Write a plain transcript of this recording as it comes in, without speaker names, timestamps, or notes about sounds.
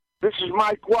This is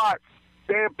Mike Watts,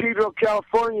 San Pedro,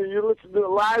 California. You're listening to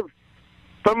Live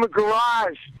from the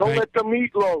Garage. Don't let the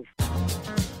meatloaf.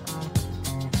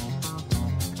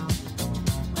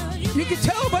 You can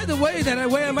tell by the way that I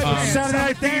wear my pants. Saturday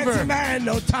Night Fever. Fever. Man,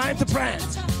 no time to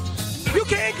prance. You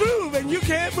can't groove and you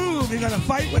can't move. You're going to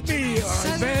fight with me or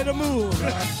I better move.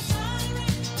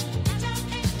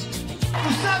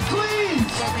 What's up,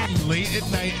 Queens? Fucking late at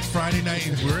night, Friday night,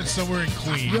 we're somewhere in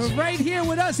Queens. You're right here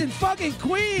with us in fucking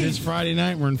Queens. It's Friday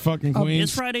night. We're in fucking Queens.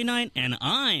 It's Friday night, and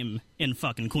I'm in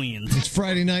fucking Queens. It's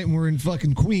Friday night, and we're in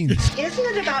fucking Queens. Isn't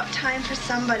it about time for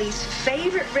somebody's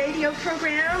favorite radio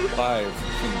program? Live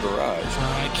from the Garage.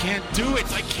 I can't do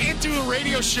it. I can't do a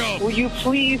radio show. Will you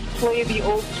please play the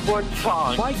old sports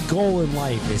song? My goal in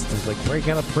life is to break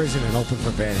out of prison and open for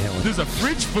Van Halen. There's a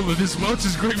fridge full of this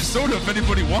Welch's grape soda if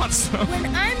anybody wants some.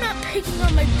 When I'm not picking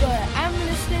on my gut, I'm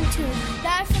listening to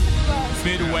Live from the Garage.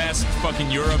 Midwest, fucking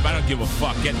Europe, I don't give a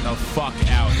fuck. Get the fuck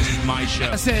out. This is my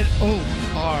show. I said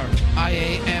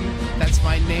O-R-I-A-M. That's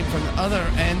my name from the other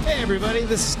end. Hey, everybody,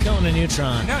 this is Conan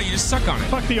Neutron. No, you just suck on it.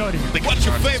 Fuck the audience. What's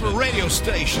your favorite radio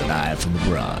station? Live from the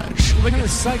Garage. What kind of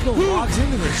cycle logs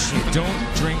into this shit?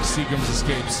 Don't drink Seagram's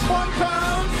Escapes. 1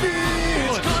 pound feet.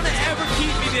 It's gonna ever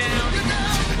keep me down.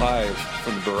 Live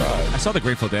from the Barrage. I saw the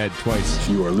Grateful Dead twice.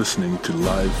 You are listening to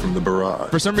Live from the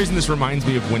Barrage. For some reason, this reminds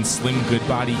me of when Slim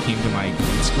Goodbody came to my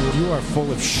grade school. You are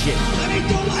full of shit. Let me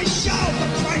do my show,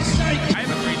 for Christ's sake. I have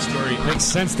a great story. Makes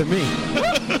sense to me.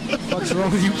 What's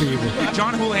wrong with you people?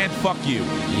 John Houlihan, fuck you.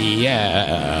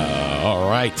 Yeah. All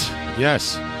right.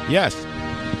 Yes. Yes.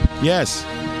 Yes.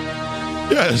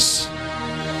 Yes.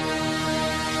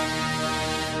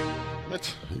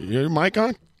 What? Your mic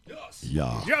on? Yes.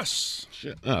 Yeah. Yes.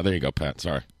 Shit. Oh, there you go, Pat.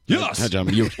 Sorry. Yes. Had you on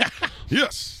mute.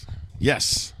 Yes.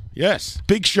 Yes. Yes.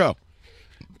 Big show.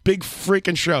 Big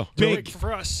freaking show. Big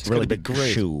for us. Really big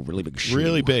great. shoe. Really big shoe.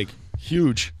 Really big.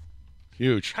 Huge.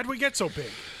 Huge. How'd we get so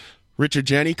big? Richard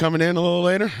Jenny coming in a little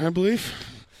later, I believe.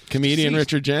 Comedian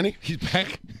Richard Jenny. He's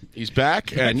back. He's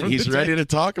back, and he's ready to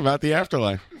talk about the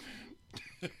afterlife.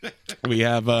 We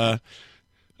have a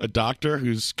doctor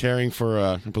who's caring for,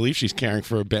 I believe she's caring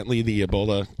for Bentley, the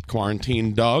Ebola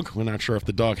quarantine dog. We're not sure if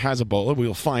the dog has Ebola.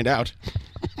 We'll find out.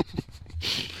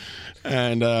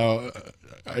 And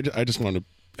I just wanted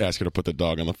to ask her to put the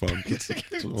dog on the phone.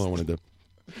 That's all I want to do.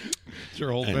 It's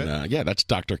your whole bit. Yeah, that's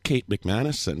Dr. Kate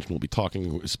McManus, and we'll be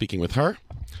speaking with her,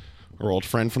 her old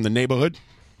friend from the neighborhood.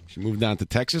 She moved down to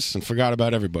Texas and forgot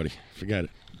about everybody. Forget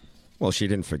it. Well, she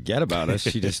didn't forget about us.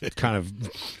 She just kind of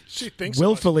She thinks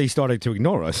willfully started to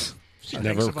ignore us. She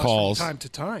never thinks of us calls. from time to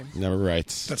time. Never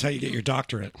writes. That's how you get your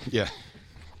doctorate. Yeah.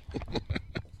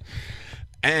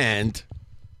 and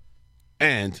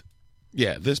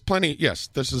yeah, there's plenty. Yes,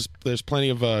 there's plenty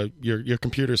of your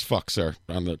computer's fuck, sir,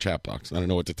 on the chat box. I don't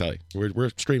know what to tell you. We're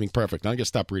streaming perfect. I'm gonna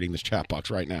stop reading this chat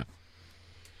box right now.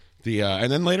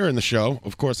 And then later in the show,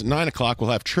 of course, at 9:00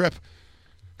 we'll have Trip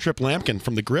Lampkin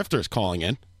from the Grifters calling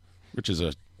in, which is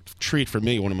a treat for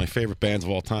me. One of my favorite bands of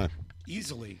all time.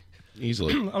 Easily.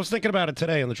 I was thinking about it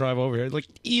today on the drive over here. Like,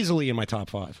 easily in my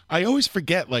top 5. I always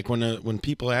forget, like, when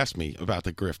people ask me about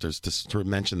the Grifters to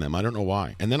mention them. I don't know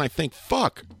why. And then I think,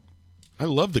 fuck, I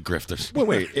love the Grifters.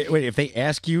 Wait. If they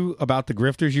ask you about the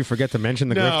Grifters, you forget to mention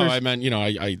the Grifters? No, I meant,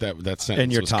 that sentence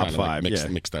in your was top kind of 5. Like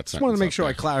mix that Just sentence. wanted to make sure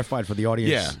I clarified for the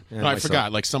audience. Yeah. and No, I myself.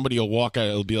 forgot. Like, somebody will walk out,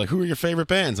 it'll be like, who are your favorite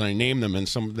bands? And I name them, and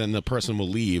then the person will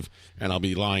leave, and I'll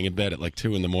be lying in bed at like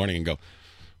 2 a.m. and go,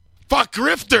 fuck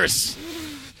Grifters!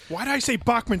 Why did I say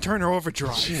Bachman Turner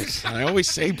Overdrive? Shit, I always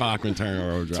say Bachman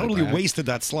Turner Overdrive. Totally man. wasted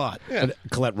that slot. And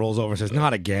Colette rolls over and says,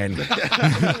 not again.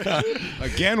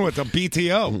 Again with the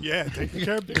BTO. Yeah, taking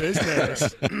care of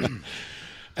business.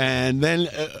 And then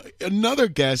another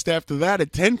guest after that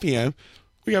at 10 p.m.,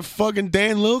 we have fucking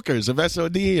Dan Lilkers of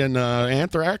SOD and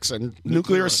Anthrax and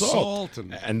Nuclear Assault.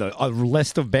 And a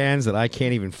list of bands that I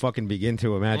can't even fucking begin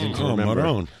to imagine to remember.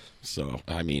 Maroon. So,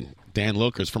 I mean, Dan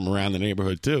Lilkers from around the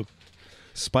neighborhood, too.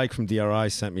 Spike from DRI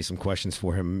sent me some questions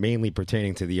for him, mainly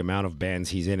pertaining to the amount of bands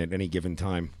he's in at any given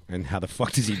time, and how the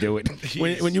fuck does he do it?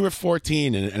 When you were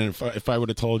 14, and if I would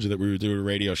have told you that we were doing a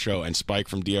radio show, and Spike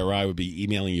from DRI would be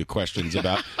emailing you questions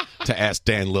about to ask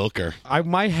Dan Lilker,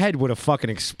 my head would have fucking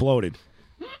exploded.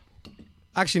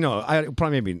 Actually, no. I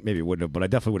probably maybe it wouldn't have, but I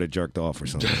definitely would have jerked off or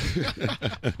something.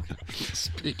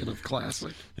 Speaking of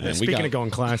classic. Yeah, speaking of going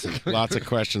classic, lots of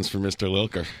questions for Mr.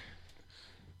 Lilker.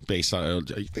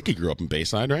 Bayside. I think he grew up in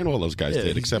Bayside, right? All those guys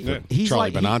did, except for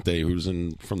Charlie Benante, who's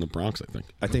from the Bronx, I think.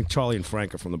 I think Charlie and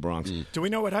Frank are from the Bronx. Do we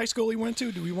know what high school he went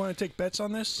to? Do we want to take bets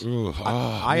on this? Ooh,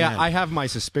 I have my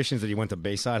suspicions that he went to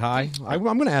Bayside High. I'm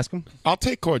going to ask him. I'll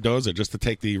take Cordoza just to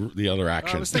take the other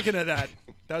action. I was thinking of that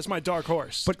That was my dark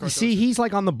horse. But you see, he's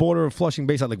like on the border of Flushing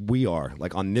Bayside, like we are,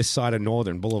 like on this side of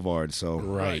Northern Boulevard. So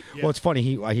Right, yeah. Well, it's funny.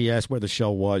 He asked where the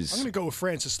show I'm was, going to go with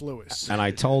Francis Lewis. and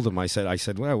I told him. I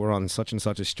said, well, we're on such and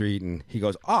such a street, and he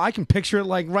goes, oh, I can picture it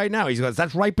like right now. He goes,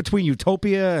 that's right between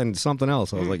Utopia and something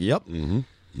else. I was like, yep,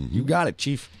 you got it,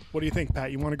 Chief. What do you think,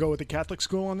 Pat? You want to go with the Catholic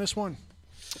school on this one?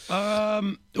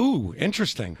 Ooh,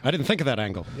 interesting. I didn't think of that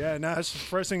angle. Yeah, no, that's the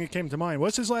first thing that came to mind.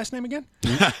 What's his last name again?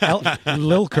 Lilker,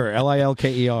 Lilker.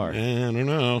 I don't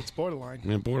know. It's borderline.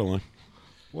 Yeah, borderline.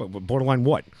 What, borderline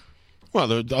what? Well,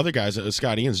 the other guy's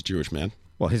Scott Ian's a Jewish man.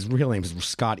 Well, his real name is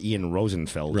Scott Ian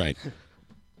Rosenfeld. Right.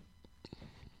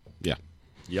 Yeah.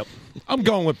 Yep. I'm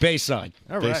going with Bayside.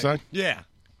 All right. Bayside? Yeah.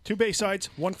 2 Baysides,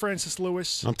 1 Francis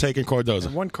Lewis, I'm taking Cardozo.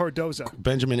 and 1 Cardozo.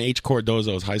 Benjamin H.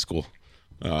 Cardozo's high school.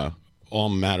 All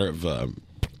matter of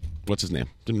what's his name?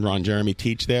 Didn't Ron Jeremy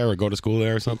teach there or go to school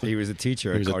there or something? He was a teacher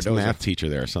He at was Cardozo. a math teacher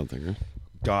there or something. Right?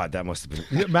 God, that must have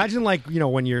been. Imagine, like,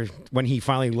 when he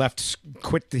finally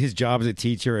quit his job as a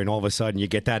teacher, and all of a sudden you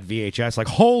get that VHS, like,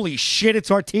 holy shit,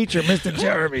 it's our teacher, Mr.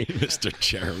 Jeremy. Mr.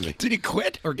 Jeremy. Did he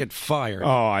quit or get fired?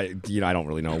 Oh, I don't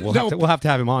really know. We'll have to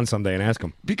have him on someday and ask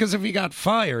him. Because if he got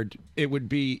fired, it would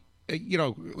be,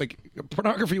 like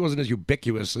pornography wasn't as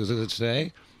ubiquitous as it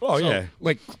say. Oh, yeah.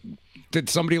 Like, did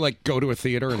somebody go to a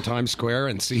theater in Times Square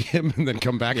and see him and then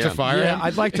come back to fire him?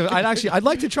 I'd like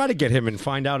to try to get him and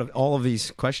find out of all of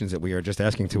these questions that we are just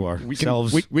asking to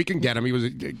ourselves. We can get him.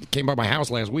 He came by my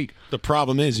house last week. The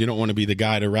problem is you don't want to be the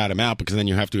guy to rat him out because then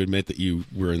you have to admit that you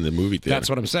were in the movie theater. That's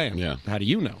what I'm saying. Yeah. How do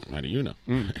you know? How do you know?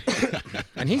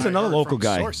 And he's another local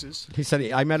guy. Sources. He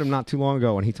said I met him not too long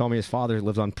ago, and he told me his father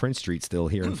lives on Prince Street still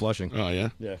here in Flushing. Oh, yeah?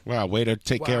 Yeah. Wow, way to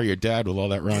take care of your dad with all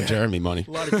that Ron Jeremy money.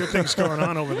 A lot of good things going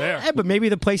on over there. Yeah, but maybe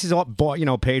the place is all bought,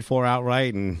 paid for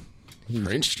outright, and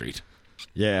Prince Street.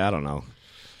 Yeah, I don't know.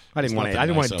 I didn't want nothing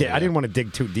to. nice over there. I didn't want to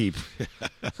dig too deep.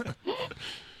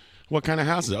 What kind of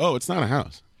house is it? Oh, it's not a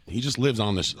house. He just lives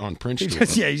on Prince Street.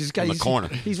 He just got on the corner.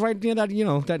 He's right near that,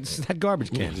 that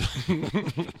garbage can.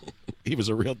 He was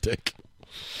a real dick.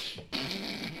 He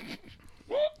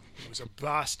was a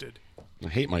bastard. I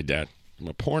hate my dad. I'm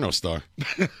a porno star.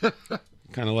 What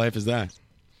kind of life is that?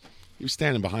 He was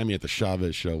standing behind me at the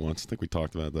Chavez show once. I think we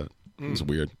talked about that. It was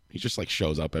weird. He just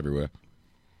shows up everywhere.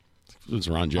 It was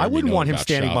Ron Jeremy. I wouldn't want him about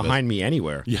standing Chavez. behind me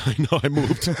anywhere. Yeah, I know. I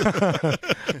moved.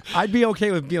 I'd be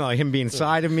okay with him being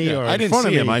side of me or I in didn't front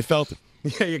see of him. me. I felt it.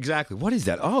 Yeah, exactly. What is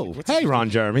that? Oh, hey, Ron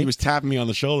Jeremy. He was tapping me on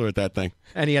the shoulder at that thing.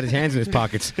 And he had his hands in his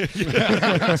pockets. It's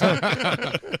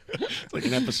like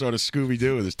an episode of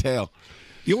Scooby-Doo with his tail.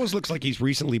 He always looks like he's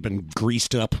recently been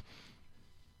greased up.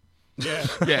 Yeah.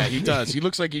 Yeah, he does. He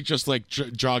looks like he just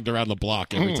jogged around the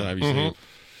block every time you see him.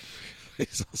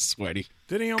 He's all sweaty.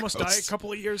 Didn't he almost die a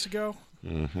couple of years ago?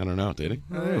 I don't know. Did he?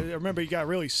 I remember he got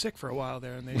really sick for a while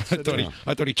there, and they said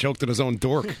I thought he choked in his own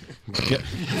dork.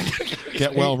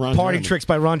 Get well, Ron. Party Jeremy. tricks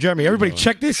by Ron Jeremy. Everybody,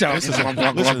 check this out.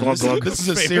 This is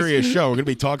a serious show. We're going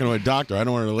to be talking to a doctor. I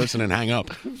don't want her to listen and hang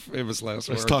up. Famous last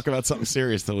Let's words. talk about something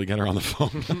serious till we get her on the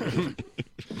phone.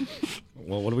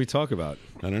 Well, what do we talk about?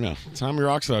 I don't know. Tommy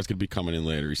Rockstar's going to be coming in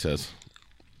later, he says.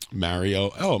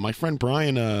 Mario. Oh, my friend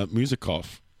Brian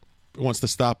Musikoff wants to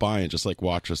stop by and just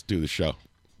watch us do the show.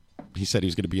 He said he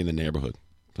was going to be in the neighborhood.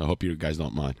 I hope you guys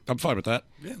don't mind. I'm fine with that.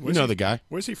 Yeah, You know the guy.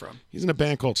 Where's he from? He's in a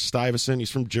band called Stuyvesant. He's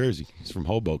from Jersey. He's from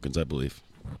Hoboken, I believe.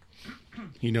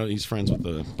 He's friends with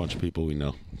a bunch of people we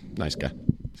know. Nice guy.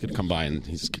 He's going to come by and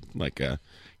he's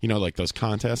like those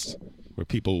contests where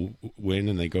people win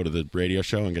and they go to the radio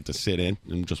show and get to sit in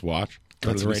and just watch.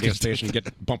 Go to the radio station,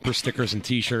 get bumper stickers and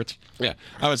T-shirts. Yeah.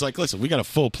 I was like, listen, we got a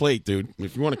full plate, dude.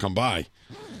 If you want to come by,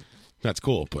 that's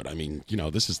cool. But, I mean,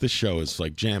 this show is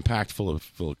jam-packed full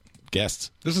of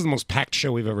guests. This is the most packed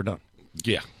show we've ever done.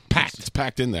 Yeah. Packed. It's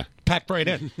packed in there. Packed right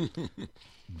in.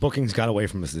 Bookings got away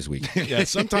from us this week. Yeah,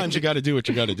 sometimes you got to do what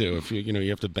you got to do. If you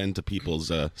have to bend to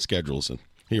people's schedules, and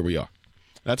here we are.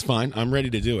 That's fine. I'm ready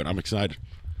to do it. I'm excited.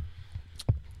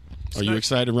 Are you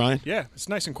excited, Ryan? Yeah, it's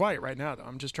nice and quiet right now, though.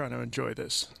 I'm just trying to enjoy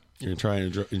this. You're going to try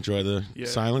and enjoy the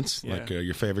silence? Yeah. Like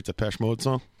your favorite Depeche Mode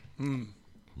song?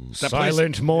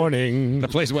 Silent morning.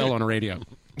 That plays well on a radio.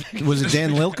 Was it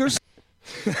Dan Lilkers?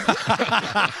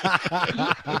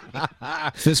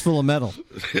 Fistful of Metal.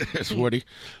 It's Woody.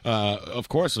 Of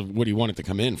course, Woody wanted to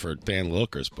come in for Dan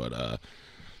Lilkers, but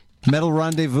Metal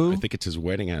Rendezvous? I think it's his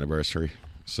wedding anniversary,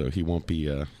 so he won't be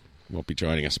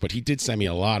joining us. But he did send me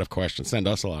a lot of questions. Send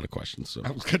us a lot of questions. So.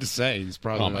 I was going to say he's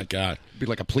probably. Oh my God! Be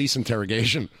like a police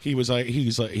interrogation. He was like,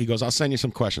 he goes, I'll send you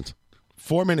some questions.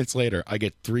 4 minutes later, I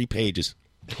get 3 pages.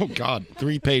 Oh God,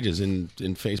 3 pages in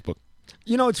Facebook.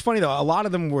 You know, it's funny though. A lot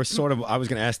of them were sort of. I was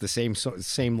going to ask the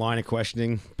same line of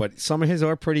questioning, but some of his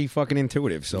are pretty fucking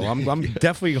intuitive. So I'm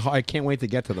definitely. I can't wait to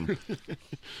get to them.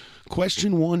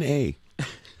 Question 1A.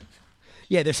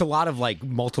 Yeah, there's a lot of like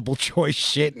multiple choice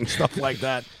shit and stuff like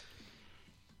that.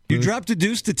 You dropped a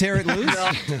deuce to tear it loose?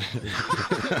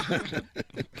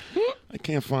 I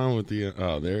can't find what the...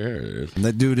 oh, there it is.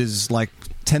 That dude is like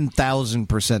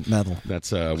 10,000% metal.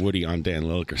 That's Woody on Dan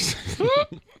Lilkers.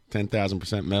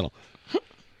 10,000% metal.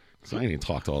 Exciting to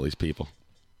talk to all these people.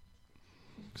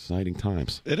 Exciting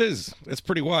times. It is. It's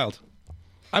pretty wild.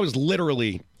 I was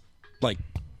literally, like,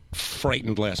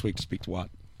 frightened last week to speak to Watt.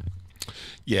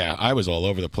 Yeah, I was all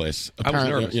over the place. I was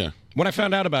nervous. Yeah. When I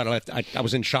found out about it, I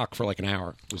was in shock for like an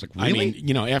hour. It was like, really? I mean,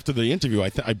 you know, after the interview,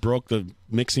 I broke the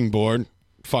mixing board,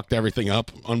 fucked everything up,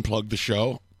 unplugged the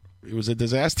show. It was a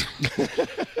disaster.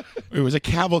 It was a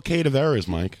cavalcade of errors,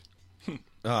 Mike.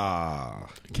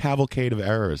 Cavalcade of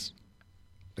errors.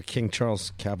 The King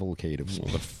Charles cavalcade of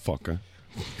motherfucker.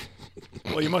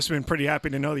 Well, you must have been pretty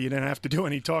happy to know that you didn't have to do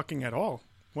any talking at all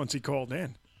once he called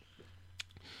in.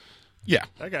 Yeah.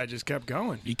 That guy just kept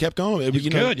going. He kept going. It was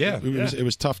good, yeah. It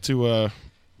was tough to...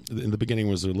 in the beginning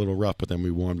was a little rough, but then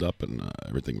we warmed up and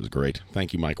everything was great.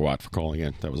 Thank you, Mike Watt, for calling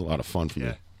in. That was a lot of fun for me.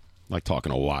 I like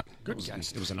talking to Watt. Good guy.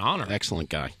 It was an honor. Excellent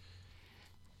guy.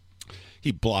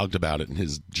 He blogged about it in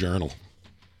his journal.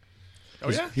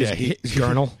 Oh, yeah? Yeah, his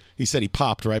journal? He said he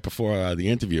popped right before the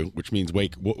interview, which means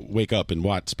wake up in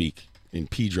Watt speak, in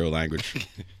Pedro language.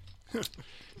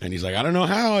 And he's like, I don't know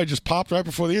how. I just popped right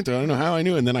before the interview. I don't know how I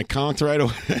knew. And then I conked right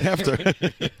away after.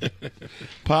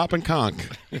 Pop and conk.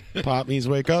 Pop means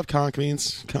wake up. Conk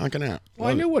means conking out. Well,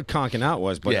 I knew what conking out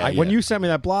was, but when you sent me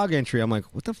that blog entry, I'm like,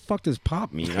 what the fuck does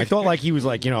pop mean? I thought like he was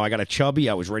like, I got a chubby.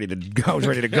 I was ready to go.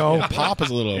 Pop is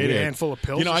a little Ate weird. a handful of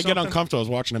pills. You know, or I get something? uncomfortable. I was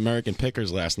watching American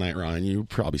Pickers last night, Ron. You've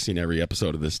probably seen every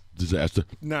episode of this disaster.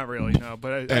 Not really, no.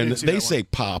 But I And didn't see they that say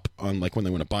pop on like when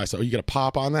they want to buy stuff. Oh, you got a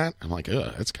pop on that? I'm like,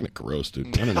 ugh, that's kind of gross, dude.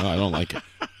 I don't know. I don't like it.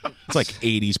 It's like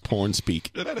 80s porn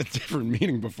speak. It had a different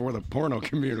meaning before the porno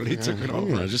community took it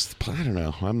over. I don't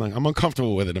know. I'm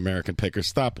uncomfortable with it, American Pickers.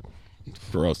 Stop it.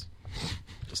 It's gross.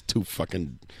 Just two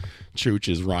fucking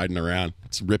chooches riding around.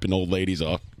 It's ripping old ladies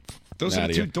off. Those are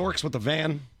the two dorks with the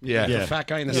van. Yeah. The fat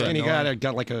guy and the skinny guy that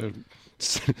got like a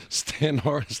Stan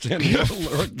They're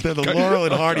the Laurel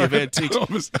and Hardy of antiques. Lou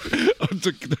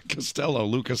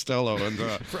Costello. And,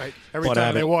 right. Every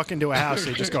time they walk into a house,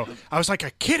 they just go, I was like a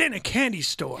kid in a candy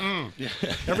store.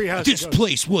 Every house. This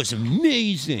place was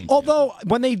amazing. Although,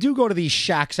 when they do go to these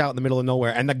shacks out in the middle of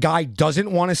nowhere and the guy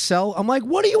doesn't want to sell, I'm like,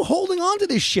 what are you holding on to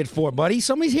this shit for, buddy?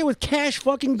 Somebody's here with cash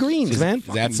fucking greens, man.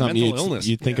 That's something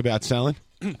you'd think about selling?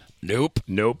 Nope.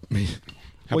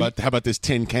 How about this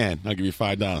tin can? I'll give you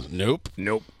 $5.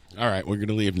 Nope. All right, we're going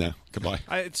to leave now. Goodbye.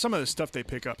 Some of the stuff they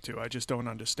pick up, too, I just don't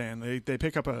understand. They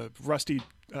pick up a rusty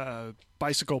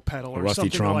bicycle pedal or rusty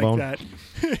something trombone. like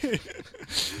that.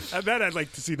 That I'd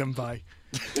like to see them buy.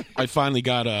 I finally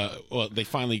got they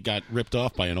finally got ripped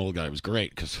off by an old guy. It was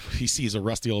great because he sees a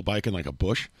rusty old bike in like a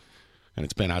bush, and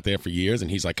it's been out there for years,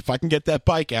 and he's like, if I can get that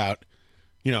bike out,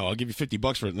 I'll give you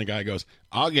 $50 for it. And the guy goes,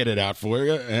 I'll get it out for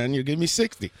you, and you give me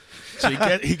 $60. So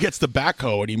he gets the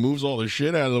backhoe, and he moves all the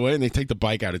shit out of the way, and they take the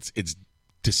bike out. It's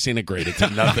disintegrated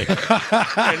to nothing.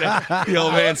 The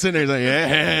old man sitting there, he's like,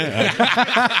 yeah.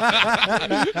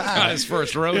 Got his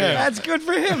first rodeo. Yeah. That's good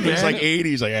for him, man. He's like 80.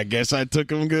 He's like, I guess I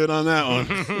took him good on that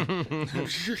one.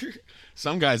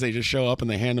 Some guys, they just show up, and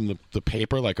they hand them the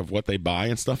paper, like, of what they buy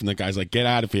and stuff, and the guy's like, get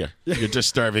out of here. You're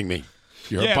disturbing me.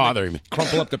 You're bothering me.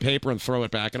 Crumple up the paper and throw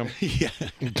it back at him. Yeah.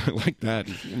 Like that.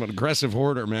 I'm an aggressive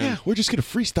hoarder, man. Yeah, we're just going to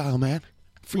freestyle, man.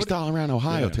 Freestyle around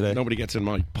Ohio today. Nobody gets in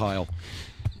my pile.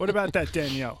 What about that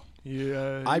Danielle?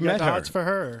 I got met the her. hots for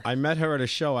her. I met her at a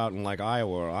show out in like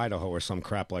Iowa or Idaho or some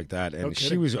crap like that, and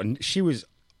she was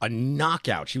a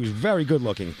knockout. She was very good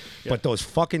looking, but those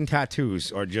fucking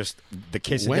tattoos are just the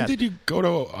kiss of When death. did you go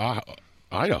to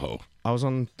Idaho? I was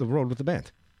on the road with the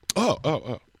band.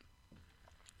 Oh.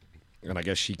 And I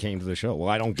guess she came to the show. Well,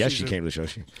 I don't guess she came to the show.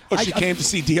 She came to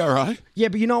see DRI? Yeah,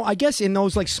 but I guess in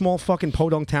those like small fucking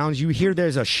podunk towns, you hear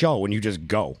there's a show and you just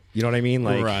go. You know what I mean?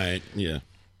 Like, right, yeah.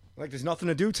 Like, there's nothing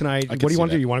to do tonight. I What can do you see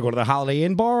want to that. do? You want to go to the Holiday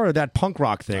Inn bar or that punk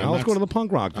rock thing? Let's go to the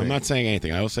punk rock thing. I'm not saying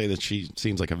anything. I will say that she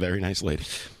seems like a very nice lady.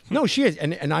 No, she is.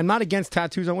 And I'm not against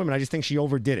tattoos on women. I just think she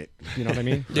overdid it. You know what I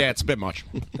mean? Yeah, it's a bit much.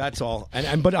 That's all.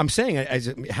 But I'm saying,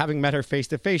 as having met her face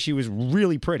to face, she was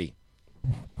really pretty.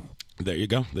 There you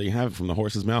go. There you have it from the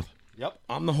horse's mouth. Yep,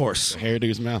 I'm the horse. The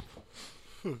hairdo's mouth.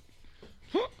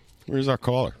 Where's our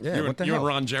caller? Yeah, what the you hell? and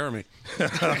Ron Jeremy.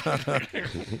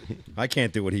 I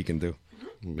can't do what he can do.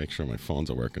 Make sure my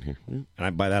phones are working here.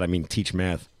 And by that, I mean teach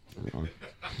math.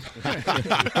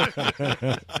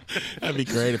 That'd be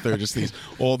great if there were just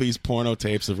all these porno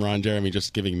tapes of Ron Jeremy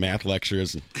just giving math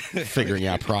lectures and figuring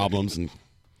out problems. And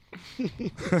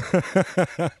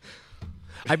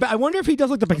I wonder if he does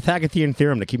like the Pythagorean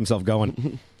theorem to keep himself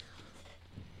going.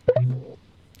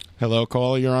 Hello,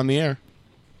 caller. You're on the air.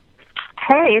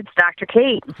 Hey, it's Dr.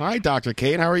 Kate. Hi, Dr.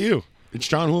 Kate. How are you? It's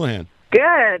John Houlihan.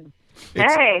 Good.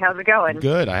 Hey, how's it going?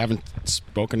 Good. I haven't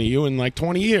spoken to you in like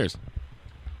 20 years.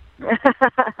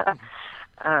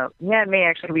 Yeah, it may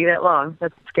actually be that long.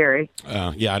 That's scary.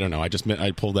 Yeah, I don't know.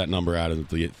 I pulled that number out of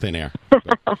the thin air.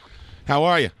 But how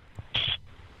are you?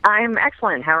 I'm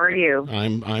excellent. How are you?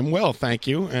 I'm well, thank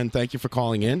you, and thank you for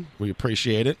calling in. We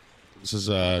appreciate it. This is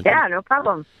yeah, no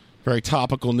problem. Very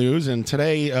topical news, and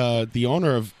today the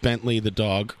owner of Bentley the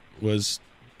dog was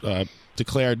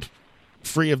declared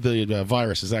free of the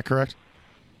virus. Is that correct?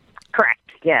 Correct.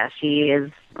 Yeah, she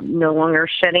is no longer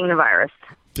shedding the virus.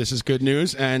 This is good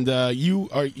news. And are you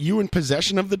in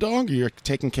possession of the dog? You're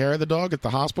taking care of the dog at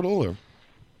the hospital, or?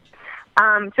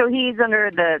 So he's under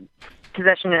the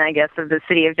possession, I guess, of the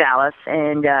city of Dallas,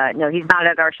 and no, he's not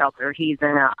at our shelter. He's in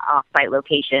an off-site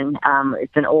location.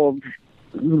 It's an old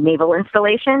naval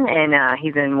installation, and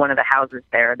he's in one of the houses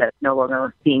there that's no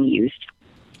longer being used.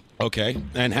 Okay.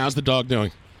 And how's the dog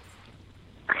doing?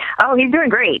 Oh, he's doing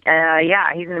great.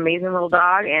 Yeah, he's an amazing little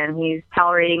dog, and he's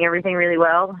tolerating everything really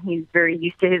well. He's very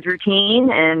used to his routine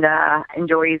and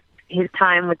enjoys his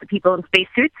time with the people in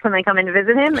spacesuits when they come in to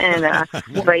visit him. And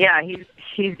but yeah, he's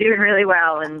doing really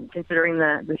well, and considering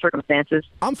the circumstances.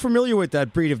 I'm familiar with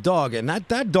that breed of dog, and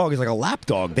that dog is like a lap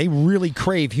dog. They really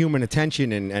crave human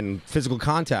attention and physical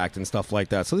contact and stuff like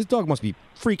that. So this dog must be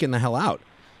freaking the hell out.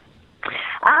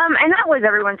 And that was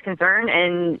everyone's concern,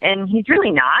 and he's really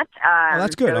not. Oh,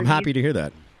 that's good. So I'm happy to hear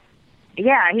that.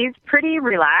 Yeah, he's pretty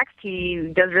relaxed.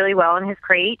 He does really well in his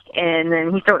crate, and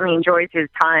then he certainly enjoys his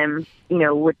time,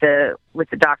 with the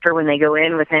doctor when they go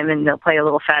in with him, and they'll play a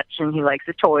little fetch, and he likes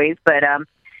his toys. But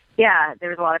yeah, there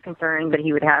was a lot of concern that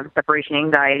he would have separation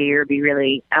anxiety or be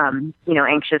really,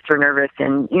 anxious or nervous,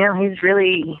 and he's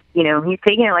really, he's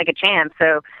taking it like a champ.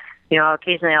 So,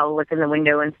 occasionally I'll look in the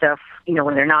window and stuff,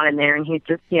 when they're not in there, and he's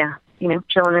just,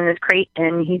 chilling in his crate,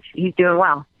 and he's doing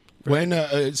well. When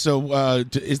is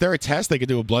there a test? They could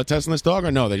do a blood test on this dog,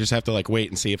 or no? They just have to wait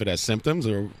and see if it has symptoms,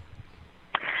 or.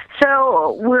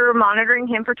 So we're monitoring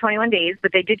him for 21 days,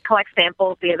 but they did collect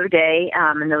samples the other day,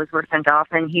 and those were sent off,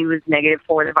 and he was negative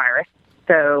for the virus.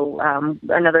 So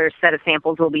another set of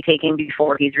samples will be taken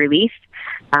before he's released,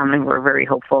 and we're very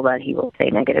hopeful that he will stay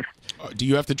negative. Do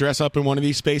you have to dress up in one of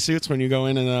these spacesuits when you go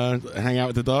in and hang out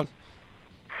with the dog?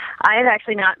 I have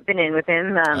actually not been in with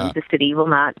him. The city will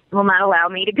not allow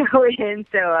me to go in.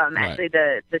 So actually,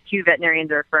 the two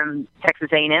veterinarians are from Texas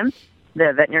A&M,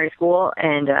 the veterinary school,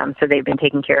 and so they've been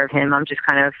taking care of him. I'm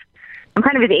kind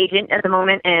of his agent at the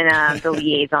moment, and the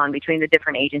liaison between the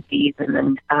different agencies, and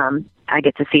then I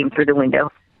get to see him through the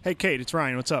window. Hey, Kate, it's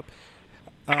Ryan. What's up?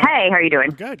 Hey, how are you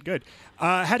doing? Good.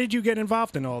 How did you get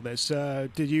involved in all this?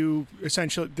 Did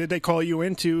they call you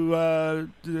in to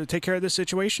take care of this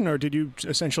situation, or did you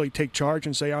essentially take charge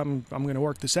and say, I'm going to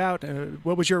work this out?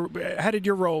 How did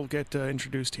your role get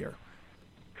introduced here?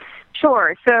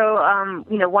 Sure. So,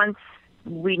 once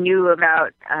we knew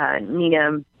about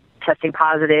Nina testing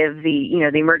positive, the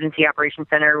emergency operations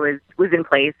center was in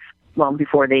place long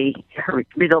before her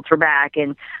results were back.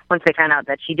 And once they found out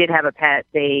that she did have a pet,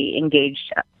 they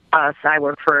engaged us. I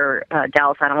work for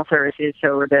Dallas Animal Services,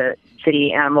 so we're the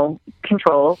city animal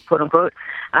control, quote unquote.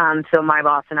 So my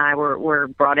boss and I were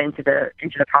brought into the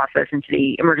process, into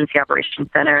the emergency operations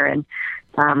center, and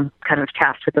kind of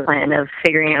tasked with the plan of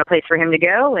figuring out a place for him to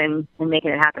go and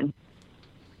making it happen.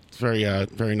 It's very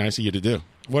very nice of you to do.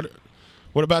 What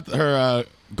about her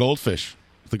goldfish?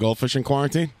 The goldfish in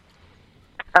quarantine?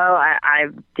 Oh, I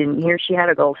didn't hear she had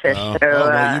a goldfish. Oh,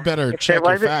 well, you better check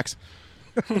your facts.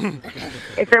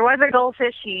 If there was a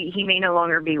goldfish, he may no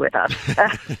longer be with us.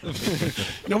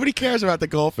 Nobody cares about the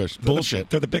goldfish. Bullshit.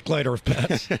 They're the big lighter of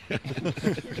pets.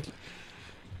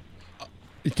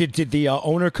 Did the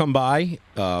owner come by?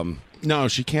 No,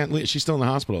 she can't leave. She's still in the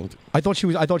hospital. I thought she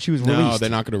was released. No, they're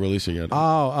not going to release her yet.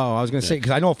 Oh, I was going to say, because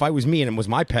I know if I was me and it was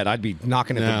my pet, I'd be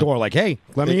knocking at the door like, hey,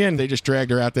 let me in. They just dragged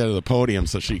her out there to the podium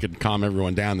so she could calm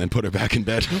everyone down, then put her back in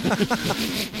bed.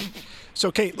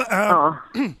 So, Kate,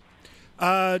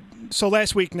 so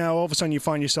last week now, all of a sudden you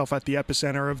find yourself at the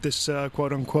epicenter of this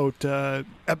quote-unquote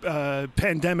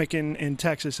pandemic in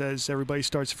Texas as everybody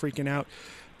starts freaking out.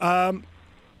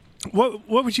 What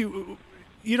would you...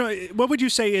 what would you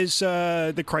say is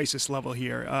the crisis level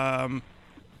here?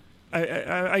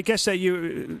 I guess that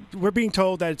we're being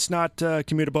told that it's not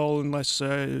commutable unless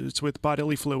it's with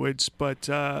bodily fluids, but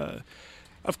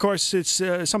of course it's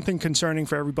something concerning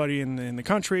for everybody in the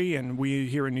country, and we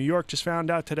here in New York just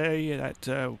found out today that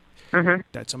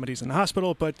that somebody's in the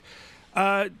hospital. But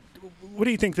what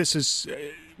do you think this is?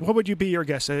 What would you be your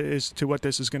guess as to what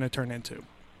this is going to turn into?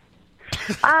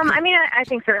 I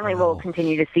think certainly we'll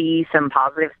continue to see some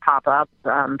positives pop up.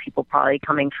 People probably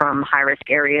coming from high-risk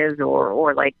areas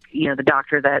or like, the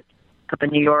doctor that up in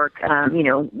New York,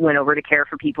 went over to care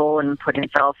for people and put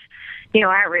himself,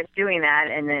 at risk doing that.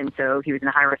 And then so he was in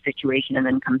a high-risk situation and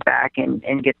then comes back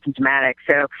and gets symptomatic.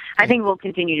 So I think we'll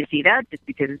continue to see that just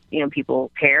because,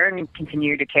 people care and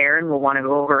continue to care and will want to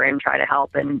go over and try to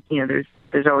help. And,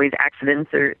 there's always accidents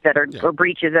or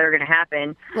breaches that are going to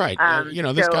happen. Right.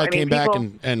 This guy came back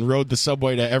and rode the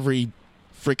subway to every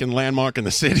freaking landmark in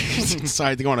the city. He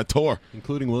decided to go on a tour,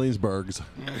 including Williamsburg's.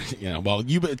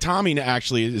 Tommy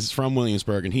actually is from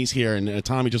Williamsburg, and he's here. And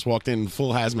Tommy just walked in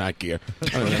full hazmat gear. I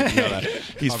don't know if you know that.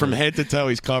 He's from head to toe.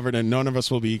 He's covered, and none of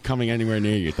us will be coming anywhere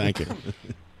near you. Thank you.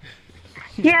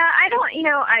 Yeah,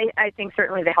 I think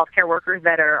certainly the healthcare workers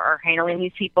that are handling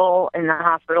these people in the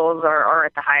hospitals are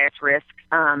at the highest risk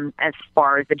as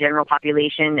far as the general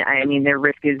population. I mean, their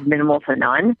risk is minimal to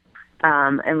none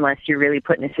unless you're really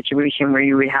put in a situation where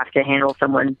you would have to handle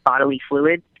someone's bodily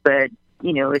fluids. But,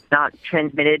 it's not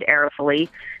transmitted aerosolly,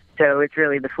 so it's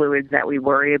really the fluids that we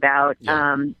worry about.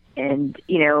 Yeah.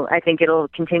 I think it'll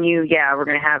continue. Yeah, we're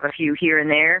going to have a few here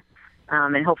and there,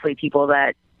 and hopefully people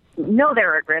that know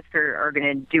they're at risk are going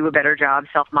to do a better job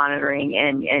self-monitoring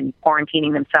and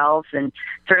quarantining themselves. And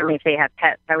certainly if they have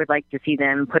pets, I would like to see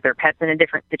them put their pets in a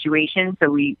different situation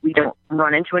so we don't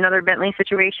run into another Bentley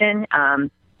situation.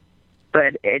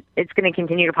 But it's going to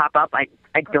continue to pop up. I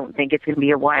don't think it's going to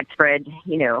be a widespread,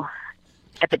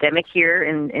 epidemic here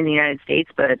in the United States,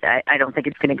 but I don't think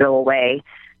it's going to go away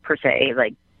per se.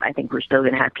 Like, I think we're still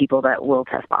going to have people that will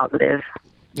test positive.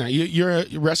 Now, you're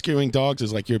rescuing dogs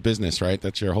is like your business, right?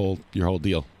 That's your whole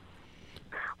deal.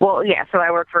 Well, yeah. So I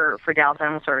work for Dallas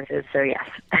Animal Services. So yes.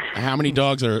 How many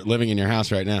dogs are living in your house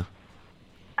right now?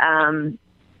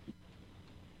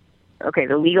 Okay,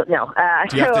 the legal no.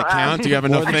 Do you have to count? Do you have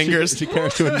enough fingers? She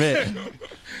cares to admit.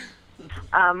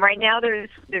 Right now,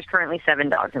 there's currently 7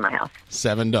 dogs in my house.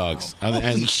 7 dogs.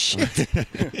 Holy shit.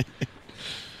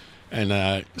 And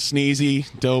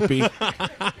Sneezy, Dopey.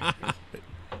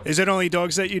 Is it only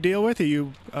dogs that you deal with? Or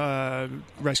you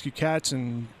rescue cats?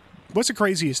 And what's the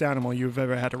craziest animal you've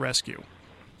ever had to rescue?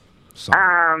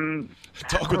 A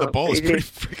dog with a bowl is pretty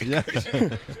freaking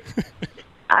crazy.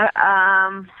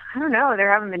 I don't know. There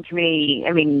haven't been too many.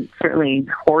 I mean, certainly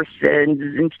horses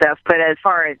and stuff. But as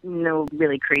far as no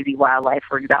really crazy wildlife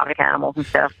or exotic animals and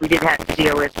stuff, we did have to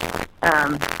deal with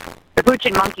the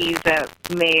poaching monkeys that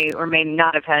may or may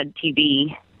not have had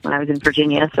TB when I was in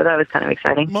Virginia, so that was kind of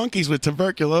exciting. Monkeys with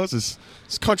tuberculosis.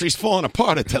 This country's falling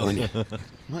apart, I'm telling you.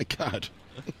 My God.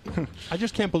 I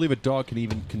just can't believe a dog can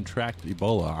even contract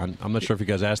Ebola. I'm not sure if you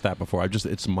guys asked that before.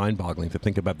 It's mind-boggling to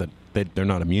think about that they're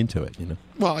not immune to it,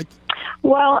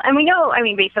 Well, and we know,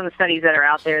 based on the studies that are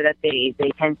out there, that they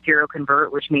tend to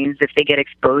seroconvert, which means if they get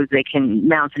exposed, they can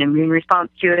mount an immune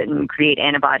response to it and create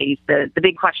antibodies. The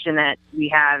big question that we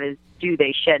have is, do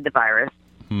they shed the virus?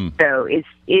 So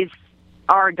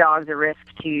are dogs a risk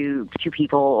to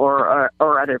people or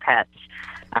other pets?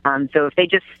 So if they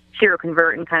just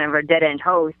seroconvert and kind of a dead end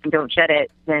host and don't shed it,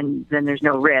 then there's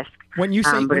no risk. When you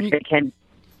say, if they can.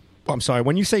 I'm sorry.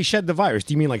 When you say shed the virus,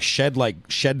 do you mean like shed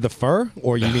the fur,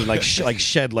 or you mean like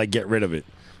shed get rid of it?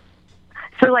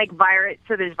 So virus.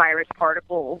 So there's virus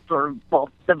particles,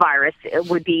 the virus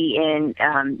would be in.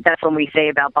 That's when we say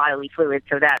about bodily fluids.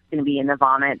 So that's going to be in the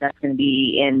vomit. That's going to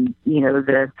be in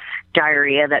the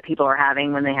diarrhea that people are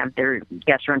having when they have their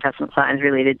gastrointestinal signs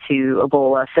related to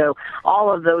Ebola. So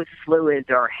all of those fluids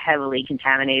are heavily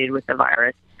contaminated with the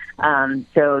virus.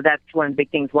 So that's one of the big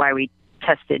things why we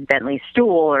tested Bentley's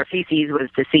stool or feces was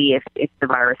to see if the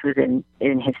virus was in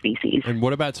his feces. And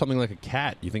what about something like a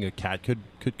cat? You think a cat could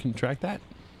contract that?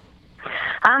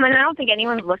 And I don't think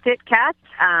anyone's looked at cats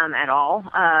at all.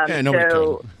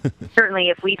 So certainly,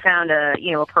 if we found a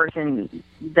person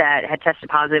that had tested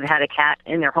positive, had a cat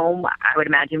in their home, I would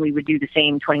imagine we would do the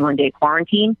same 21-day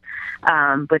quarantine.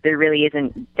 But there really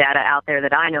isn't data out there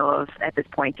that I know of at this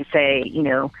point to say,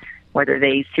 whether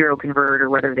they seroconvert or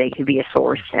whether they could be a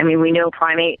source. I mean, we know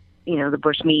primate, the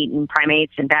bushmeat and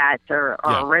primates and bats are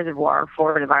a reservoir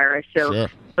for the virus. So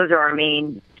those are our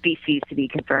main species to be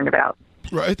concerned about.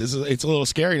 Right. It's a little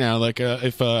scary now. Like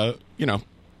if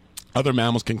other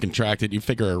mammals can contract it. You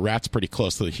figure a rat's pretty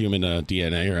close to the human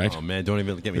DNA, right? Oh man, don't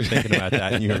even get me thinking about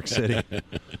that in New York City.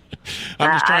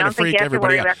 I'm just trying I to don't think freak you have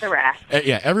everybody to worry out. about the rat.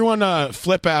 Yeah, everyone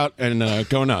flip out and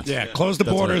go nuts. Yeah, close the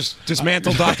That's borders, right.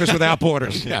 dismantle Doctors Without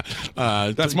Borders. Yeah,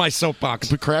 that's my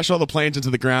soapbox. We crash all the planes into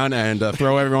the ground and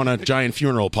throw everyone a giant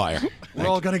funeral pyre. We're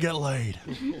all gonna get laid.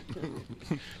 You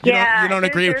don't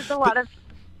agree? There's a lot of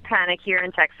panic here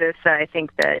in Texas. I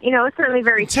think that it's certainly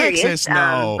very serious. Texas,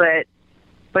 no.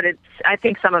 But it's. I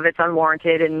think some of it's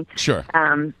unwarranted, and Sure.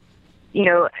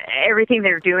 Everything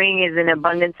they're doing is an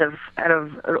abundance of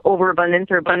overabundance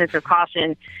or abundance of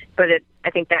caution. But I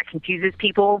think that confuses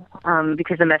people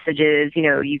because the message is,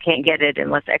 you can't get it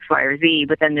unless X, Y, or Z.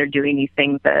 But then they're doing these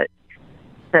things that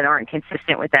aren't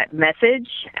consistent with that message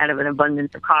out of an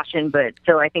abundance of caution. But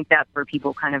so I think that's where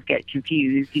people kind of get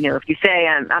confused. If you say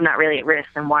I'm not really at risk,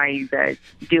 then why are you guys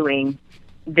doing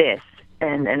this?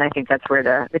 And I think that's where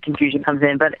the confusion comes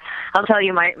in. But I'll tell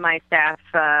you, my staff,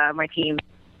 my team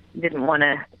didn't want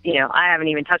to, I haven't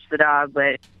even touched the dog,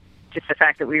 but just the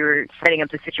fact that we were setting up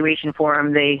the situation for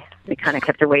him, they kind of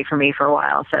kept away from me for a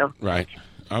while. So Right.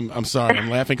 I'm sorry. I'm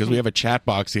laughing because we have a chat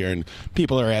box here, and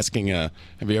people are asking, have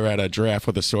you ever had a giraffe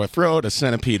with a sore throat, a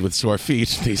centipede with sore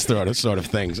feet, these sort of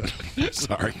things.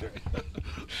 Sorry.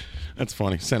 That's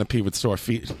funny. Centipede with sore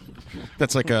feet.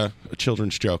 That's like a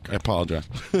children's joke. I apologize.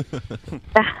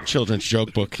 Children's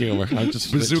joke book humor.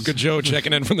 Bazooka Joe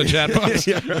checking in from the chat box.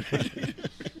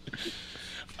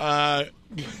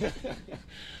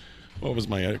 What was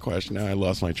my other question? Now I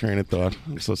lost my train of thought.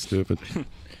 I'm so stupid.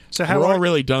 So how we're all are-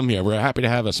 really dumb here. We're happy to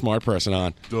have a smart person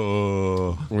on.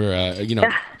 We're,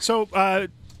 So,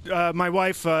 my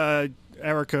wife,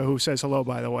 Erica, who says hello,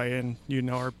 by the way, and you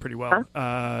know her pretty well.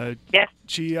 Yes.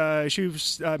 She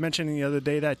was mentioning the other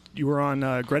day that you were on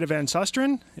Greta Van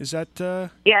Susteren. Is that?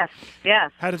 Yes.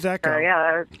 How did that go?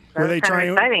 Yeah. Were they kind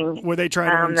of exciting. Were they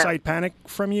trying to incite panic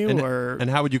from you, or? And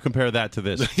how would you compare that to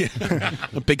this?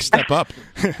 A big step up.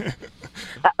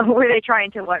 Were they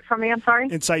trying to what from me? I'm sorry.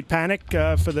 Incite panic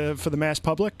for the mass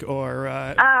public, or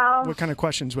what kind of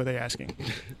questions were they asking?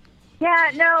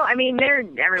 Yeah, no, I mean,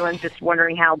 everyone's just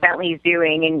wondering how Bentley's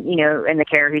doing and, and the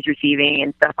care he's receiving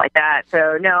and stuff like that.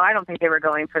 So, no, I don't think they were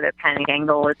going for the panic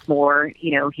angle. It's more,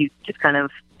 he's just kind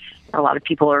of, a lot of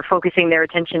people are focusing their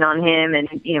attention on him, and,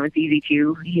 it's easy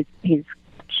to, he's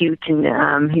cute,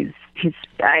 and he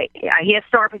has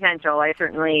star potential. I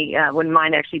certainly wouldn't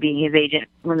mind actually being his agent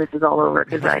when this is all over,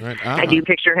 because I do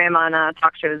picture him on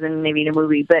talk shows and maybe in a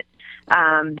movie. But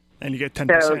and you get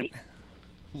 10%.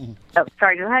 Oh,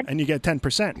 sorry, go ahead. And you get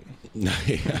 10%.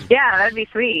 Yeah, that'd be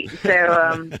sweet.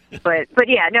 So, but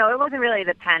yeah, no, it wasn't really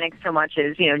the panic so much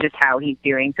as just how he's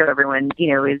doing. So everyone,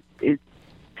 is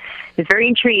very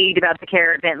intrigued about the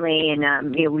care at Bentley,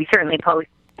 and we certainly post.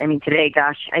 I mean, today,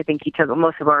 gosh, I think he took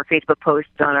most of our Facebook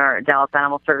posts on our Dallas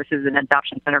Animal Services and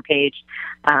Adoption Center page.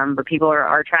 But people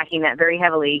are tracking that very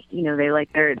heavily. They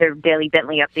like their daily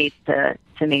Bentley updates to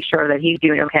make sure that he's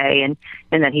doing okay and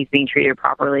that he's being treated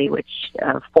properly, which,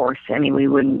 of course, I mean, we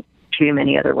wouldn't treat him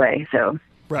any other way. So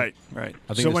Right.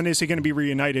 So when is he going to be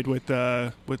reunited with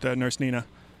Nurse Nina?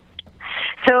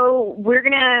 So we're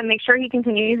going to make sure he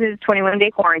continues his 21-day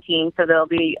quarantine, so there'll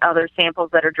be other samples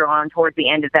that are drawn towards the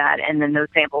end of that, and then those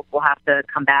samples will have to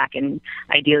come back and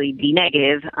ideally be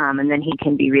negative, and then he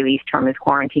can be released from his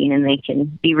quarantine and they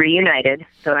can be reunited.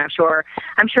 So I'm sure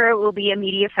it will be a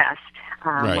media fest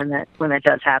Right. when that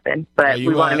does happen. But you,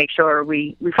 we want to make sure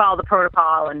we follow the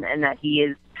protocol and that he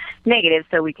is negative,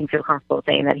 so we can feel comfortable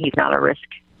saying that he's not a risk.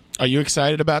 Are you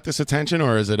excited about this attention,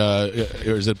 or is it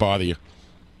bother you?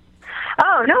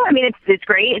 Oh, no, I mean, it's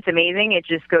great. It's amazing. It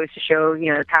just goes to show,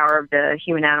 the power of the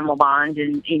human-animal bond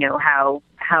and, how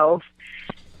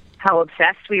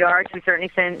obsessed we are to a certain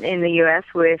extent in the U.S.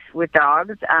 with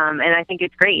dogs. And I think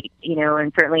it's great,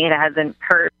 and certainly it hasn't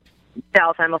hurt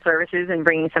Dallas Animal Services and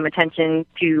bringing some attention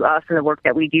to us and the work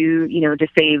that we do, to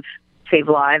save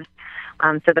lives.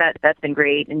 So that's been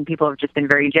great, and people have just been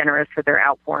very generous with their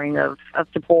outpouring of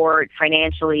support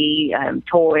financially,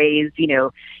 toys,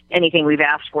 anything we've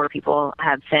asked for, people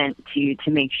have sent to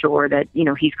make sure that,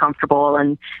 he's comfortable,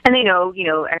 and they know,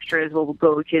 extras will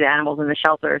go to the animals in the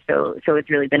shelter. So it's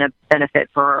really been a benefit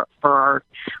for our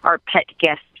pet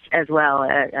guests as well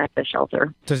at the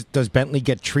shelter. Does Bentley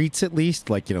get treats at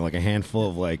least, like like a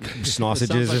handful of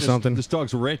sausages or something? This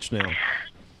dog's rich now.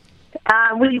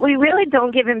 We really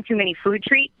don't give him too many food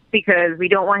treats because we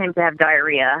don't want him to have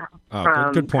diarrhea.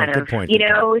 Oh, good point. Good point.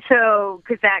 So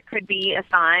because that could be a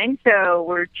sign. So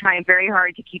we're trying very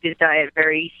hard to keep his diet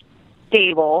very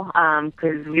stable,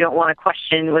 because we don't want to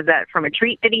question, was that from a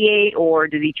treat that he ate, or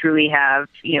did he truly have,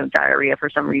 diarrhea for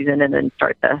some reason and then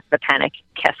start the panic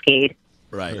cascade?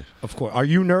 Right. Of course. Are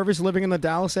you nervous living in the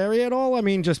Dallas area at all? I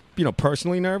mean, just,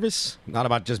 personally nervous? Not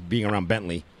about just being around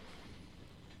Bentley.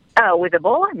 Oh, with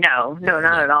Ebola? No,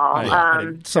 not at all.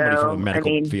 Somebody from the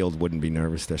medical field wouldn't be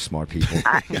nervous. They're smart people.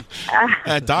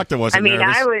 That doctor wasn't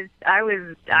nervous.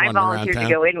 I volunteered to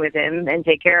go in with him and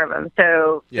take care of him.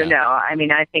 So no,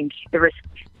 I think the risk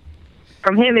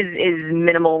from him is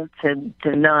minimal to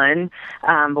none,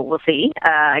 but we'll see.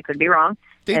 I could be wrong.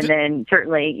 And then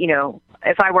certainly,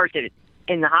 if I worked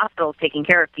in the hospital taking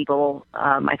care of people,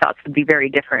 my thoughts would be very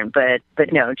different.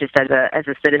 But no, just as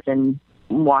a citizen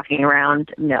walking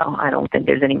around, no, I don't think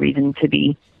there's any reason to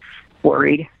be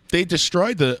worried. They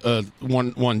destroyed the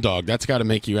one dog. That's got to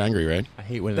make you angry, right? I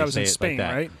hate when that they was say in it Spain, like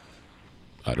that. right?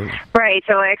 I don't know. Right,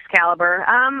 so Excalibur.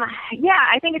 Yeah,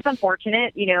 I think it's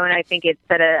unfortunate, and I think it's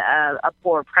set a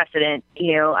poor precedent.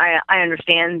 I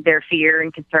understand their fear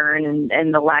and concern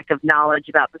and the lack of knowledge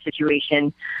about the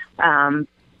situation.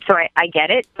 So I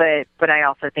get it, but I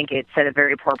also think it set a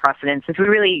very poor precedent since we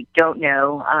really don't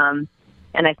know.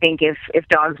 And I think if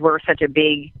dogs were such a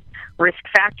big risk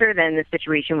factor, then the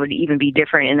situation would even be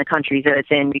different in the countries that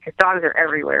it's in, because dogs are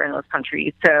everywhere in those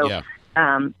countries. So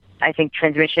I think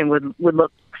transmission would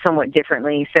look somewhat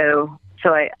differently. So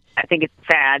I think it's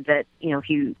sad that,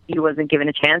 he wasn't given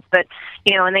a chance. But,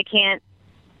 and they can't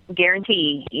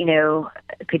guarantee,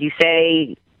 could you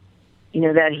say,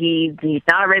 that he's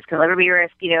not a risk, he'll never be a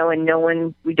risk,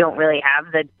 and we don't really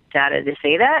have the data to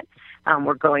say that.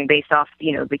 We're going based off,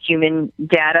 the human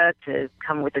data to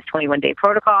come with this 21-day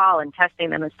protocol and testing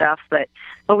them and stuff, but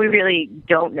we really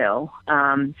don't know.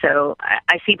 So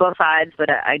I see both sides, but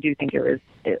I do think it was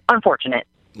unfortunate.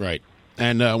 Right.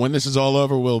 And when this is all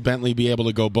over, will Bentley be able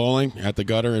to go bowling at the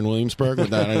Gutter in Williamsburg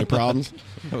without any problems?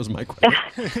 That was my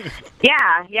question.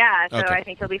 Yeah. So Okay. I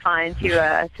think he'll be fine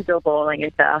to go bowling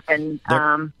and stuff. And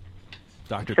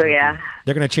Dr. so yeah.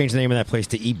 They're going to change the name of that place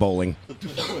to E-Bowling.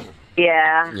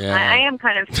 Yeah, Yeah. I am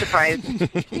kind of surprised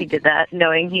he did that,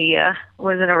 knowing he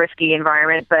was in a risky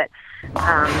environment. But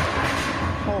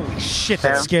holy shit,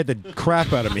 that scared the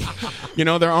crap out of me.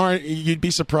 You'd be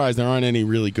surprised, there aren't any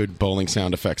really good bowling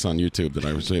sound effects on YouTube that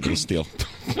I was able to steal.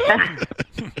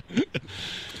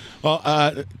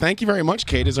 Well, thank you very much,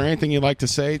 Kate. Is there anything you'd like to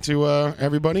say to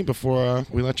everybody before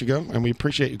we let you go? And we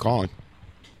appreciate you calling.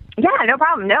 yeah, no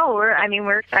problem. No,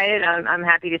 we're excited. I'm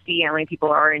happy to see how many people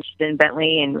are interested in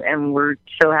Bentley, and we're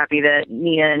so happy that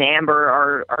Nina and Amber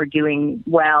are doing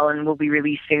well and will be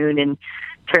released soon. And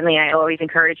certainly, I always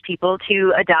encourage people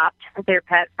to adopt their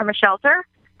pet from a shelter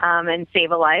and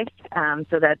save a life.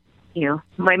 So that's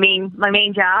my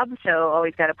main job. So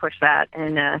always got to push that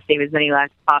and save as many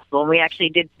lives as possible. And we actually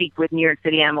did speak with New York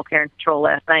City Animal Care and Control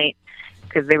last night,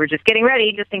 because they were just getting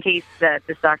ready just in case that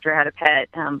this doctor had a pet,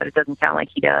 but it doesn't sound like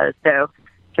he does. So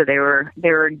they were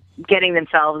getting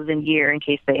themselves in gear in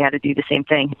case they had to do the same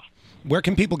thing. Where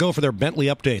can people go for their Bentley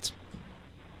updates?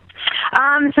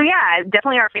 So yeah,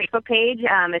 definitely our Facebook page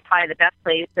is probably the best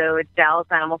place. So it's Dallas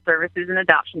Animal Services and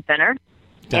Adoption Center,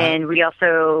 and we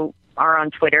also are on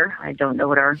Twitter. I don't know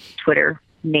what our Twitter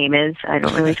name is. I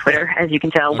don't really Twitter, as you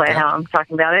can tell by how I'm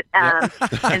talking about it.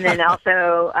 And then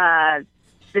also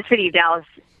the city of Dallas,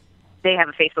 they have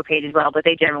a Facebook page as well, but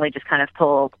they generally just kind of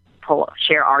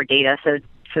share our data. So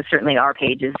certainly our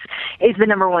page is the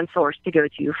number one source to go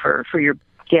to for your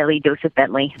daily dose of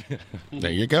Bentley.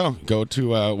 There you go. Go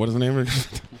to, what is the name of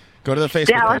it? Go to the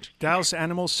Facebook page. Dallas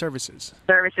Animal Services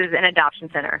and Adoption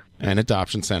Center. And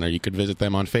Adoption Center. You could visit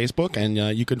them on Facebook,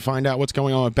 and you could find out what's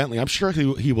going on with Bentley. I'm sure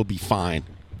he will be fine.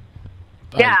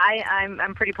 Yeah,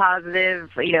 I'm pretty positive.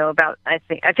 About I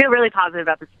feel really positive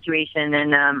about the situation,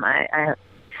 and I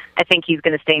think he's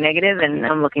going to stay negative, and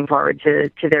I'm looking forward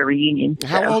to their reunion.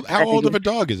 How old of a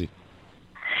dog is he?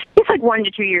 He's like 1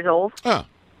 to 2 years old. Oh,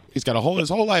 he's got his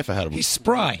whole life ahead of him. He's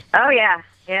spry. Oh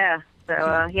yeah.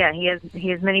 So he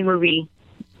has many movie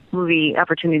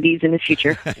opportunities in the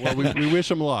future. Well, we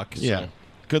wish him luck. So. Yeah.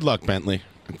 Good luck, Bentley.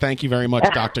 Thank you very much,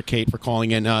 Dr. Kate, for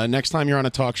calling in. Next time you're on a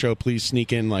talk show, please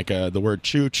sneak in the word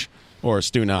chooch or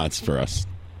Stu Nods for us.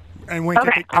 And wink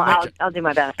okay, I'll do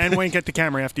my best. And wink at the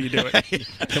camera after you do it.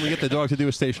 Can we get the dog to do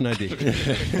a station ID?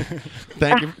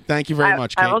 Thank you very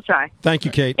much, Kate. I will try. Thank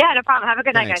you, Kate. Yeah, no problem. Have a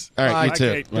good night, guys. All right, you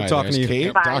too. Kate. Good talking to you.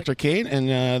 Kate, Bye. Dr. Kate,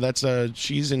 and that's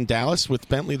she's in Dallas with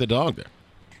Bentley the dog there.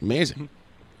 Amazing.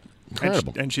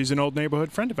 Incredible. And she's an old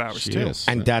neighborhood friend of ours, She too. is.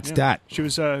 And that's that. She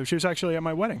was actually at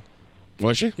my wedding.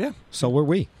 Was she? Yeah. So were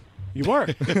we. You were.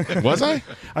 Was I?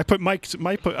 I put Mike in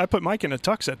a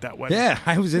tux at that wedding. Yeah,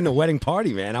 I was in the wedding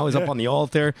party, man. I was up on the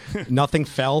altar. Nothing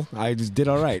fell. I just did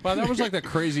all right. Well, that was like the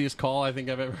craziest call I think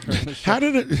I've ever heard. On the show.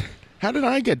 How did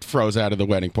I get froze out of the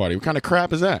wedding party? What kind of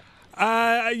crap is that?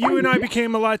 You and I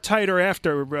became a lot tighter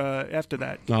after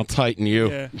that. I'll tighten you.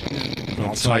 Yeah.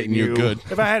 I'll tighten you good.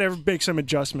 If I had to make some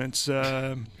adjustments,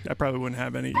 I probably wouldn't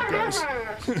have any of you guys.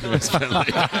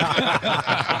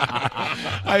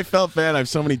 I felt bad. I have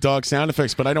so many dog sound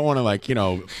effects, but I don't want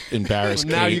to, embarrass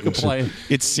Now Kate. you can play.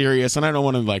 It's serious, and I don't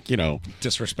want to,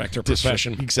 disrespect her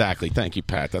profession. Exactly. Thank you,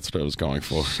 Pat. That's what I was going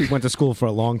for. She went to school for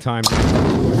a long time.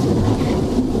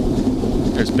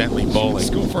 There's Bentley Bowling.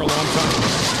 School for a long time.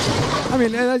 I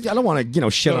mean, I don't want to,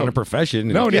 shit on her profession.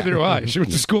 No, neither do I. She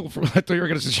went to school for. I thought you were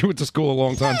going to say she went to school a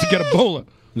long time to get Ebola.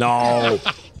 No.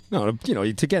 No,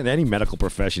 to get in any medical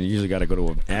profession, you usually got to go to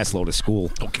an assload of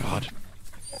school. Oh, God.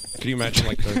 Can you imagine,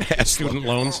 the student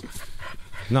loans?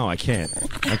 No, I can't.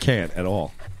 I can't at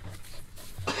all.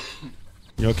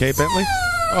 You okay, Bentley?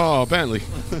 Oh, Bentley.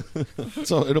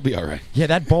 So it'll be all right. Yeah,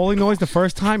 that bowling noise the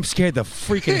first time scared the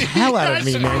freaking hell out of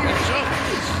me, man.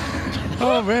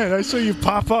 Oh, man, I saw you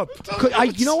pop up.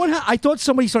 You know what? I thought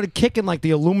somebody started kicking, the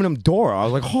aluminum door. I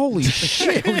was like, holy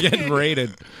shit. We're getting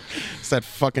raided. It's that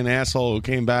fucking asshole who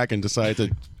came back and decided to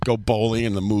go bowling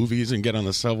in the movies and get on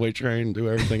the subway train and do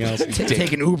everything else.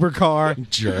 Take an Uber car.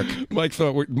 Jerk. Mike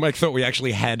thought we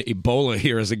actually had Ebola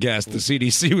here as a guest. The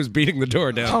CDC was beating the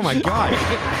door down. Oh, my God.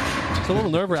 It's a little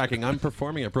nerve-wracking. I'm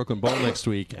performing at Brooklyn Bowl next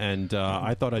week, and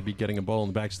I thought I'd be getting a bowl in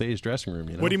the backstage dressing room.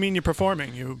 What do you mean you're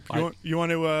performing? You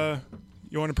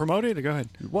want to promote it? Go ahead.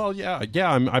 Well, yeah.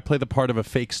 I play the part of a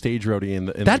fake stage roadie in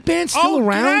the. That band's still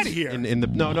around? Get out of here. In the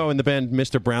band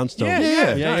Mr. Brownstone.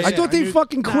 Yeah. I thought they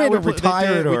fucking quit or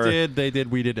retired. They did,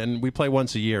 we did, and we play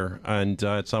once a year, and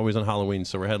it's always on Halloween.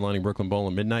 So we're headlining Brooklyn Bowl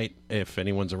at midnight. If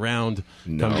anyone's around,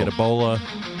 come get Ebola.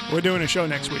 We're doing a show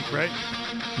next week, right?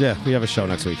 Yeah, we have a show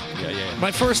next week. Yeah.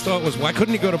 My first thought was, why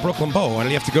couldn't he go to Brooklyn Bowl? Why did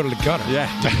he have to go to the gutter? Yeah.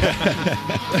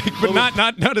 But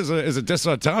not as a diss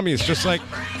on Tommy. It's just like,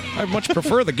 I much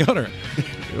prefer the gutter.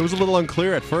 It was a little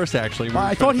unclear at first, actually.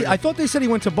 I thought they said he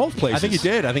went to both places. I think he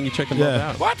did. I think he checked them both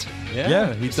out. What?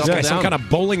 Yeah. He doubled down. Some kind of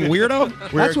bowling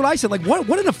weirdo? That's what I said.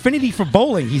 What an affinity for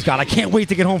bowling he's got. I can't wait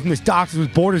to get home from this Doctors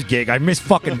with Borders gig. I miss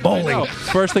fucking bowling.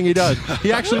 First thing he does.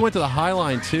 He actually went to the High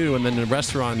Line, too, and then a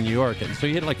restaurant in New York. And so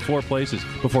he hit 4 places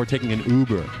before taking an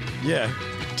Uber. Yeah.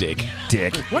 Dick.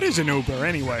 What is an Uber,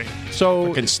 anyway? So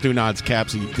fucking Stu Nod's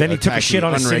caps. Then he took a shit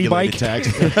on a city bike.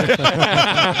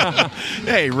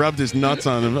 Hey, he rubbed his nuts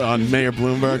on Mayor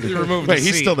Bloomberg.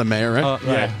 He's still the mayor, right?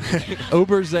 Yeah.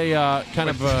 Uber's a kind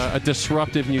of a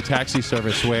disruptive new taxi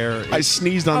service where I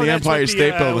sneezed on the Empire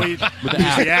State Building with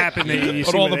the app, and you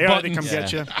see all where the they are, they buttons. come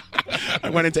get you. I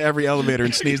went into every elevator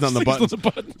and sneezed on the buttons.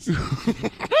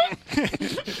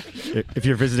 If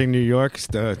you're visiting New York,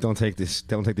 don't take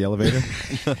the elevator.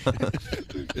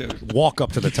 Walk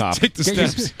up to the top. Take the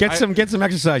steps. Get some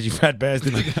exercise, you fat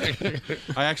bastard.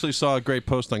 I actually saw a great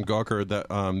post on Gawker that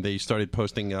they started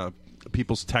posting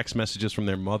people's text messages from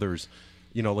their mothers,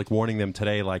 warning them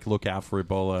today, look out for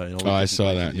Ebola. And all I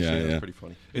saw that. Yeah. It's pretty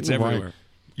funny. It's everywhere.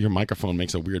 Your microphone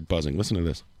makes a weird buzzing. Listen to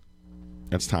this.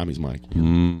 That's Tommy's mic.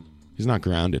 He's not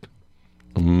grounded.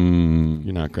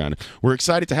 You're not grounded. We're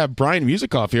excited to have Brian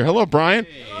Musikoff here. Hello, Brian.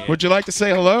 Hey. Would you like to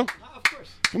say hello? Of course.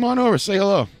 Come on over. Say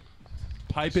hello.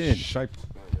 Pipe in.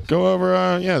 Go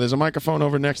over. There's a microphone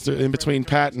over next to, in between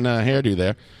Pat and Hairdo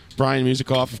there. Brian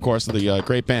Musikoff, of course, of the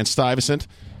great band Stuyvesant,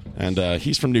 and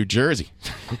he's from New Jersey.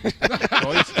 Hey,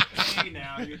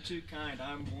 now you're too kind.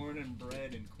 I'm born and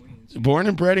bred in Queens. Born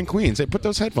and bred in Queens. Hey, put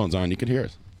those headphones on. You can hear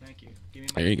us. Thank you.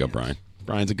 There you go, Brian.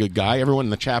 Brian's a good guy. Everyone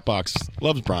in the chat box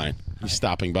loves Brian. He's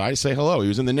stopping by to say hello. He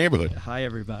was in the neighborhood. Hi,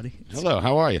 everybody. Hello.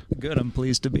 How are you? Good. I'm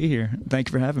pleased to be here. Thank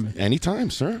you for having me.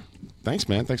 Anytime, sir. Thanks,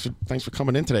 man. Thanks for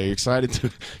coming in today. Are you excited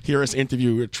to hear us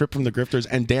interview Trip from the Grifters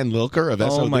and Dan Lilker of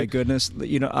SOD? Oh my goodness!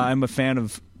 I'm a fan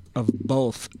of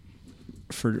both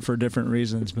for different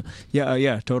reasons. But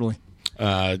yeah, totally.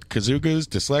 Kazugas,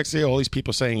 Dyslexia, all these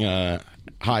people saying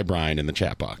hi, Brian, in the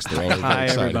chat box. They're all hi,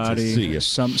 excited everybody. to see you.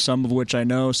 Some of which I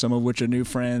know, some of which are new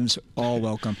friends. All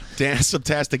welcome. Dan,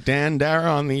 Subtastic Dan Dara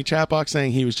on the chat box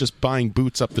saying he was just buying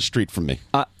boots up the street from me.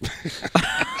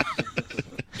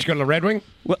 Did you go to the Red Wing?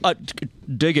 Well,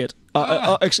 dig it.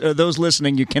 Those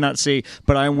listening, you cannot see,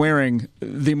 but I'm wearing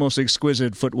the most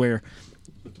exquisite footwear.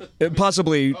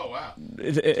 Possibly. Oh, wow.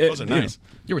 Those are nice.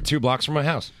 You were 2 blocks from my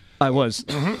house. I was.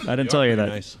 I didn't tell you that.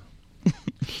 Nice.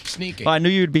 Sneaky. I knew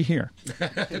you'd be here.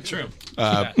 True.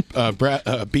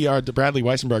 Bradley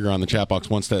Weissenberger on the chat box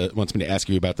wants me to ask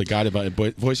you about the Guided by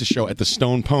Voices show at the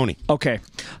Stone Pony. Okay.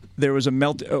 There was a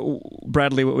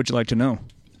Bradley, what would you like to know?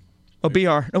 Oh,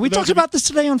 BR. No, we talked about this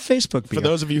today on Facebook, BR. For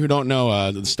those of you who don't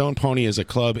know, the Stone Pony is a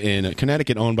club in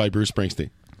Connecticut owned by Bruce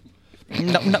Springsteen.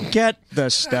 No, get the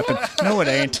stepping. No, it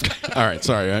ain't. All right,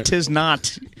 sorry. Tis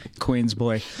not, Queens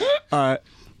boy.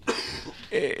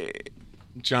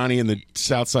 Johnny and the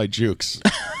Southside Jukes.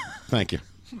 Thank you.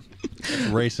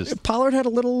 Racist. Pollard had a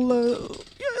little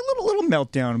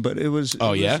meltdown, but it was.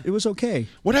 It was okay.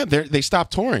 What happened? They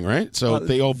stopped touring, right? So I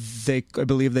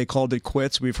believe they called it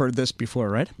quits. We've heard this before,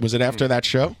 right? Was it after that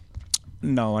show?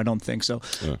 No, I don't think so.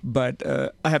 But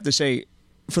I have to say,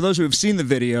 for those who have seen the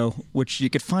video, which you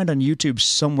could find on YouTube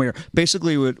somewhere,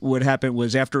 basically what happened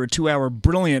was after a 2-hour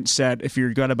brilliant set, if you're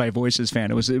a Guided by Voices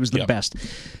fan, it was the best.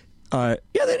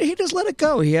 He just let it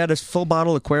go. He had a full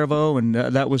bottle of Cuervo, and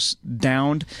that was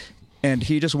downed, and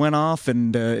he just went off,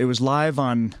 and it was live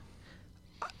on,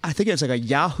 I think it's like a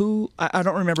Yahoo. I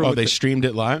don't remember. Oh, they streamed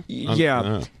it live?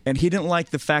 Yeah, and he didn't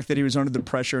like the fact that he was under the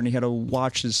pressure, and he had to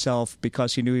watch himself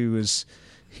because he knew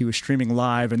he was streaming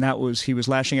live, and he was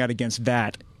lashing out against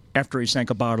that after he sank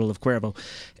a bottle of Cuervo,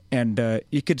 and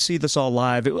you could see this all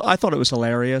live. I thought it was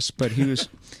hilarious, but he was.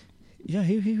 Yeah,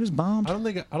 he was bombed. I don't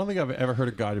think I've ever heard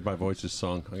a Guided by Voices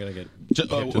song. I'm gonna get to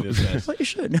this, guys. Well, you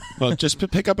should. Well, just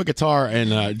pick up a guitar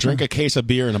and drink a case of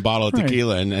beer and a bottle of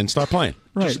tequila and start playing.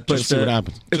 Right, just see what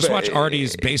happens. Just watch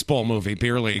Artie's baseball movie,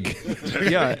 Beer League.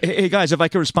 Yeah. Hey guys, if I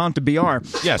could respond to BR.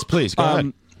 Yes, please go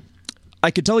ahead.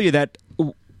 I could tell you that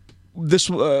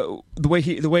this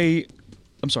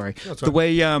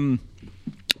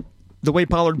the way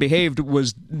Pollard behaved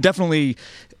was definitely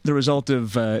the result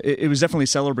of it was definitely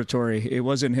celebratory. It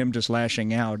wasn't him just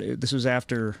lashing out. This was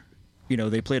after,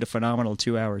 they played a phenomenal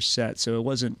 2-hour set, so it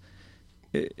wasn't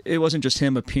just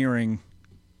him appearing,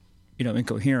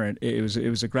 incoherent. It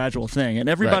was a gradual thing, and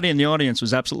everybody in the audience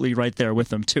was absolutely right there with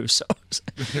them too. So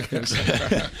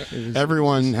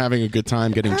everyone having a good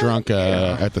time, getting drunk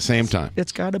at the same time.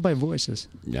 It's Guided by Voices.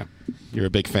 Yeah, you're a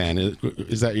big fan.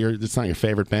 Is that it's not your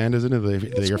favorite band, is it? Are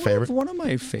they your favorite? One of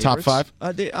my favorites. Top 5?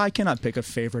 I cannot pick a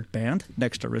favorite band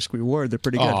next to Risk Reward. They're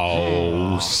pretty good.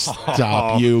 Oh,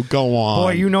 stop you! Go on,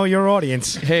 boy. You know your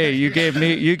audience. Hey, you gave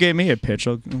me a pitch.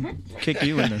 I'll kick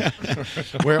you in there.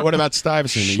 What about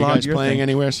Stuyvesant? Are you guys playing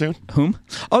anywhere soon? Whom?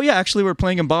 Oh yeah, actually we're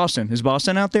playing in Boston. Is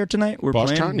Boston out there tonight? We're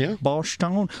Boston, playing yeah.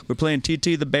 Boston. We're playing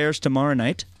TT the Bears tomorrow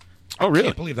night. Oh really? I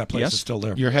can't believe that place is still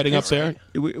there. You're heading up there?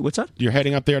 What's that? You're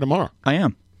heading up there tomorrow. I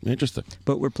am. Interesting.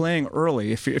 But we're playing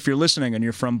early. If you're listening and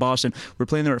you're from Boston, we're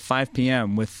playing there at 5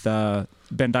 p.m. with Ben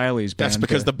Diley's band. That's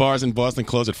because the bars in Boston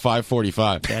close at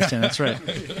 5:45. That's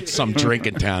right. Some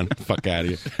drinking town. Fuck out of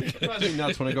here. It drives me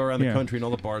nuts when I go around the country and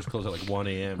all the bars close at like 1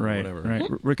 a.m. or whatever.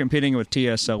 Right. We're competing with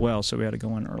TSOL, so we had to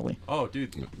go in early. Oh,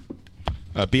 dude.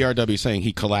 BRW saying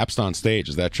he collapsed on stage.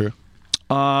 Is that true?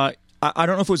 I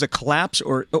don't know if it was a collapse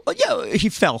or he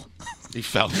fell. He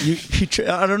fell.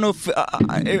 I don't know if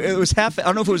it was half. I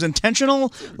don't know if it was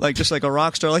intentional, just like a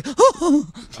rock star. Like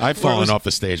I've fallen off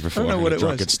the stage before. I don't know what in a it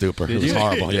drunken was. stupor. It was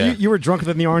horrible. Yeah, you were drunker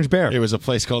than the Orange Bear. It was a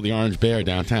place called the Orange Bear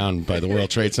downtown by the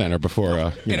World Trade Center before.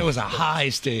 And it was a high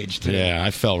stage too. Yeah, I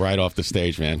fell right off the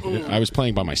stage, man. I was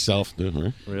playing by myself.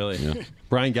 Really? Yeah.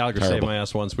 Brian Gallagher saved Terrible. my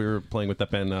ass once. We were playing with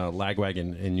that band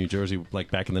Lagwagon in New Jersey,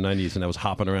 like back in the 90s, and I was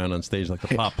hopping around on stage like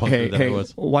the pop punker that I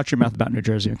was. Watch your mouth about New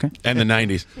Jersey, okay? And the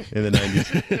 90s. In the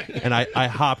 90s. And I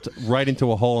hopped right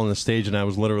into a hole on the stage, and I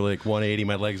was literally like 180,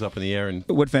 my legs up in the air. And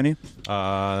what venue? It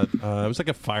was like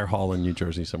a fire hall in New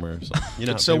Jersey somewhere. So,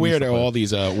 it's so weird how all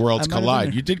these worlds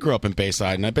collide. You did grow up in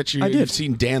Bayside, and I bet you've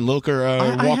seen Dan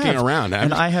Lilker walking around.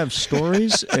 And I have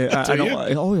stories.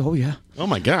 Oh, yeah. Oh,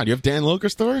 my God. You have Dan Lilker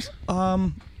stories?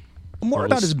 More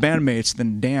about his bandmates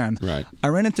than Dan. Right. I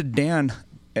ran into Dan,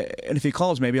 and if he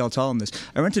calls, maybe I'll tell him this.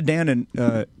 I ran into Dan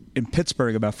in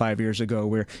Pittsburgh about 5 years ago,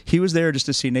 where he was there just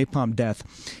to see Napalm Death,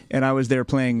 and I was there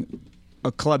playing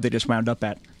a club they just wound up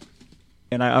at.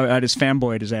 And I just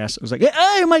fanboyed his ass. I was like,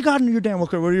 "Hey, my God, you're Dan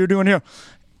Wilker. What are you doing here?"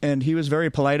 And he was very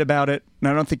polite about it. And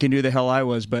I don't think he knew the hell I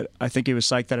was, but I think he was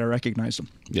psyched that I recognized him.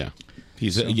 Yeah.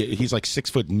 He's like 6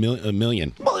 foot a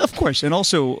million. Well, of course, and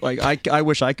also I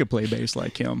wish I could play bass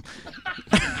like him.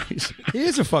 He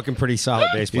is a fucking pretty solid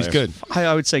bass player. He's good.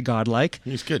 I would say godlike.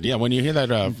 He's good. Yeah, when you hear that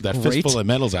Great. Fistful of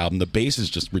Metals album, the bass is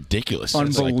just ridiculous.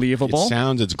 It's like- Unbelievable. it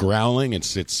sounds, it's growling,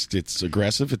 it's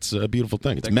aggressive. It's a beautiful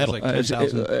thing. It's metal.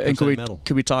 And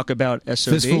can we talk about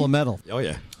SOD? Fistful of Metal. Oh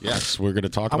yeah. Yes, we're going to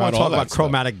talk I about want to all talk that about stuff.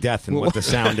 Chromatic Death and what the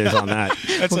sound is on that.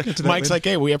 That's Mike's like,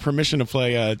 hey, we have permission to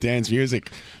play Dan's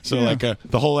music. So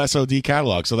the whole SOD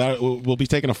catalog. So that we'll be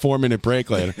taking a 4-minute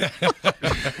break later.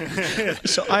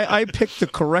 So I picked the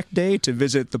correct day to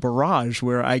visit the Barrage,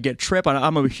 where I get Trip.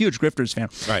 I'm a huge Grifters fan,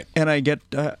 right? And I get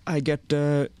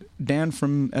Dan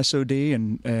from SOD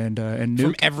and Nuke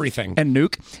From everything. and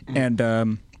Nuke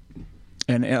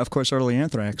and of course early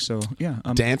Anthrax. So yeah,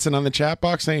 Dancing on the chat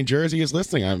box saying Jersey is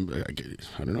listening. I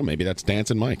don't know. Maybe that's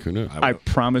Dancing Mike. Who knows? I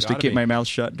promise to keep my mouth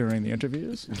shut during the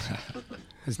interviews.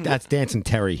 That's Dancing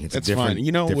Terry. It's That's a different, fine.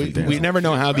 You know, we different never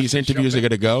know how these interviews are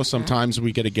going to go. Sometimes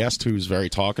we get a guest who's very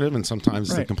talkative, and sometimes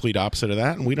it's the Right. complete opposite of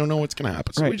that, and we don't know what's going to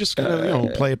happen. So we Right. just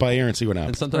gotta, play it by ear and see what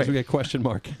happens. And sometimes we get question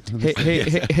mark.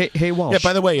 Hey, Walsh. Yeah.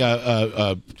 By the way,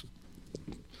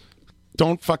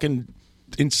 don't fucking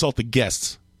insult the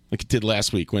guests like you did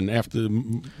last week when after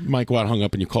Mike Watt hung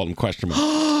up and you called him question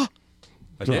mark.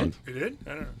 I did? You did? I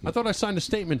don't know. I thought I signed a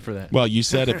statement for that. Well, you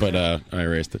said it, but I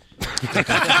erased it.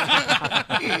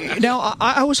 Now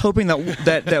I was hoping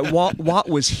that Watt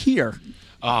was here.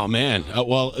 Oh man!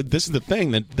 Well, this is the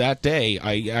thing that day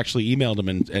I actually emailed him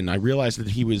and I realized that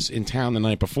he was in town the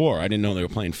night before. I didn't know they were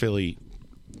playing Philly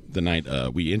the night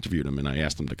we interviewed him, and I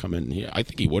asked him to come in. I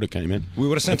think he would have came in. We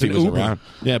would have sent if an he was Uber. around.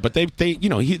 Yeah, but they're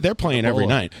playing every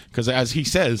night because as he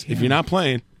says, if you're not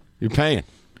playing, you're paying.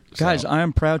 Guys, I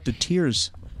am proud to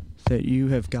tears that you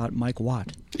have got Mike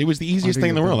Watt. It was the easiest Under thing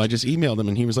in the your world. belt. I just emailed him,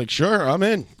 and he was like, "Sure, I'm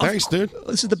in. Thanks, dude."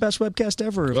 This is the best webcast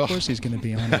ever. Of course he's going to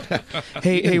be on it.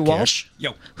 Hey, Walsh.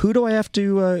 Yo. Who do I have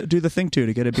to do the thing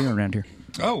to get a beer around here?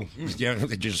 Oh, yeah,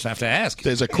 you just have to ask.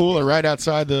 There's a cooler right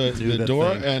outside the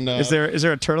door, and Is there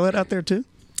a turlet out there too?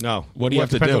 No. What do you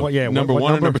have to depends do? on what- yeah, number what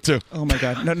one or number? number two? Oh my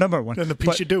God, no, number one. Then the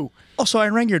piece you do. Also, I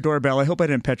rang your doorbell. I hope I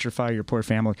didn't petrify your poor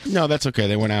family. No, that's okay.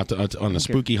 They went out on the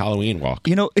spooky Halloween walk.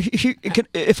 You know,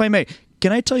 if I may,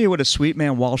 can I tell you what a sweet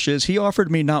man Walsh is? He offered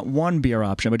me not one beer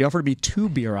option, but he offered me 2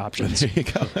 beer options. There you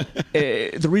go.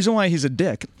 The reason why he's a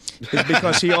dick is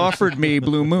because he offered me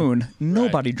Blue Moon.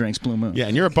 Nobody drinks Blue Moon. Yeah,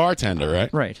 and you're a bartender,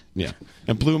 right? Right. Yeah.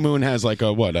 And Blue Moon has like a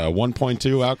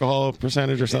 1.2 alcohol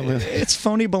percentage or something? It's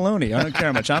phony baloney. I don't care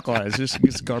how much alcohol it is.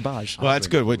 It's garbage. Well, that's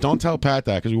good. Wait, don't tell Pat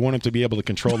that because we want him to be able to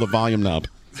control the volume knob.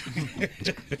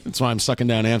 That's why I'm sucking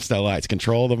down Amstel Lights.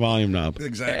 Control the volume knob.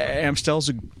 Amstel's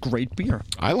a great beer.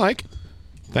 I like.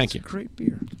 Thank you. Great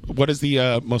beer. What is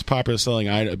the most popular selling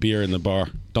beer in the bar?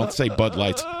 Don't say Bud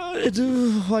Lights.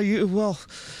 Well,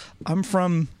 I'm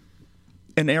from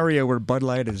an area where Bud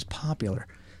Light is popular,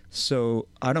 so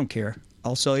I don't care.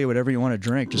 I'll sell you whatever you want to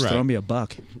drink. Just Right. throw me a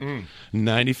buck.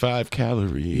 95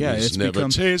 calories. Yeah, it's never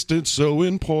become- tasted so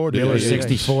imported. Miller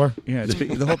 64. Yeah,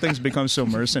 the whole thing's become so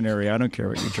mercenary. I don't care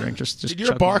what you drink. Just Did your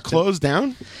chuck bar it. close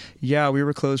down? Yeah, we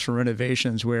were closed for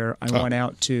renovations. Where I went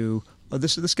out to. Oh,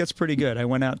 this gets pretty good. I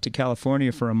went out to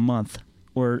California for a month,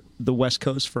 or the West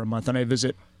Coast for a month, and I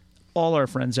visit all our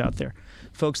friends out there,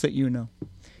 folks that you know.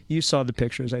 You saw the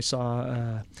pictures. I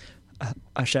saw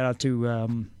a shout out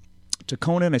to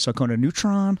Conan. I saw Conan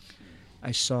Neutron.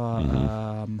 I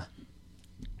saw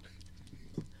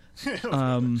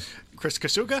Chris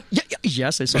Kasuga?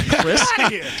 yes, I saw Chris.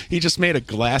 He just made a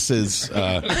glasses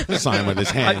sign with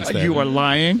his hands. there. You are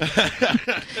lying.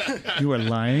 You are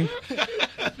lying.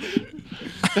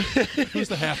 Who's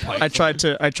the half pipe? I tried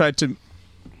to,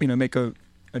 make a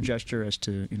gesture as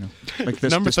to, like this.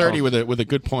 Number this 30 talk. with a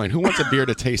good point. Who wants a beer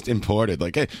to taste imported?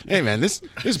 Like, hey man, this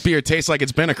beer tastes like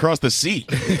it's been across the sea.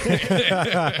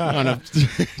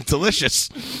 Delicious.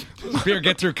 Beer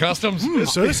get through customs.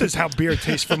 So this is how beer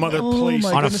tastes from other Oh,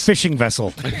 places. my On a fishing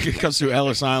vessel. It comes through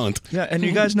Ellis Island. Yeah, and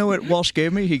you guys know what Walsh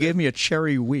gave me? He gave me a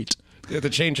cherry wheat. They have to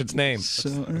change its name.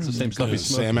 So, It's the same stuff he's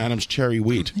smoking. Sam Adams cherry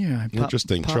wheat. yeah,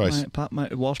 Interesting choice.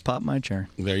 Walsh popped my cherry.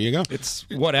 There you go. It's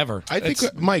whatever. I think,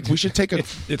 It's- Mike, we should take a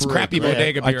it's break. crappy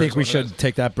bodega beer. I think is we what it should is.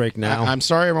 take that break now. I'm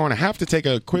sorry, everyone. I have to take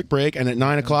a quick break, and at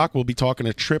 9 o'clock, we'll be talking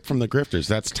a trip from the Grifters.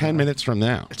 That's 10 minutes from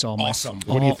now. It's all Awesome.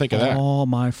 What do you think of that? All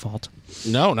my fault.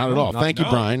 No, not at all. not- Thank you,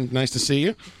 no. Brian. Nice to see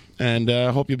you. And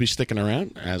hope you'll be sticking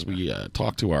around as we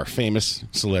talk to our famous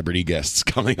celebrity guests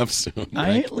coming up soon.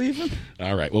 I ain't leaving.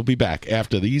 All right, we'll be back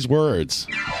after these words.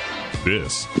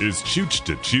 This is Chooch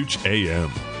to Chooch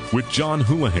AM with John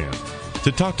Houlihan.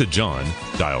 To talk to John,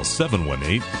 dial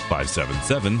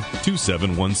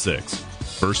 718-577-2716.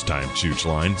 First time Chooch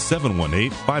line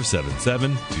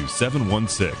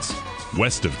 718-577-2716.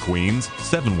 West of Queens,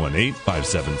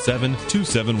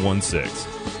 718-577-2716.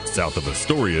 South of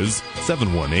Astoria's,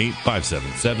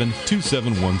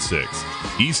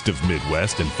 718-577-2716. East of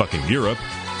Midwest and fucking Europe,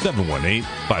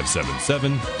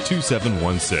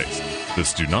 718-577-2716. The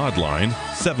Stunad line,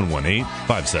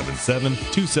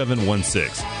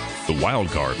 718-577-2716. The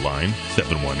Wildcard line,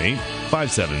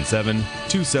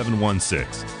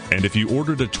 718-577-2716. And if you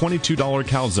ordered a $22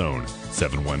 calzone,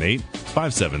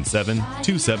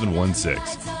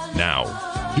 718-577-2716. Now,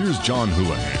 here's John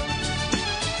Houlihan.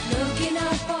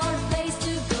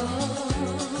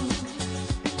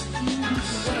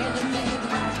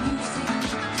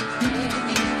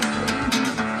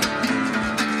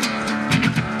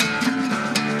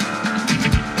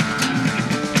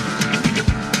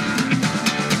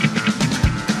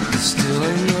 Still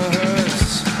in the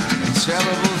hearse, a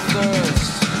terrible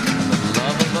thirst, and the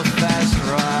love of a fast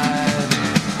ride.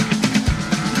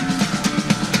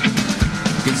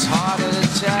 It's harder to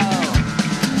tell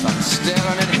if I'm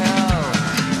staring at hell,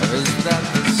 or is that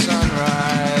the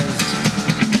sunrise?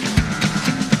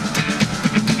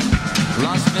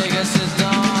 Las Vegas at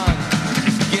dawn,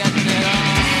 getting it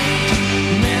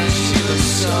on. Man, she looks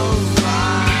so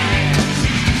fine.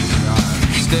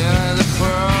 Stare at the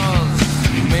pearls,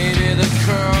 maybe the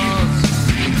curls,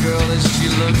 the girl that she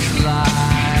looks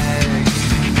like.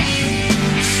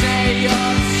 Say your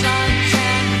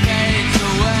suntan fades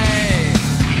away,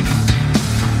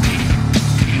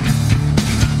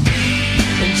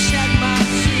 and check my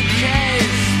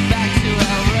suitcase back to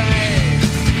LA.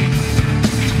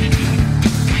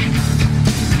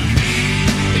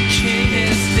 The king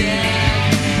is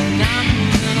dead, and I'm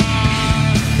moving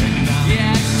on.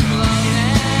 Yeah, exploding.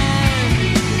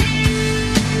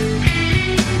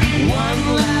 One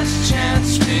last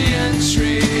chance,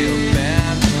 re-entry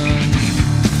abandoned.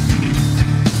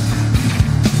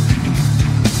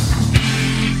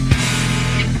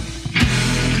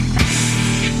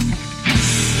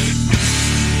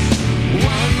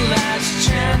 One last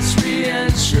chance,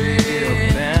 re-entry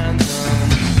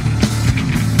abandoned.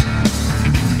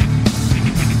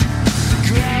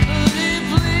 Gravity,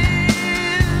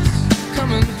 please,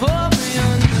 come and pull me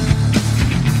under.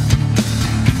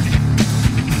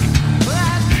 But I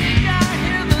think I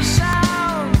hear the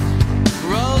sound,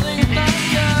 rolling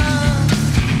thunder.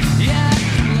 Yeah,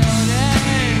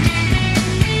 exploding.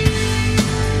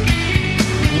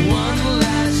 One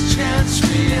last chance,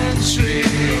 re-entry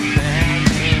abandoned.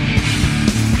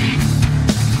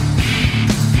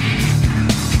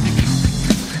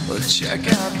 Well, check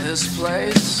out this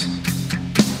place.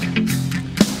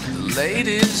 The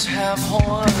ladies have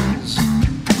horns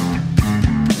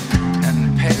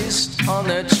and paste on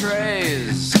their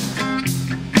trays.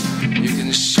 You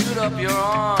can shoot up your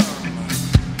arm.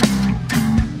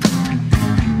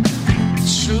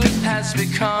 Truth has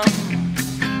become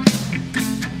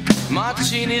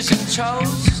martinis and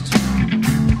toast.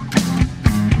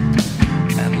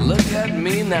 And look at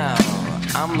me now,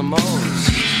 I'm the most.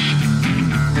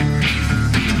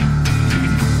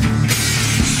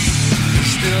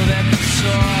 Still that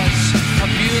source, a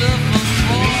beautiful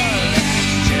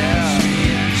force. Yeah.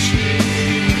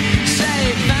 Say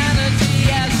vanity,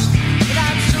 yes, but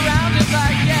I'm surrounded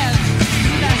by guests.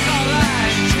 That's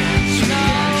alright. No,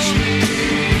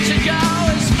 to go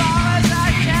as far as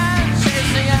I can,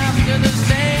 chasing after the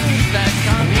things that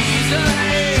come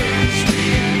easily.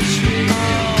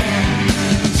 Oh,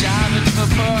 diving for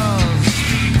pearls,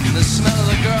 the smell of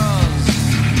the girls,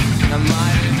 a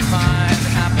mighty fine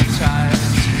appetite.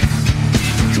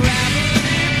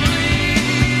 Gravity,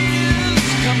 please,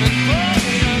 come and pull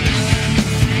me under.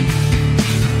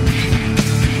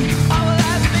 Oh, well,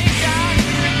 I think I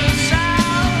hear the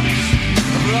sounds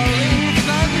of rolling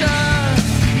thunder.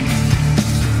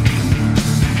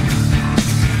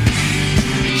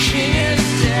 The king is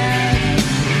dead,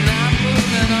 and I'm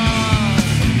moving on.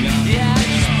 Yeah,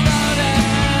 exploding.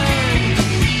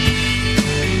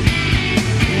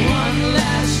 One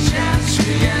last chance,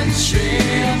 re-entry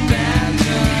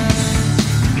abandoned.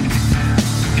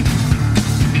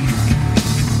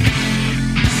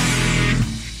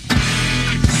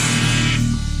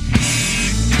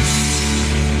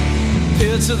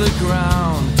 Ear to the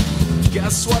ground,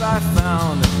 guess what I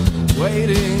found?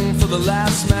 Waiting for the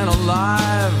last man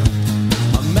alive.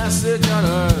 A message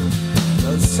unearthed,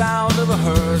 the sound of a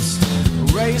hearse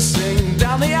racing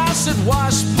down the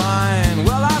acid-washed pine.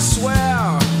 Well, I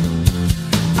swear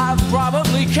I've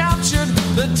probably captured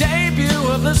the debut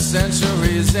of the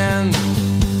century's end,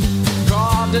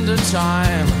 carved into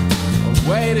time,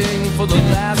 waiting for the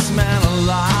last man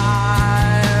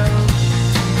alive.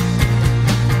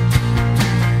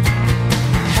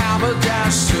 How Haberdasher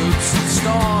suits,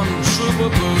 storm trooper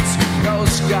boots.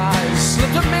 Those guys slip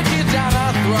a Mickey down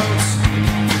our throats.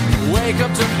 Wake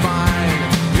up to find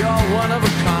you're one of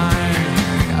a kind,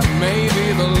 and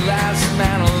maybe the last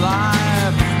man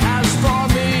alive. As for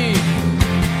me,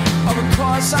 of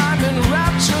course I'm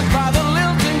enraptured by the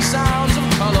lilting sounds of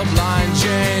colorblind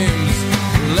James,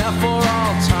 left for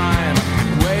all time,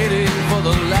 waiting for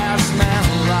the last man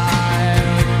alive.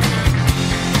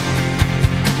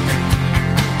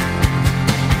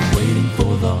 Waiting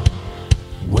for the,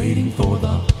 waiting for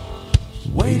the,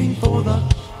 waiting for the,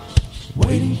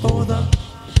 waiting for the,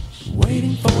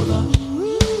 waiting for the,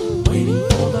 waiting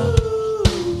for the,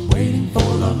 waiting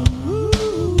for the,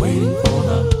 waiting for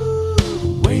the,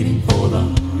 waiting for the,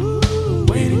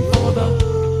 waiting for the,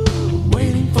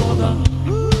 waiting for the,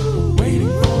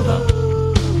 waiting for the,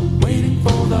 waiting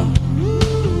for the,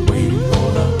 waiting for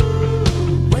the,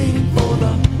 waiting for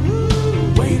the,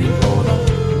 waiting for the.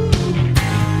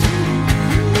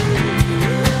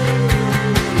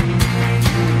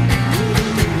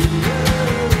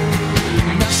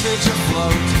 Message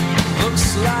afloat, looks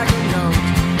like a note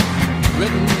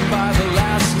written by the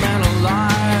last man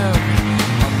alive.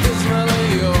 Abysmally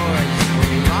yours,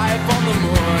 life on the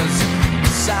moors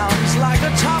sounds like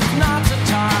a tough knot to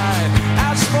tie.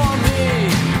 As for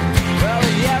me, well,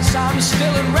 yes, I'm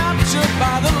still enraptured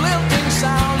by the lilting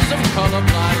sounds of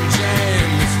colorblind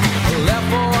James, left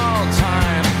for all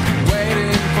time,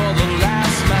 waiting for the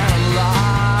last man alive.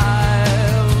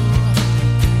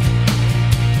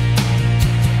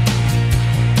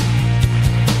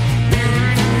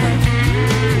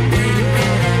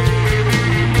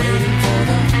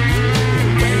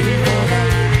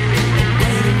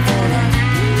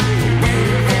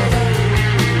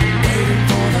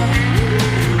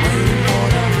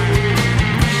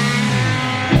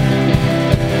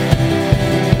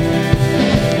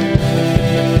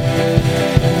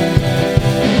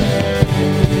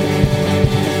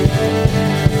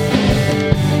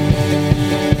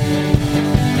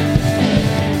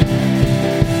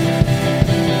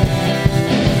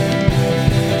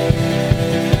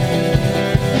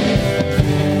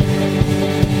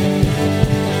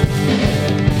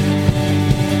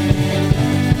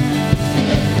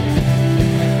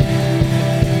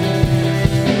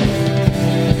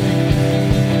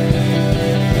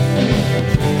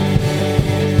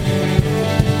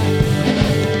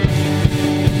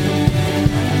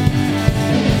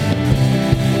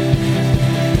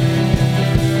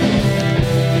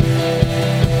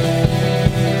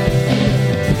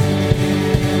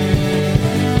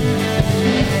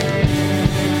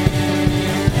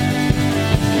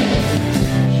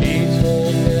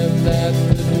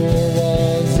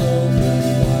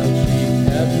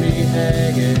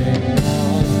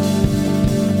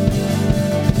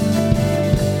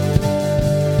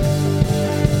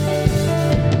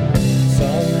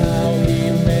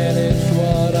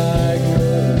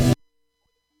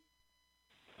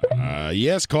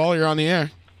 Yes, call. You're on the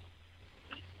air.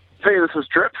 Hey, this is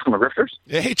Trip from the Grifters.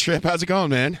 Hey, Trip. How's it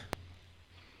going, man?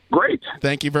 Great.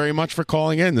 Thank you very much for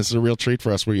calling in. This is a real treat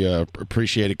for us. We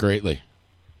appreciate it greatly.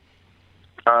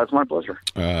 It's my pleasure.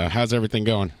 How's everything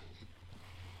going?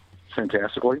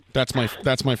 Fantastically. That's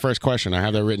my first question. I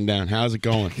have that written down. How's it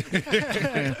going?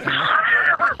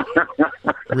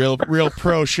 Real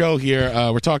pro show here.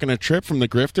 We're talking a Trip from the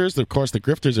Grifters. Of course, the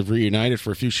Grifters have reunited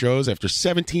for a few shows after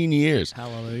 17 years.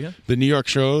 Hallelujah. The New York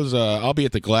shows, I'll be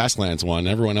at the Glasslands one.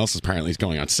 Everyone else apparently is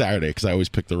going on Saturday because I always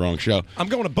pick the wrong show. I'm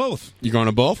going to both. You're going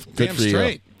to both? Good Damn for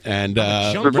straight. you. And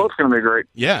they're both going to be great.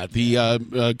 Yeah,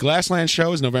 the Glassland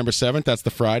show is November 7th. That's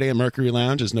the Friday. And Mercury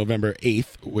Lounge is November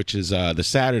 8th, which is the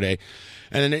Saturday.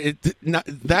 And then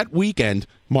that weekend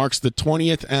marks the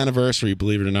 20th anniversary,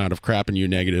 believe it or not, of Crappin' You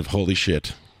Negative. Holy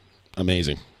shit.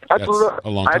 Amazing. That's a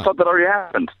long time. I thought that already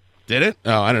happened. Did it?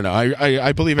 Oh, I don't know.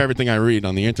 I believe everything I read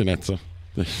on the internet. So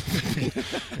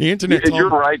the internet. You're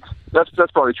right. That's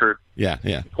probably true.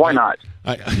 Yeah. Why not?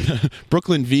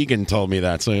 Brooklyn Vegan told me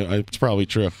that, so it's probably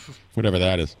true. Whatever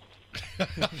that is.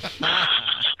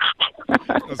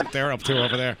 What they're up to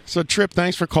over there. So, Trip,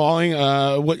 thanks for calling.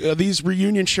 What these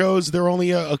reunion shows? They're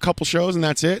only a couple shows, and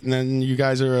that's it. And then you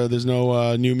guys are there's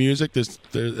no new music.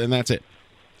 And that's it.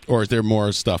 Or is there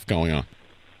more stuff going on?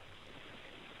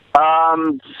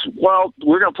 Well,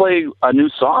 we're going to play a new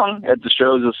song at the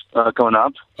shows coming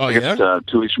up. Oh, I guess,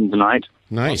 2 weeks from tonight.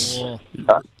 Nice.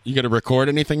 You got to record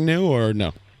anything new or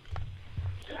no?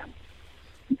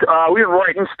 We were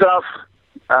writing stuff.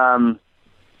 I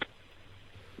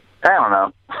don't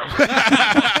know.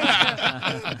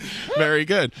 Very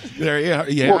good. There you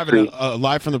We'll have it, see. a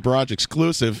live from the barrage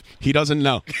exclusive. He doesn't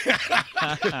know.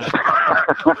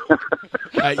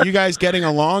 You guys getting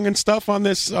along and stuff on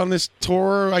this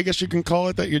tour? I guess you can call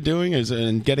it that you're doing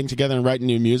and getting together and writing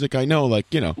new music. I know,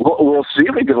 We'll see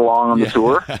if we get along on the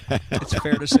tour. It's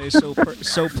fair to say so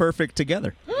perfect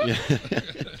together. I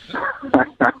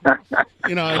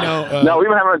know. No, we've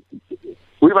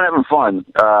been having fun.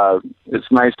 It's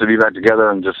nice to be back together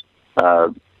and just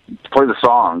play the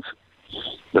songs.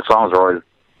 The songs are always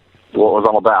what it was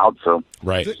all about. So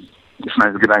right. It's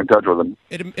nice to get back in touch with them.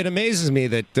 It amazes me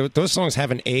that those songs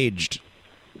haven't aged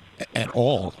at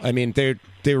all. I mean, they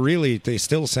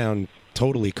still sound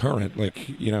totally current.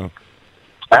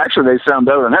 Actually, they sound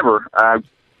better than ever.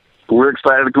 We're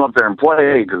excited to come up there and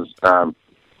play because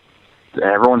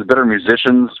everyone's better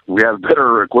musicians. We have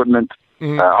better equipment.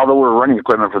 Although we're running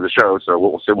equipment for the show, so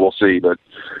we'll see. But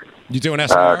you doing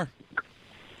SIR?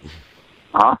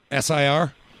 Huh?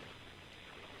 SIR?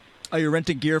 Oh, you're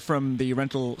renting gear from the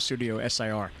rental studio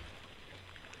SIR.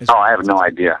 Oh, I have no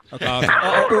idea. Okay.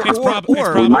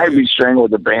 We might be sharing with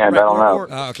the band. I don't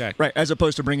know. Okay. Right, as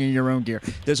opposed to bringing your own gear.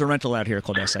 There's a rental out here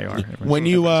called SIR. When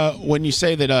you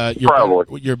say that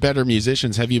you're better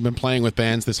musicians, have you been playing with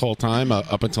bands this whole time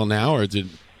up until now, or did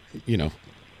Yeah.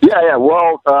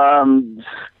 Well, I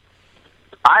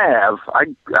have.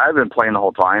 I've been playing the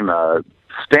whole time.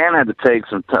 Stan had to take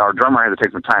our drummer had to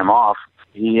take some time off.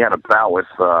 He had a bout with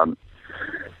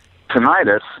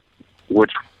tinnitus,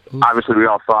 which obviously we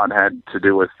all thought had to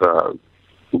do with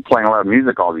playing a lot of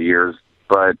music all the years.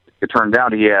 But it turned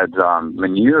out he had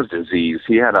Meniere's disease.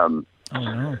 He had a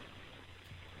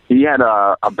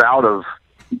bout of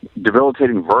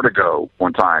debilitating vertigo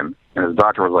one time, and his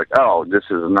doctor was like, "Oh, this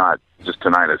is not just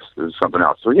tinnitus. This is something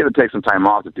else." So he had to take some time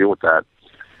off to deal with that.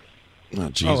 Oh,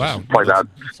 Jesus. Wow.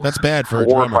 That's bad for a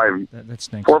 4 or drummer.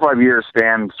 5 4 or 5 years.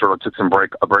 Stan sort of took a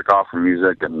break off from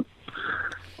music and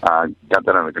got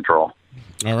that under control.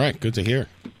 All right, good to hear.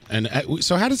 And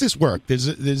so, how does this work? There's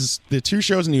the 2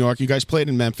 shows in New York. You guys played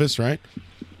in Memphis, right?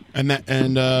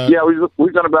 Yeah,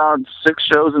 we've done about 6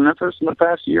 shows in Memphis in the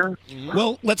past year.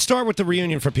 Well, let's start with the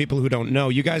reunion for people who don't know.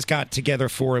 You guys got together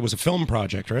it was a film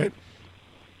project, right?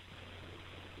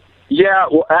 Yeah,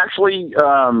 well, actually,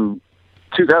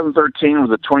 2013 was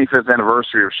the 25th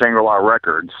anniversary of Shangri-La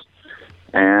Records,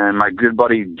 and my good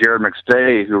buddy Jared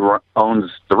McStay, who owns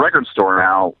the record store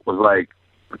now, was like,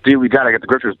 "Dude, we got to get the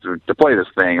Grifters to play this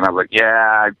thing." And I was like,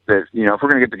 "Yeah, if we're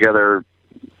going to get together,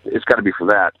 it's got to be for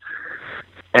that."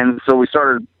 And so we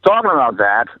started talking about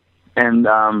that, and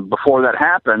before that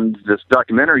happened, this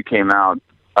documentary came out,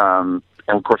 and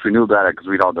of course we knew about it because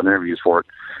we'd all done interviews for it,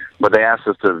 but they asked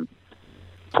us to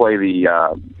play the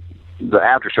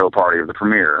after show party of the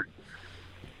premiere.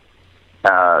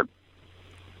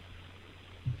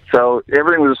 So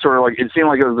everything was sort of like, it seemed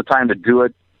like it was the time to do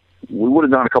it. We would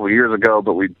have done it a couple of years ago,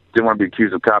 but we didn't want to be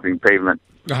accused of copying Pavement.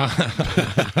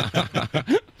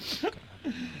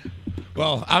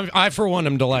 Well, I for one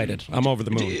am delighted. I'm over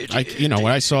the moon.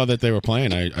 When I saw that they were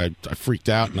playing, I freaked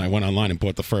out and I went online and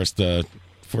bought the first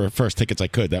tickets I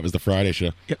could. That was the Friday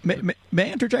show. Yeah, may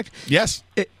I interject? Yes.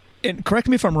 And correct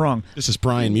me if I'm wrong. This is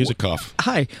Brian Musikoff.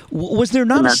 Hi. Was there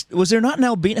not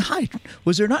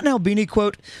an Albini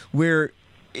quote where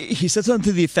he said something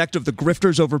to the effect of the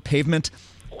Grifters over Pavement?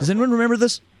 Does anyone remember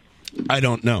this? I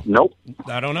don't know. Nope.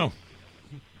 I don't know.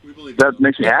 That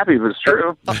makes me happy if it's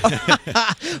true.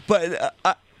 But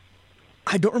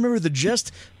I don't remember the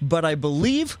gist, but I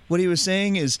believe what he was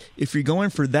saying is if you're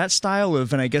going for that style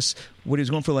of, and I guess what he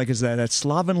was going for is that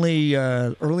slovenly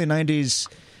early 90s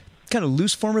kind of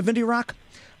loose form of indie rock,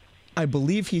 I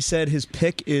believe he said his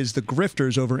pick is the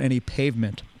Grifters over any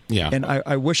Pavement. Yeah. And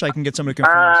I wish I can get somebody to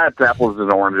confirm. It's apples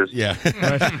and oranges. Yeah.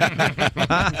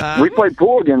 we played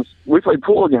pool against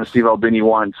Steve Albini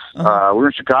once. We were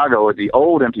in Chicago at the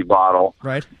old Empty Bottle.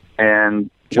 Right. And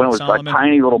John when it was Solomon. a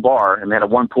tiny little bar, and they had a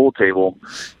one pool table,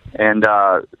 and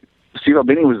Steve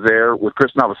Albini was there with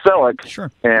Chris Novoselic.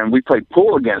 Sure. And we played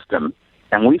pool against him,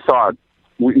 and we thought,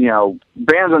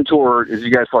 bands on tour, as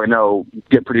you guys probably know,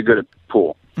 get pretty good at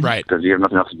pool, right? Because you have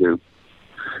nothing else to do.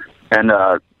 And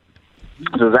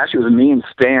so it was me and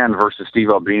Stan versus Steve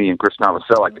Albini and Chris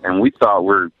Novoselic, and we thought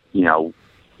we're,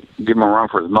 give him a run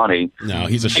for his money. No,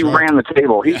 he's a He shark. ran the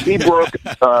table. He broke.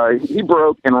 He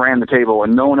broke and ran the table,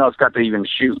 and no one else got to even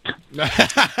shoot.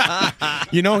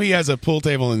 He has a pool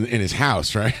table in his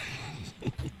house, right?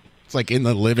 It's like in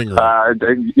the living room.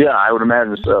 Yeah, I would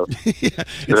imagine so.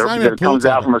 It comes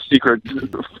out from a secret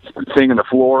thing in the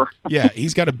floor. Yeah,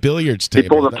 he's got a billiards He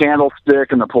table. pulls a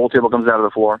candlestick, and the pool table comes out of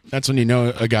the floor. That's when you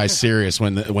know a guy's serious,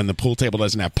 when the pool table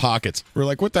doesn't have pockets. We're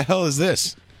like, what the hell is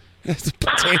this?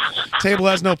 Table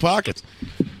has no pockets.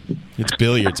 It's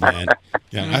billiards, man.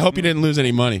 Yeah, I hope you didn't lose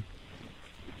any money.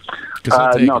 'Cause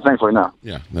he'll take No, it. thankfully no.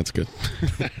 Yeah, that's good.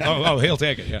 He'll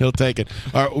take it. Yeah. He'll take it.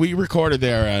 We recorded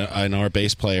there, and our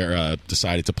bass player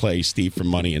decided to play Steve for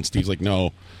money, and Steve's like,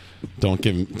 "No, don't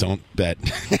bet."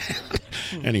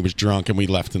 And he was drunk, and we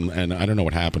left, and I don't know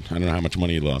what happened. I don't know how much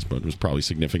money he lost, but it was probably a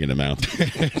significant amount.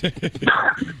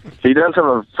 He does have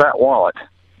a fat wallet.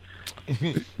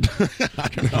 I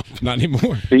don't know. Not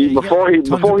anymore. Before he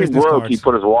business broke, cards. he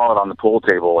put his wallet on the pool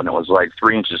table, and it was like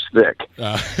 3 inches thick.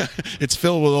 It's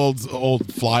filled with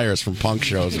old flyers from punk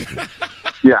shows.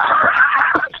 Yeah,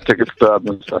 ticket stubs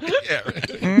and stuff.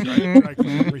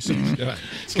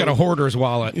 He's got a hoarder's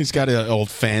wallet. He's got old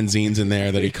fanzines in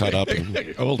there that he cut up.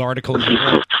 Old articles.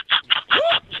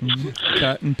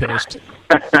 Cut and paste.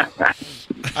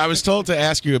 I was told to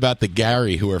ask you about the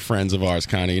Gary, who are friends of ours,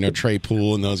 kind of. You know, Trey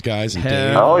Poole and those guys. And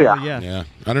Dave. Oh, yeah. Yeah.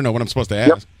 I don't know what I'm supposed to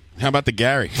ask. How about the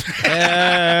Gary?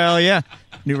 Hell yeah.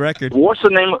 New record. What's the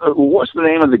name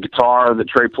of the guitar that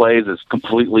Trey plays? It's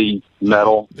completely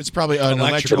metal. It's probably an It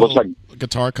electrical looks like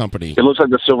guitar company. It looks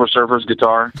like the Silver Surfer's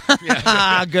guitar.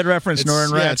 Good reference,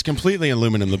 Norrin Red. Yeah, it's completely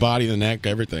aluminum. The body, the neck,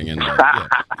 everything. And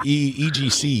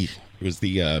EGC was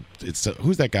the.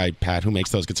 Who's that guy, Pat, who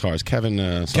makes those guitars? Kevin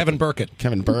Burkett.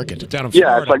 Kevin Burkett. Down in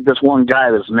Yeah, it's like this one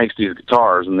guy that makes these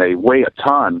guitars, and they weigh a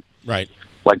ton. Right.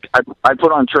 Like I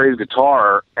put on Trey's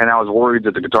guitar, and I was worried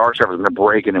that the guitar strap was going to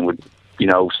break and it would,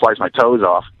 slice my toes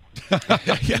off.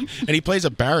 Yeah, and he plays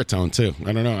a baritone too.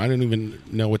 I don't know. I don't even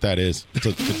know what that is. It's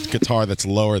a guitar that's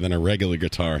lower than a regular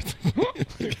guitar.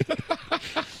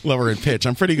 Lower in pitch.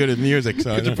 I'm pretty good at music,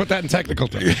 so Could you put that in technical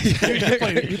terms?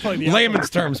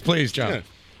 Layman's terms, please, John.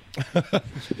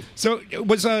 So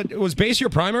was bass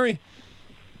your primary?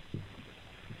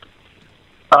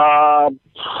 I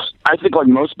think like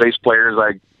most bass players,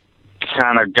 I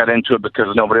kind of got into it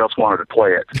because nobody else wanted to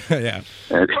play it. Yeah.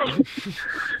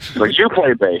 Like, you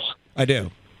play bass. I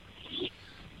do.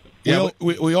 Yeah,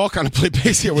 we all kind of play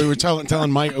bass here. We were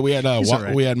telling Mike we had He's all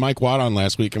right. we had Mike Watt on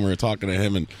last week, and we were talking to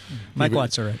him, and Mike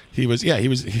Watt's all right.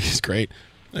 He's great,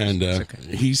 and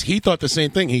he thought the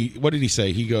same thing. What did he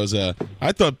say? He goes,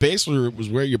 I thought bass was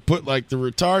where you put like the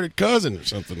retarded cousin or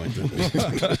something like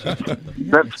that.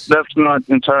 That's not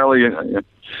entirely.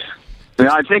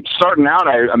 I think starting out,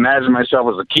 I imagined myself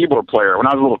as a keyboard player when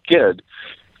I was a little kid,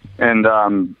 and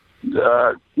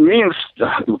me and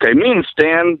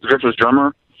Stan, the Drifters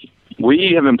drummer,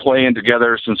 we have been playing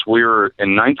together since we were in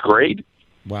 9th grade.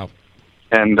 Wow.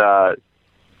 And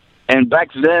back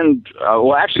then,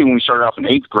 actually, when we started off in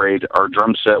 8th grade, our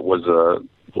drum set was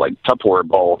like Tupperware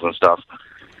bowls and stuff,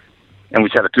 and we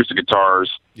had acoustic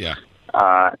guitars. Yeah.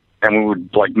 And we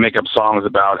would like make up songs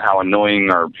about how annoying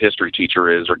our history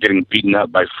teacher is, or getting beaten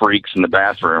up by freaks in the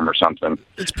bathroom or something.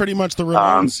 It's pretty much the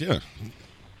Ramones, yeah.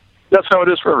 That's how it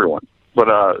is for everyone. But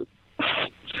I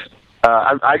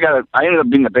ended up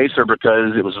being a basser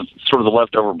because it was sort of the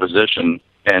leftover position,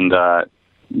 and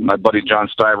my buddy John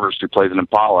Stivers, who plays in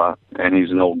Impala, and he's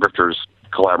an old Grifters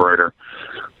collaborator.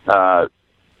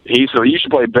 He said, "You should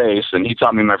play bass," and he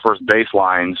taught me my first bass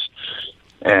lines.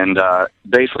 And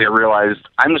basically, I realized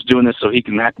I'm just doing this so he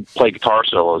can play guitar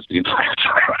solos the entire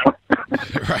time.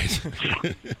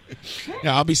 Right.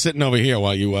 Yeah, I'll be sitting over here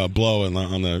while you blow on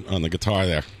the guitar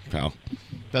there, pal.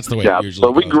 That's the way it usually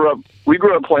but goes. we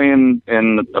grew up playing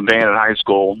in a band in high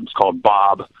school. It's called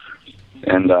Bob,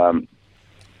 and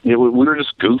we were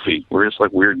just goofy. We were just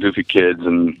like weird, goofy kids,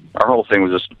 and our whole thing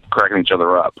was just cracking each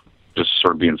other up, just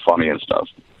sort of being funny and stuff.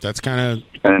 That's kind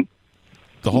of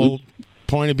the whole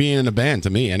point of being in a band to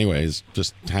me, anyways.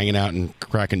 Just hanging out and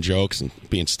cracking jokes and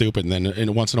being stupid, and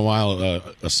then once in a while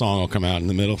a song will come out in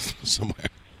the middle somewhere.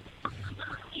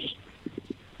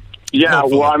 Yeah,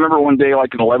 well, I remember one day,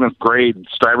 like in 11th grade,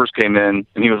 Stivers came in,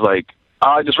 and he was like,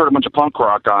 I just heard a bunch of punk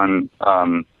rock on,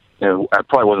 it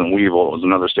probably wasn't Weevil, it was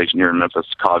another station here in Memphis,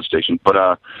 college station,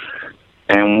 but,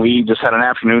 and we just had an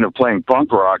afternoon of playing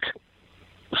punk rock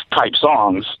type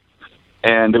songs,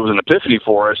 and it was an epiphany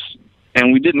for us,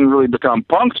 and we didn't really become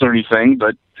punks or anything,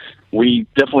 but we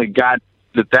definitely got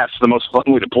that that's the most fun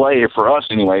way to play for us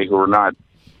anyway, who are not,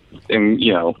 and,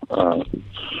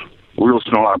 we were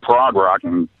listening to a lot of prog rock,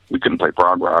 and we couldn't play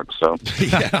prog rock, so.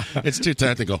 Yeah, it's too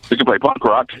technical. We could play punk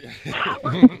rock.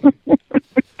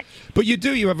 But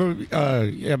you have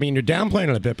I mean, you're downplaying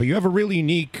it a bit, but you have a really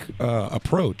unique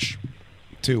approach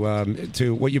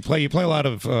to what you play. You play a lot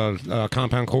of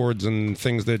compound chords and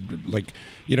things that, like,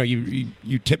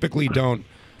 you typically don't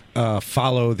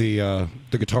follow the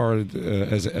guitar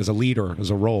as a leader, as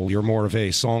a role. You're more of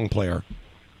a song player,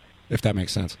 if that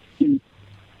makes sense.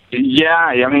 Yeah,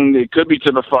 I mean, it could be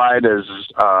typified as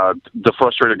the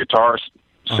frustrated guitar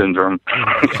syndrome.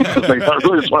 Like, I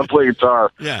really just want to play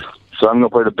guitar. Yeah. So I'm going to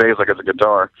play the bass like it's a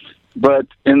guitar. But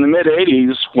in the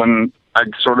mid-'80s, when I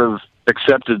sort of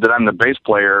accepted that I'm the bass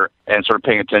player and started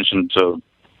paying attention to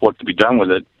what could be done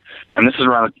with it, and this is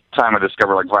around the time I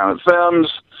discovered, like, Violent Femmes,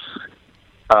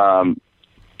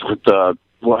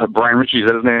 with Brian Ritchie, is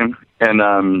that his name?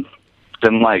 And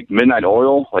then, like, Midnight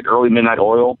Oil, like early Midnight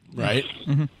Oil. Right.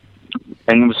 Mm-hmm.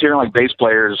 And was hearing, like, bass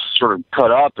players sort of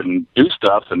cut up and do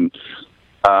stuff, and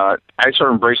I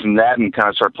started embracing that and kind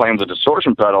of started playing with the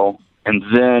distortion pedal. And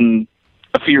then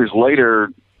a few years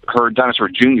later, heard Dinosaur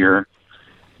Jr.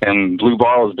 and Lou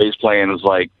Barlow's bass playing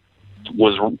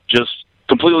was just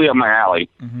completely up my alley.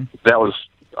 Mm-hmm. That was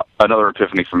another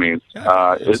epiphany for me.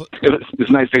 It's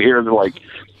nice to hear that, like,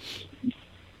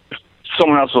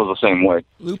 someone else was the same way.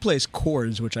 Lou plays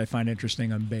chords, which I find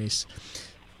interesting on bass.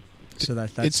 So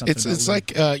that's it's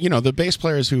like the bass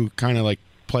players who kind of like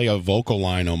play a vocal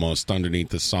line almost underneath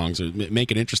the songs, or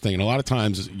make it interesting. And a lot of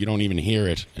times you don't even hear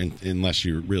it unless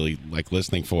you're really like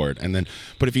listening for it. And then,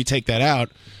 but if you take that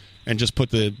out and just put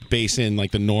the bass in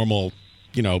like the normal,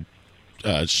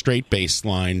 straight bass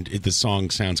line, the song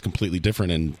sounds completely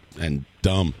different and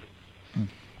dumb.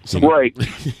 Right.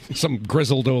 Some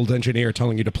grizzled old engineer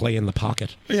telling you to play in the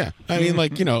pocket. Yeah. I mean,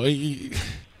 like, you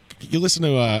listen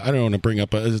to, I don't want to bring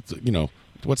up,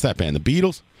 what's that band? The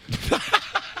Beatles?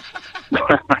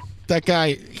 That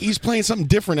guy, he's playing something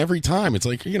different every time. It's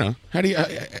like, how do you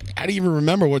even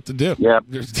remember what to do? Yeah.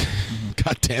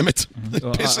 God damn it. It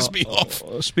pisses me off.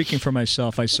 Speaking for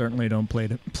myself, I certainly don't play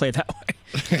that way.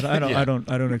 But I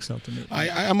don't excel to me.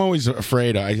 I'm always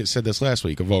afraid, I said this last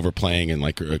week, of overplaying and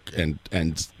like, and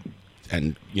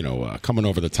coming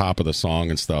over the top of the song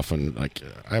and stuff, and like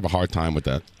I have a hard time with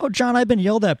that. Oh, John, I've been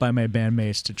yelled at by my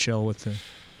bandmates to chill with the.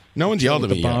 No one's yelled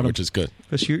at me yet, which is good.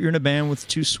 Because you're in a band with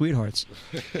two sweethearts.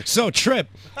 So, Trip.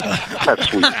 That's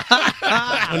sweet.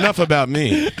 Enough about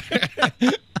me.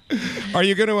 Are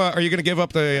you gonna give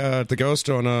up the ghost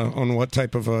on what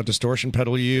type of distortion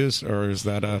pedal you use, or is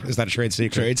that a trade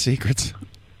secret? Trade secrets.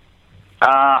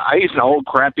 I use an old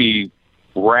crappy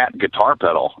Rat guitar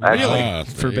pedal. Actually,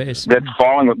 for bass. That's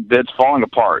falling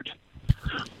apart.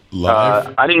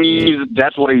 I didn't use.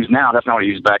 That's what I use now. That's not what I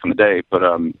used back in the day. But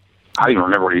I don't even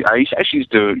remember what I actually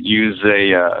used to use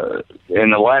in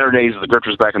the latter days of the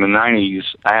Grifters back in the 90s,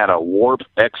 I had a Warp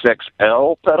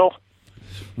XXL pedal.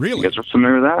 Really? You guys are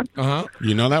familiar with that? Uh-huh.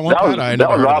 You know that one? That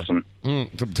was awesome.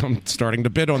 I'm starting to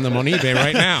bid on them on eBay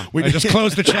right now. I just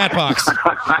closed the chat box.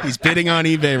 He's bidding on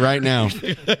eBay right now.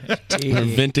 A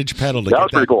vintage pedal to that get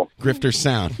was pretty cool. Grifter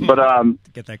sound. But to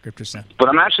get that Grifter sound. But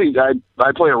I'm actually I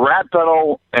play a Rat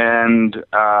pedal, and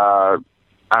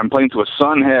I'm playing to a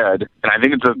Sun head, and I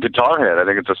think it's a guitar head. I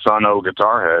think it's a Sun O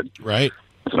guitar head. Right.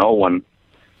 It's an old one.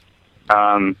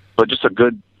 But just a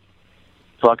good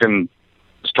fucking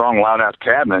strong loud ass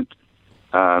cabinet.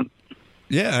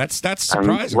 Yeah, that's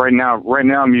surprising. Right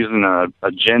now I'm using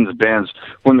a Jens Benz.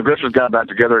 When the Grifters got back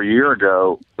together a year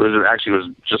ago, it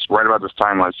was just right about this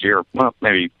time last year. Well,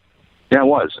 maybe, yeah, it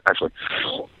was actually.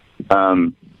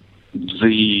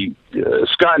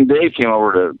 Scott and Dave came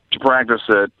over to practice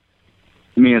at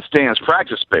me and Stan's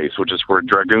practice space, which is where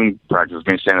Dragoon practices.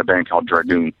 Me and Stan had a band called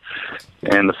Dragoon.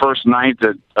 And the first night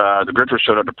that the Grifters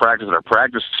showed up to practice at our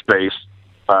practice space,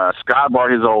 Scott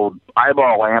brought his old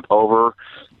eyeball amp over,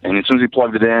 and as soon as he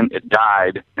plugged it in, it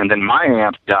died. And then my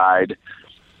amp died,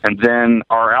 and then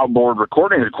our outboard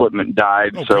recording equipment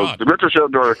died. So the Grifters showed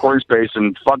up to our recording space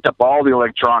and fucked up all the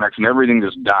electronics, and everything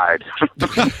just died.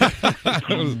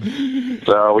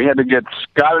 So we had to get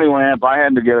Scott a new amp. I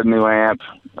had to get a new amp,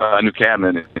 a new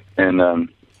cabinet, and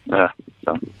so.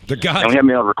 And we haven't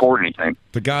been able to record anything.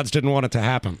 The gods didn't want it to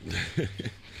happen.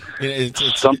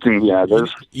 It's something, yeah.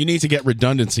 You need to get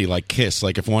redundancy like Kiss.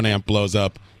 Like if one amp blows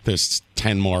up, there's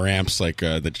 10 more amps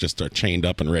that just are chained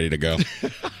up and ready to go.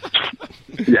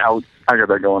 Yeah, I got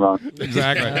that going on.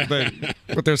 Exactly.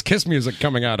 But there's Kiss music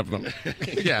coming out of them.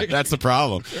 Yeah, that's the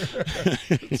problem.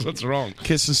 That's what's wrong.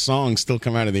 Kiss's songs still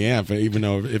come out of the amp, even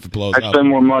though if it blows I up. spend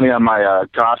more money on my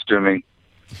costuming.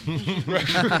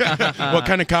 What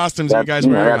kind of costumes are you guys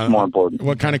wearing? That's more important.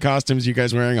 What kind of costumes are you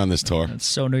guys wearing on this tour? That's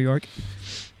so New York.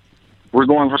 We're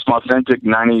going for some authentic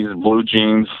 90s blue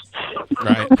jeans.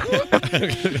 Right.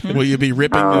 Will you be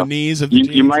ripping the knees of the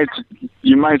jeans?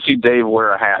 You might see Dave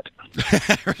wear a hat.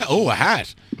 Oh, a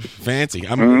hat. Fancy.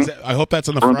 I hope that's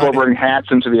on the We're Friday. incorporating hats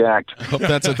into the act. I hope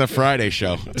that's at the Friday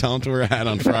show. Tell him to wear a hat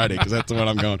on Friday, because that's what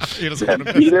I'm going.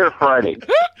 Be there Friday.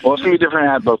 Well, it's going to be a different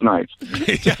hat both nights.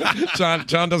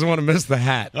 John doesn't want to miss the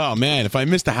hat. Oh, man. If I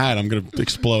miss the hat, I'm going to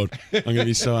explode. I'm going to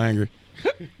be so angry.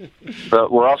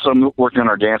 But we're also working on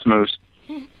our dance moves.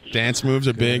 Dance moves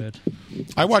are big.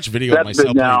 I watch video of That's myself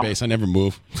big now. playing bass. I never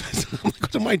move.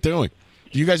 What am I doing?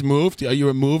 Do you guys move? Are you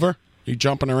a mover? Are you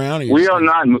jumping around? We are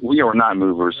not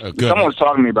movers. good. Someone was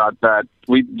talking to me about that.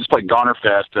 We just played Goner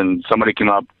Fest, and somebody came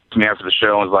up to me after the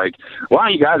show and was like, "Wow,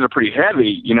 you guys are pretty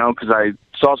heavy," because I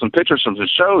saw some pictures from the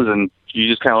shows, and you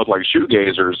just kind of look like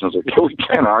shoegazers. And I was like, "Yeah, we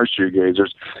kind of are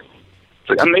shoegazers."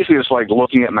 So I'm basically just like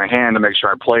looking at my hand to make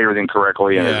sure I play everything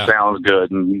correctly and it sounds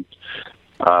good. And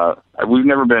we've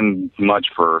never been much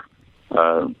for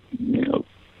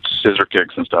scissor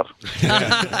kicks and stuff.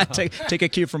 Take a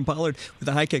cue from Pollard with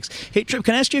the high kicks. Hey, Trip,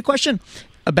 can I ask you a question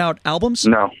about albums?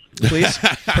 No. Please?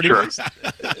 Sure.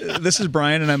 This is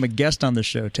Brian, and I'm a guest on the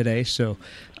show today, so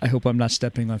I hope I'm not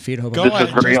stepping on feet. I hope This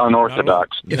is very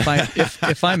unorthodox.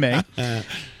 If I may.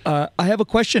 I have a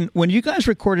question. When you guys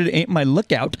recorded Ain't My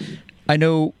Lookout, I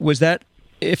know, was that,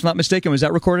 if not mistaken, was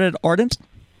that recorded at Ardent?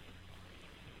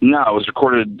 No, it was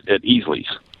recorded at Easley's.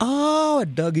 Oh,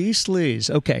 at Doug Eastley's.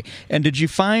 Okay. And did you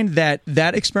find that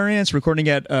experience, recording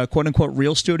at quote-unquote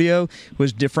real studio,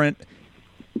 was a different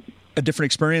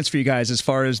experience for you guys as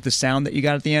far as the sound that you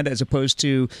got at the end, as opposed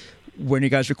to when you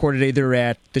guys recorded either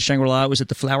at the Shangri-La, was it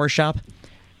the Flower Shop?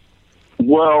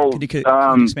 Well, Can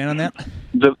you expand on that?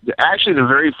 Actually, the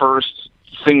very first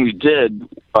thing we did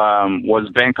was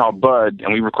a band called Bud,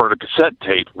 and we recorded a cassette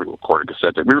tape. We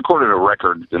recorded a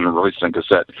record and released it on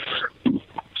cassette.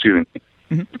 Excuse me.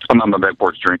 Mm-hmm. I'm on my back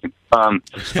porch drinking.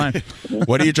 It's fine.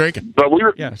 What are you drinking? But we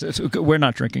were. Yeah, we're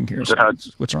not drinking here. So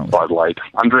what's wrong with Bud Light?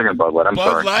 I'm drinking Bud Light. I'm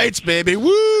sorry. Bud Lights, baby.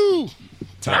 Woo!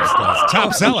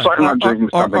 Top seller.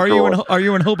 Are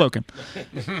you in Hoboken?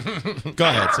 Go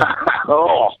ahead. Sir.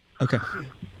 Oh. Okay.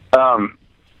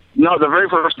 No, the very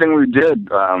first thing we did,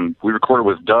 we recorded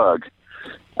with Doug.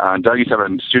 Doug used to have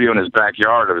a studio in his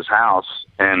backyard of his house,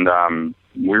 and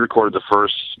we recorded the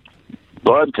first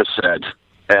Bud cassette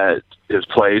at his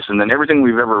place, and then everything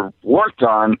we've ever worked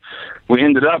on, we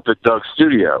ended up at Doug's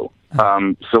studio.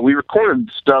 So we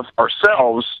recorded stuff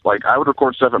ourselves. Like, I would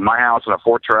record stuff at my house on a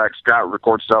 4-track. Scott would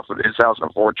record stuff at his house on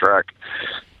a 4-track,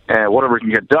 and whatever we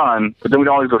can get done. But then we'd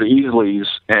always go to Easley's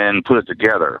and put it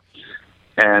together.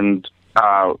 And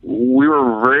we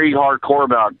were very hardcore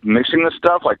about mixing this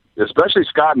stuff. Like, especially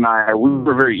Scott and I, we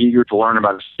were very eager to learn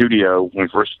about a studio when we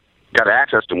first got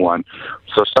access to one.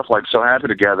 So stuff like So Happy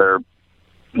Together,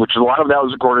 which a lot of that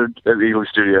was recorded at the Easley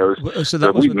Studios. So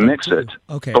that we mix it.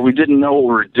 Okay. But we didn't know what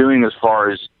we were doing as far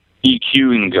as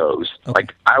EQing goes. Okay.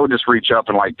 Like, I would just reach up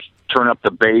and turn up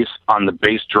the bass on the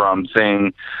bass drum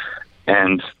thing,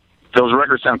 and those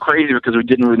records sound crazy because we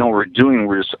didn't really know what we were doing. We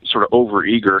were just sort of over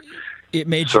eager. It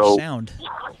made you sound.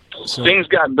 So things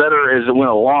got better as it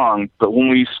went along, but when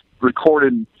we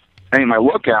recorded Ain't My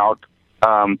Lookout,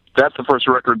 that's the first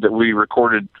record that we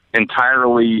recorded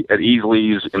entirely at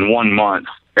Easley's in 1 month,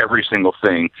 every single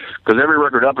thing. Because every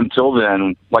record up until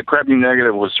then, like Crap You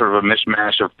Negative, was sort of a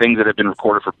mishmash of things that had been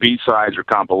recorded for B-sides or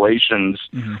compilations,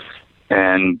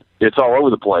 and it's all over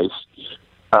the place.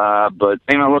 But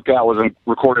Ain't My Lookout was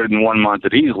recorded in 1 month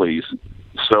at Easley's.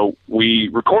 So we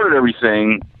recorded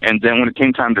everything, and then when it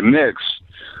came time to mix,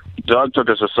 Doug took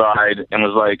us aside and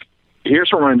was like, here's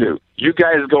what we're going to do. You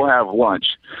guys go have lunch,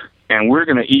 and we're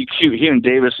going to EQ. He and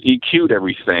Davis EQ'd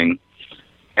everything,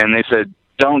 and they said,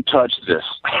 don't touch this.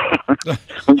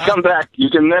 When you come back, you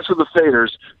can mess with the faders.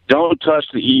 Don't touch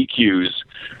the EQs.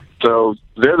 So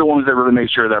they're the ones that really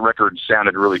made sure that record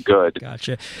sounded really good.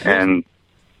 Gotcha. And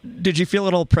did you feel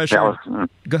at all pressure?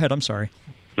 Go ahead. I'm sorry.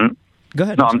 Go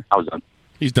ahead. No, I was done.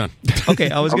 He's done. Okay,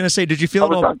 I was going to say, did you feel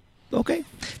at all? Okay,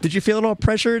 did you feel at all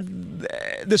pressure?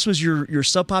 This was your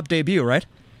Sub Pop debut, right?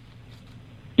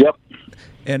 Yep.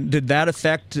 And did that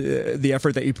affect the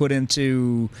effort that you put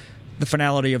into the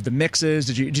finality of the mixes?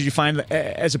 Did you find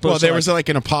as opposed? Well, there was like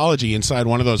an apology inside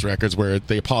one of those records where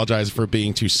they apologized for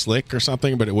being too slick or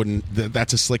something, but it wouldn't.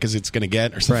 That's as slick as it's going to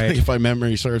get, or something. Right. If my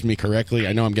memery serves me correctly,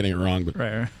 I know I'm getting it wrong, but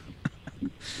right.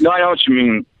 No, I know what you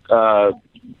mean.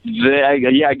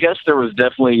 I guess there was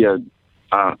definitely a.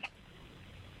 Can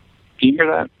you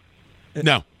hear that?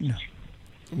 No.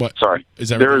 What? Sorry. Is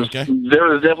that okay? There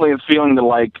was definitely a feeling that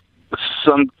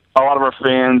a lot of our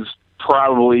fans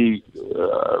probably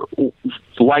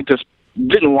liked us,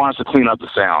 didn't want us to clean up the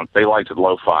sound. They liked it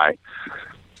lo-fi,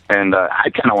 and I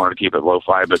kind of wanted to keep it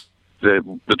lo-fi. But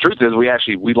the truth is,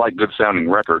 we like good sounding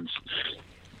records.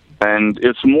 And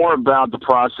it's more about the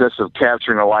process of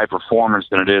capturing a live performance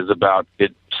than it is about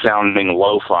it sounding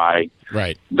lo-fi.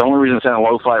 Right. The only reason it sounded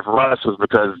lo-fi for us was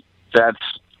because that's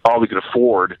all we could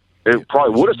afford. It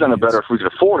probably would have sounded better if we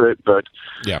could afford it, but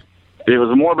yeah, it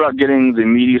was more about getting the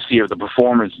immediacy of the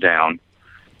performance down.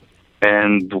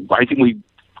 and I think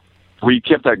we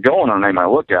kept that going on Night My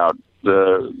Lookout.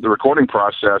 The recording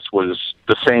process was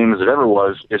the same as it ever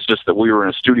was. It's just that we were in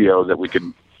a studio that we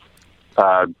could,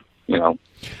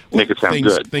 make it sound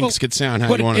good. Things could sound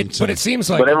how you want them to. But it seems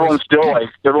like. But everyone's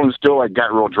still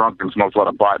got real drunk and smoked a lot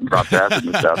of pot and dropped acid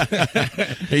and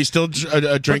stuff. Are you still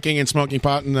drinking and smoking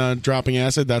pot and dropping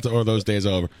acid? Or are those days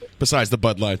over? Besides the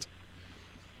Bud Lights.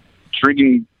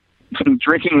 Drinking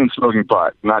and smoking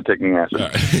pot, not taking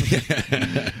acid.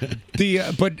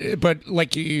 But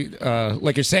like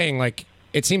you're saying, like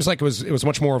it seems like it was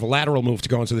much more of a lateral move to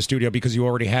go into the studio because you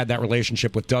already had that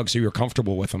relationship with Doug, so you were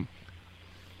comfortable with him.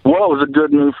 Well, it was a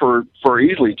good move for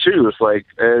Easley too. It's like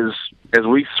as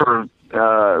we sort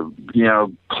of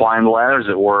climbed ladders,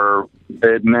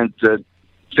 it meant that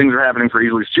things were happening for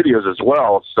Easley Studios as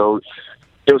well. So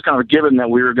it was kind of a given that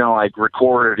we were going to like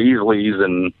record at Easley's,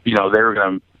 and they were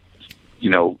going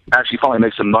to actually finally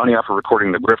make some money off of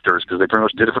recording the Grifters because they pretty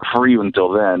much did it for free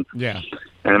until then. Yeah.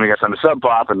 And then we got some to Sub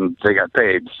Pop, and they got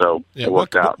paid, so it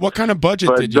worked out. What kind of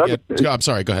budget did you get? I'm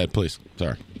sorry. Go ahead, please.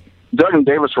 Sorry. Doug and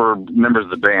Davis were members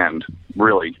of the band,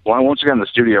 really. Once you get in the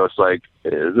studio, it's like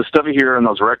the stuff you hear in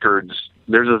those records,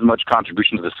 there's as much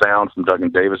contribution to the sound from Doug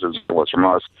and Davis as there was from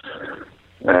us.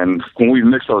 And when we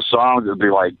mix those songs, it'd be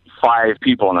like 5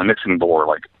 people on a mixing board.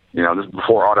 Like, this is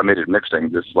before automated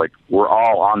mixing. Just like we're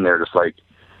all on there, just like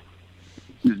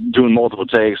doing multiple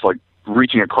takes, like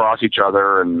reaching across each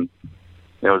other, and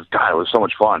it was so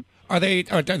much fun. Are they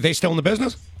still in the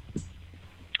business?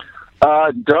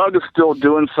 Doug is still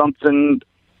doing something.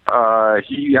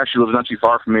 He actually lives not too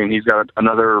far from me, and he's got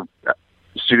another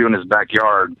studio in his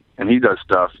backyard, and he does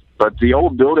stuff. But the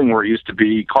old building where it used to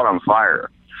be caught on fire.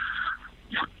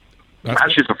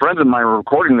 Actually, some friends of mine were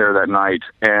recording there that night,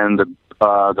 and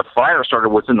the fire started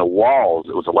within the walls.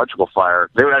 It was electrical fire.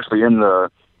 They were actually in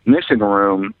the mixing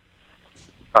room,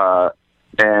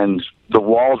 and the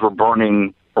walls were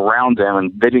burning around them,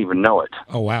 and they didn't even know it.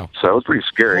 Oh, wow. So it was pretty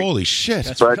scary. Holy shit.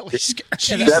 That's but really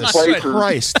scary. that That's place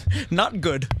Christ. Not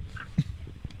good.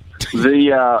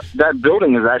 That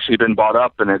building has actually been bought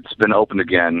up, and it's been opened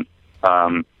again.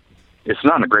 It's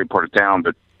not in a great part of town,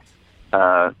 but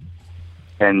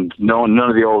and none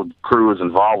of the old crew is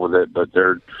involved with it, but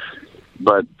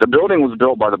the building was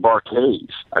built by the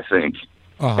Barcades, I think.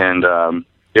 Uh-huh. And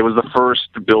it was the first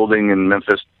building in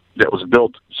Memphis that was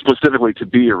built specifically to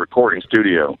be a recording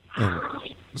studio.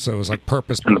 So it was like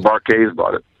purpose. And the Barcades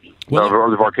bought it. The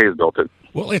Barcades built it.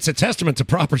 Well, it's a testament to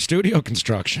proper studio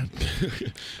construction.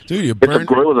 Dude, you It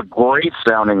was a great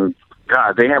sounding.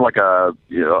 God, they had like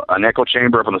an echo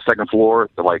chamber up on the second floor.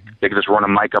 That like they could just run a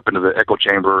mic up into the echo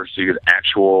chamber so you get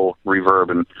actual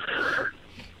reverb, and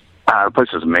the place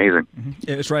is amazing.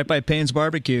 It's right by Payne's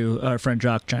Barbecue. Our friend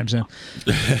Jock chimes in.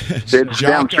 It's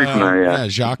down the street from there, yeah.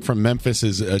 Jacques from Memphis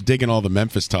is digging all the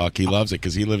Memphis talk. He loves it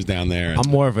because he lives down there.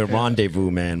 I'm more of a Rendezvous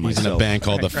man He's myself. in a band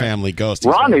called The Family Ghost.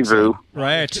 Rendezvous?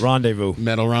 Right. Rendezvous.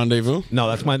 Metal Rendezvous? No,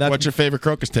 that's my... What's your favorite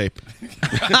Crocus tape?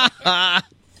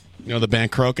 You know the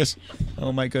band Crocus?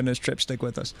 Oh, my goodness. Trip, stick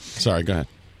with us. Sorry, go ahead.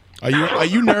 Are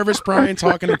you nervous, Brian,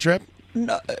 talking to Trip?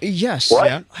 No, yes. What?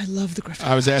 Yeah? I love the Griffin.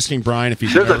 I was asking Brian if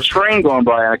he's There's a nervous. train going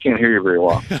by, and I can't hear you very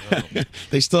well.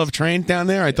 They still have trains down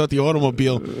there? I thought the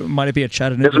automobile... Might it be a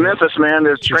Chattanooga? It's Memphis, man.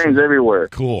 There's trains everywhere.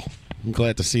 Cool. I'm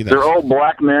glad to see that. They're old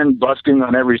black men busking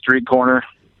on every street corner.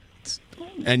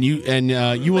 And you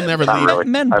will never Not leave.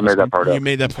 really. I made that part up. You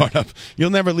made that part up. You'll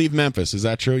never leave Memphis. Is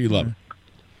that true? You love it.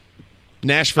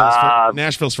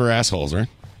 Nashville's for assholes, right?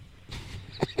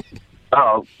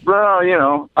 Oh,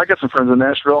 well, I got some friends in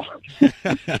Nashville.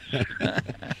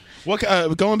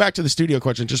 Going back to the studio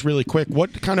question, just really quick,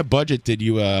 what kind of budget did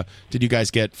you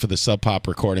guys get for the Sub Pop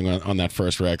recording on that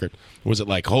first record? Was it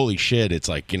like, holy shit, it's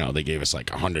like, they gave us like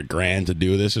 $100,000 to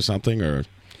do this or something, or?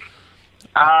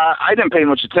 I didn't pay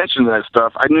much attention to that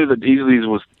stuff. I knew that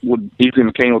Easley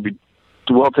McCain would be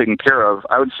well taken care of.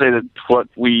 I would say that what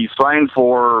we signed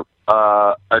for,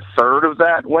 a third of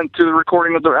that went to the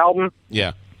recording of the album.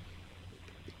 Yeah.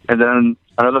 And then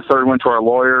another third went to our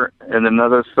lawyer, and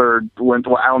another third went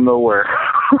to I don't know where.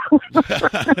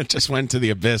 Just went to the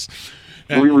abyss.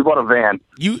 We bought a van.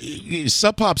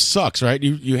 Sub Pop sucks, right?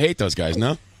 You hate those guys,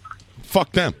 no?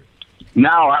 Fuck them.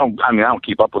 Now I don't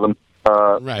keep up with them.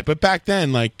 Right, but back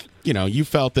then, like, you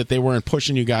felt that they weren't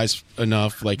pushing you guys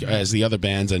enough, like as the other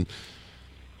bands, and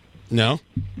no.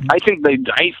 I think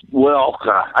I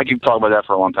could talk about that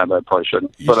for a long time, but I probably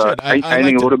shouldn't. You But should. I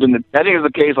think it would have been. I think it's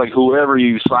the case. Like whoever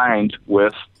you signed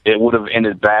with, it would have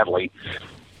ended badly.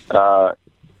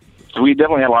 we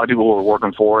definitely had a lot of people who were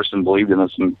working for us and believed in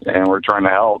us, and were trying to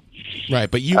help. Right,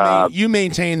 but you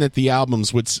maintain that the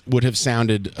albums would have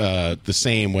sounded the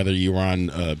same whether you were on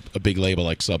a big label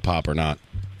like Sub Pop or not.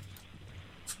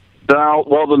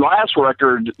 Well, the last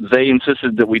record, they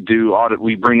insisted that we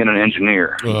bring in an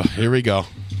engineer. Here we go.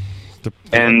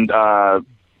 And go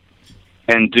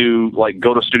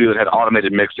to a studio that had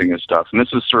automated mixing and stuff. And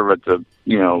this is sort of at the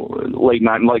late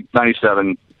like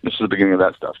 97. This is the beginning of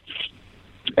that stuff.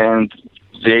 And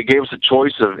they gave us a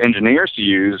choice of engineers to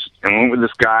use, and went with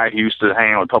this guy who used to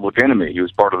hang out with Public Enemy. He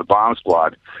was part of the Bomb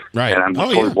Squad. Right. And I'm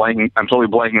totally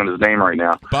blanking on his name right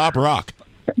now. Bob Rock.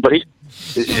 But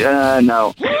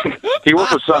no. He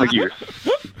worked with Sonic Youth.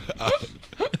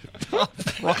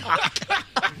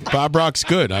 Bob Rock's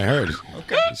good, I heard.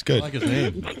 Okay. He's good. I like his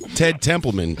name. Ted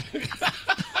Templeman.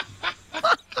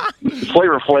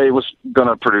 Flavor Flav was going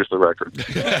to produce the record.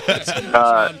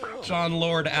 John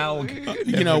Lord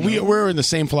Alg. We're in the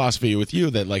same philosophy with you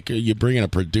that like you bring in a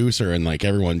producer and like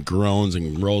everyone groans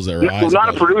and rolls their eyes. Not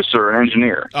a producer, an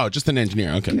engineer. Oh, just an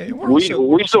engineer. Okay. We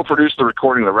still produce the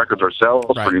recording of the records ourselves,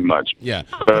 pretty much. Yeah.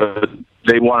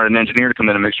 They wanted an engineer to come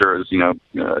in and make sure it was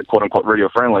quote unquote radio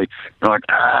friendly. They're like,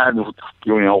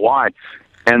 why?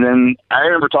 And then I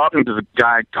remember talking to the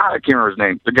guy, God, I can't remember his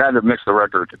name, the guy that mixed the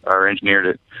record or engineered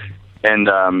it. And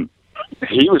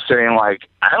he was saying, like,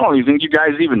 I don't even think you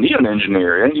guys even need an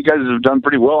engineer. I think you guys have done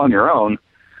pretty well on your own.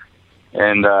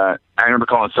 And I remember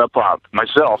calling Sub Pop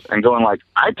myself and going, like,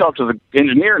 I talked to the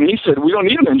engineer, and he said, we don't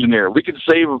need an engineer. We could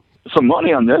save some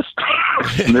money on this.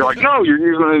 And they're like, no, you're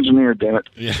using an engineer, damn it.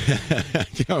 Yeah.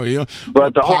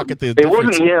 But it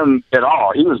wasn't him at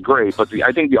all. He was great, but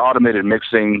I think the automated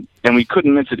mixing, and we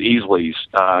couldn't mix it Easleys.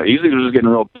 Easleys was getting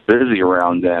real busy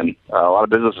around then. A lot of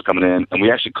business was coming in, and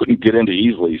we actually couldn't get into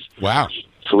Easleys. Wow.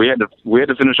 So we had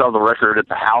to finish off the record at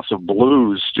the House of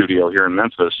Blues studio here in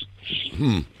Memphis.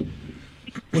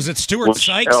 Was it Stuart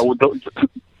Sykes?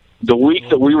 The week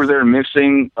that we were there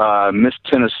mixing, Miss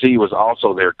Tennessee was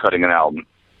also there cutting an album.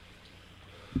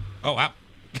 Oh wow!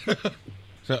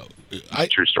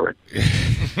 True story.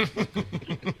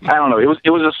 I don't know.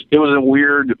 It was a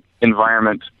weird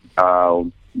environment. We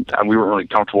weren't really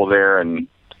comfortable there, and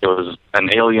it was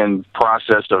an alien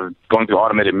process of going through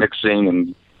automated mixing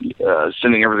and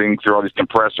sending everything through all these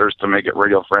compressors to make it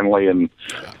radio friendly. And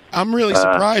I'm really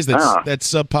surprised that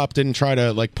Sub Pop didn't try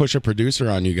to like push a producer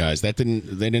on you guys. They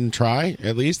didn't try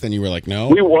at least. Then you were like, no.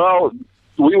 We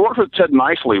worked with Ted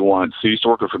Nicely once. He used to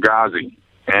work with Fugazi,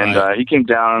 and he came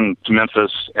down to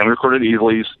Memphis and we recorded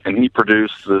Easleys, and he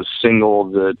produced the single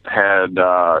that had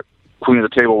Queen of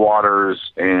the Table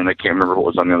Waters, and I can't remember what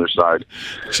was on the other side.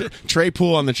 Trey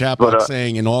Poole on the chat box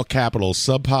saying in all capitals,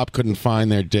 Sub Pop couldn't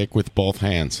find their dick with both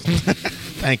hands.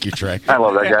 Thank you, Trey. I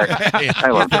love that guy. I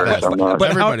love Trey so much.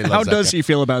 But how does he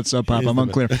feel about Sub Pop? I'm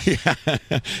unclear.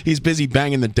 He's busy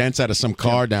banging the dents out of some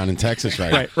car down in Texas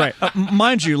right now. Right.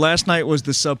 Mind you, last night was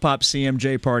the Sub Pop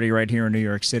CMJ party right here in New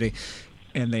York City,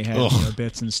 and they had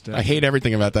bits and stuff. I hate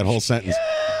everything about that whole sentence.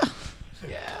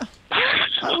 Yeah.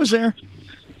 I was there.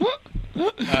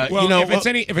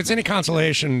 If it's any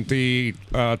consolation, the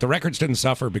records didn't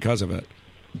suffer because of it.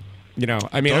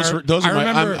 I mean, those are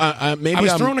remember. I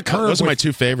was throwing a curve. Those are my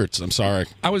two favorites. I'm sorry.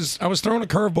 I was throwing a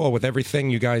curveball with everything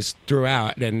you guys threw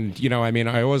out, and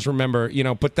I always remember,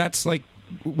 but that's like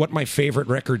what my favorite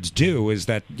records do is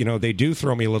that they do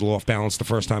throw me a little off balance the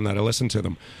first time that I listen to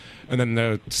them, and then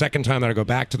the second time that I go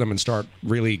back to them and start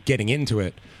really getting into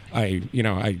it, I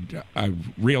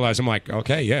realize I'm like,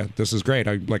 okay, yeah, this is great.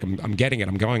 I'm getting it.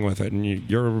 I'm going with it. And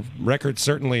your record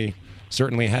certainly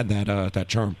had that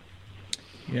charm.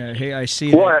 Yeah. Hey, I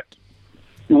see. What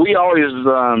we always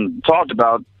talked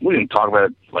about. We didn't talk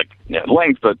about it at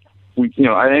length, but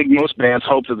I think most bands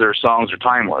hope that their songs are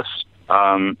timeless.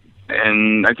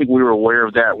 And I think we were aware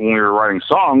of that when we were writing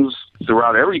songs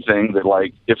throughout everything. That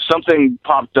like, if something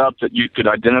popped up that you could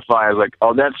identify as like,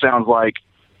 oh, that sounds like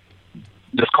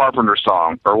this Carpenter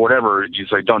song or whatever, you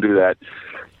say, don't do that.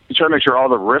 You try to make sure all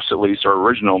the riffs at least are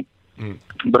original.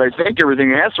 But I think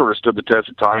everything has sort of stood the test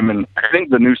of time, and I think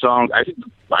the new song, I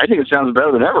think it sounds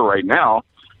better than ever right now.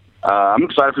 I'm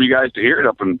excited for you guys to hear it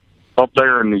up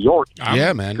there in New York.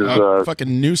 Yeah, man.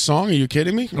 Fucking new song. Are you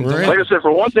kidding me? Like I said,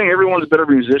 for one thing, everyone's better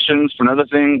musicians. For another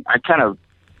thing, I kind of,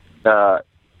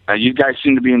 you guys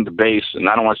seem to be into bass, and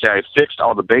I don't want to say I fixed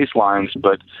all the bass lines,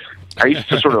 but I used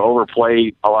to sort of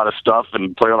overplay a lot of stuff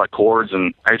and play all the chords,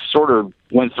 and I sort of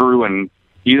went through and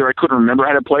either I couldn't remember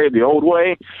how to play it the old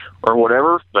way or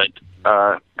whatever, but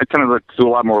I kind of threw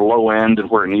a lot more low end and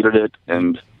where it needed it,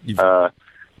 and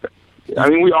I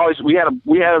mean, we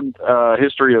had a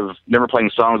history of never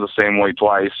playing songs the same way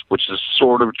twice, which is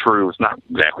sort of true. It's not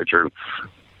exactly true.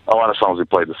 A lot of songs we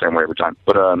played the same way every time.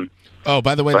 But oh,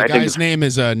 by the way, but the I think guy's name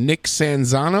is Nick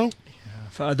Sanzano.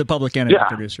 The Public Enemy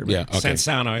producer. Yeah, okay.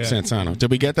 Sansano, yeah. Sansano. Did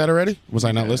we get that already? Was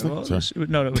I not listening? Well, Sorry.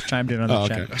 no, it was chimed in on the Oh,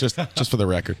 chat. okay. Just for the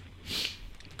record.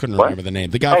 Couldn't What? remember the name.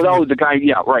 The guy. oh, that was the guy.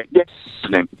 Yeah, right. Yeah,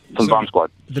 his name from Bomb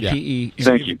Squad. The Yeah. PE.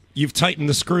 Thank you. You've tightened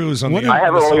the screws on What the. I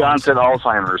have the early songs. onset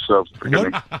Alzheimer's, so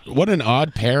forgive me. What an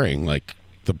odd pairing, like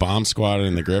the Bomb Squad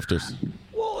and the Grifters.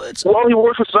 Well, he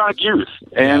works with Sonic Youth,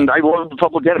 and I love the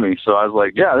Public Enemy, so I was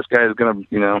like, yeah, this guy is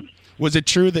gonna, Was it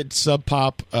true that Sub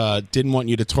Pop didn't want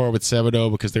you to tour with Sebadoh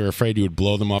because they were afraid you would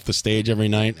blow them off the stage every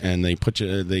night, and they put you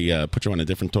on a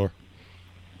different tour?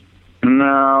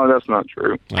 No, that's not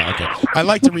true. Oh, okay. I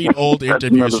like to read old That's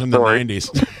interviews another from story. the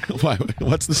 90s. Why,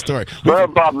 what's the story? Well,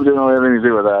 Bob didn't have anything to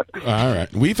do with that. All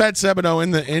right, we've had Sebadoh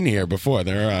in here before.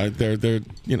 They're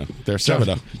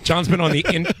Sebadoh. John's been on the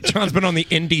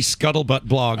Indie Scuttlebutt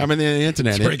blog. I'm in the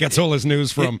internet. That's where he gets all his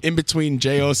news from. In between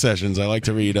JO sessions, I like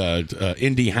to read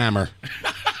Indie Hammer,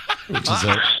 which is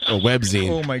a webzine.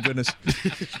 Oh my goodness!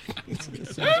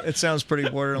 It sounds pretty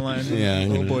borderline. Yeah.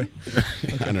 Oh boy.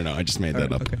 I don't know. I just made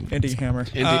that up. Okay. Indie Hammer.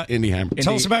 Indie Hammer.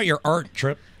 Tell us about your art,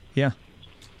 Trip. Yeah.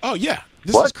 Oh yeah,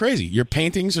 this is crazy. Your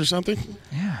paintings or something?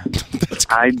 Yeah.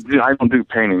 I don't do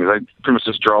paintings. I pretty much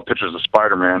just draw pictures of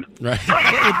Spider-Man. Right.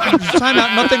 Time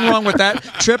out. Nothing wrong with that.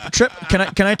 Trip.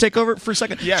 Can I take over for a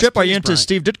second? Yes, Trip, are you please, into Brian.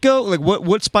 Steve Ditko? Like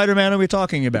what Spider-Man are we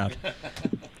talking about?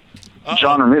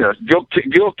 John Romita.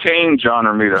 Gil Kane, John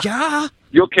Romita. Yeah.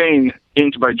 Gil Kane,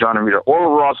 inked by John Romita.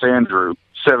 Or Ross Andrew,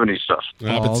 70s stuff.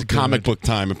 But it's comic book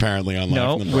time apparently on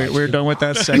No, Live from the Barrage. we're done with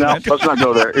that No, segment. let's not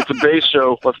go there. It's a base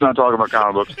show. Let's not talk about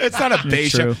comic books. It's not a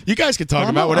bass show. True. You guys can talk I'm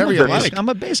about a- whatever I'm a you bass- like. I'm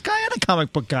a bass guy and a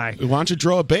comic book guy. Why don't you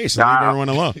draw a bass and leave everyone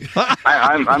alone?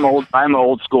 I'm old. I'm an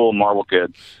old school Marvel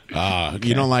kid.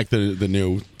 You don't like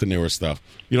the newer stuff.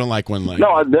 You don't like when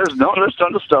No, there's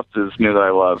tons of stuff that's new that I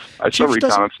love. I still Chief read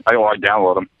doesn't- comics. I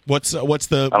download them. What's I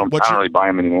don't really buy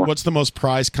them anymore. What's the most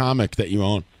prized comic that you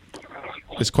own?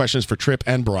 This question is for Trip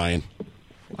and Brian.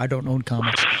 I don't own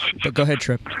comics, but go ahead,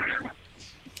 Trip.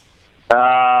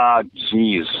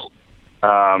 Jeez.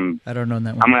 I don't own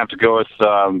that one. I'm gonna have to go with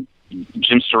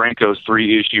Jim Steranko's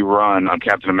 3-issue run on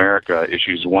Captain America,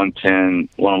 issues 110,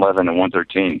 111, and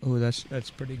 113. Oh, that's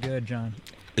pretty good, John.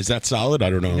 Is that solid? I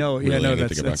don't know. No, yeah, really no, anything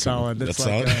that's about solid. comics.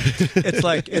 That's That's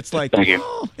like, solid. it's like Thank you.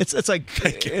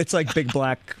 it's like Big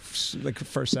Black, like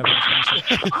first ever.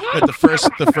 At the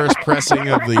first pressing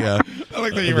of the. I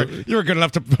like that you were good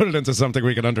enough to put it into something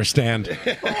we could understand.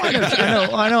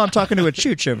 I know. I'm talking to a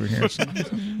chooch over here. So.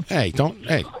 Hey, don't.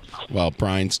 Hey. Well,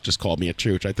 Brian's just called me a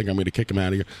chooch. I think I'm going to kick him out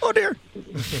of here. Oh dear.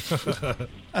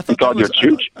 I thought called you a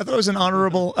chooch? I thought it was an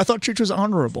honorable. I thought chooch was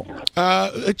honorable.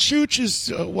 A chooch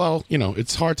is well,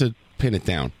 it's hard to pin it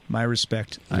down. My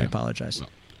respect. I apologize.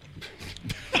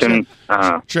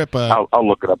 Trip. I'll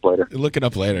look it up later. Look it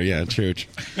up later. Yeah, chooch.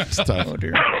 It's tough. Oh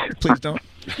dear. Please don't.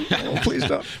 Oh, please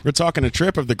don't. We're talking to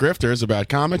Trip of the Grifters about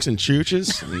comics and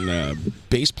chooches and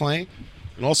bass playing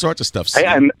and all sorts of stuff. Hey,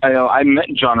 I met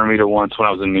John Romita once when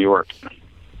I was in New York.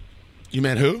 You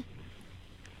met who?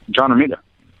 John Romita.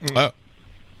 Oh.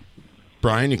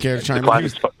 Brian, you care to chime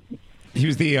in? He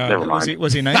was the. Never mind.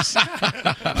 Was he nice?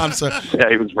 I'm sorry. Yeah,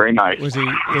 he was very nice. Was he?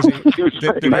 He was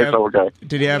very nice old guy.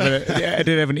 Did he have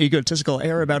an egotistical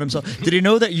air about himself? Did he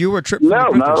know that you were Trip from the No,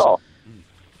 Grifters? not at all.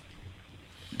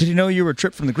 Did he know you were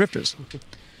Trip from the Grifters?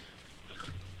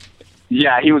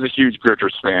 Yeah, he was a huge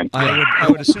Grifters fan. I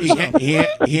would assume so.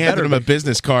 He handed him a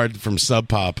business card from Sub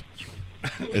Pop.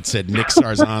 It said Nick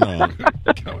Sarzano.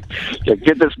 Yeah,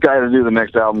 get this guy to do the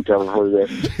next album cover for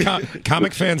you.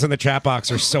 Comic fans in the chat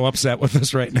box are so upset with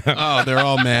us right now. Oh, they're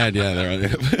all mad. Yeah, they're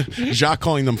Jacques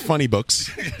calling them funny books.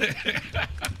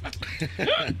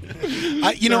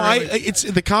 It's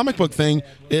the comic book thing.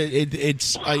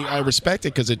 I respect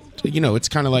it because it's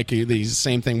kind of like the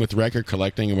same thing with record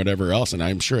collecting and whatever else, and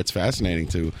I'm sure it's fascinating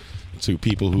to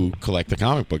people who collect the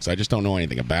comic books. I just don't know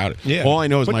anything about it. Yeah. All I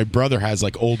know is my brother has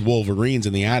like old Wolverines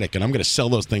in the attic, and I'm going to sell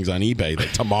those things on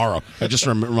eBay tomorrow. I just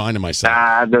reminded myself.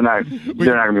 They're not going to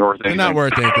be worth anything. They're not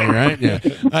worth anything, right? Yeah.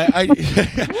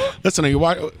 Listen,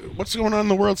 what's going on in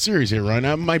the World Series here right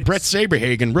now? My Brett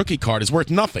Saberhagen rookie card is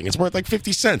worth nothing. It's worth like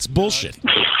 50 cents. Bullshit.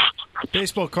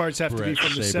 Baseball cards have to be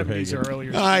from the 70s or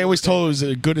earlier. I always told it was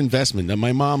a good investment. And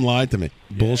my mom lied to me.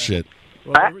 Bullshit.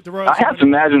 I have to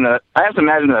imagine that. I have to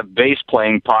imagine that a bass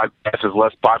playing podcast is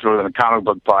less popular than a comic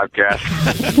book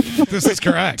podcast. This is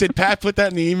correct. Did Pat put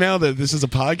that in the email that this is a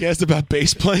podcast about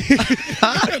bass playing?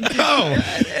 No.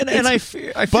 And I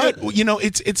fear, but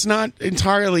it's not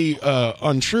entirely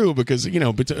untrue because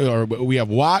we have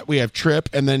Watt, we have Tripp,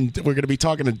 and then we're going to be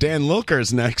talking to Dan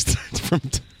Lilkers next.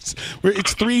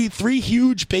 It's three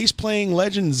huge bass playing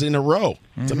legends in a row.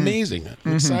 It's amazing.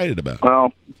 I'm excited about it.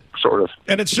 Well, sort of.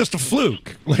 And it's just a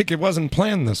fluke. Like, it wasn't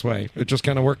planned this way. It just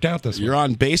kind of worked out this way. You're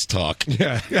on Bass Talk.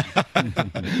 Yeah.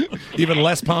 Even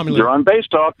less popular. You're on Bass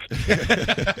Talk.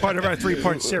 Part of our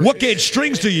 3-part series. What gauge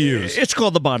strings do you use? It's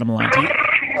called the bottom line.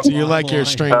 So you like your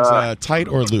strings tight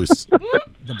or loose?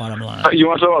 The bottom line. You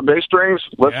want to talk about bass strings?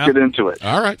 Let's get into it.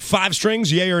 All right. 5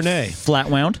 strings, yay or nay? Flat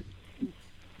wound?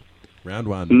 Round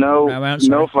wound. No, Round wound,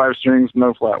 no 5 strings,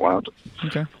 no flat wound.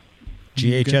 Okay.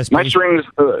 GHS. My strings,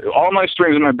 all my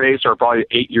strings in my bass are probably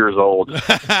 8 years old.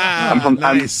 I'm from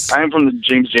the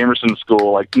James Jamerson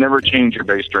school. Like, never change your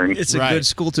bass strings. It's a good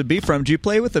school to be from. Do you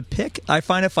play with a pick? I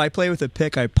find if I play with a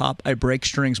pick, I break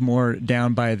strings more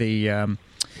down by the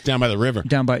down by the river.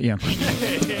 Down by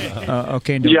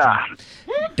okay. No, yeah.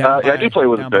 I do play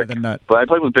with a pick, but I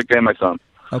play with a pick and my thumb.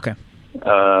 Okay.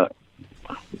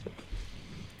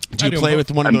 Do you play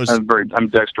with one of those? I'm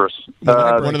dexterous.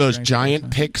 One of those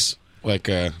giant picks, like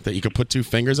that you could put 2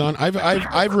 fingers on. I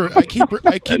keep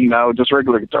no, just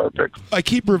regular guitar picks. I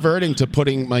keep reverting to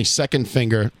putting my second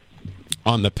finger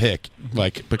on the pick,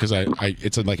 like because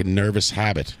it's like a nervous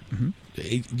habit.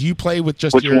 Do you play with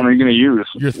just which one are you going to use?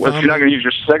 Your thumb? If you're not going to use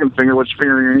your second finger, which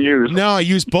finger are you going to use? No, I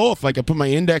use both. Like I put my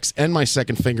index and my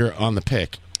second finger on the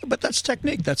pick. But that's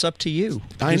technique. That's up to you.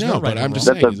 I know, but I'm just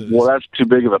saying. That's too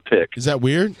big of a pick. Is that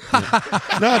weird?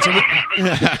 No,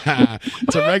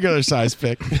 it's a regular size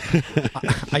pick.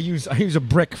 I use a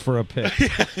brick for a pick.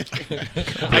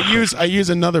 I use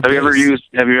another. Have you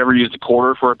ever used a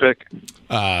quarter for a pick?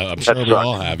 I'm sure we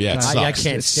all have. Yeah, it sucks. I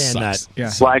can't stand that. Yeah.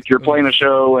 It's like you're playing a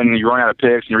show and you run out of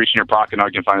picks and you reach in your pocket and all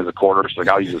you can find is a quarter. So like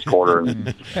I'll use this quarter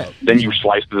and then you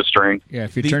slice to the string. Yeah,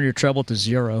 if you turn your treble to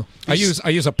 0. I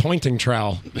use a pointing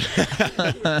trowel.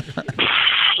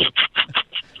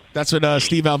 That's what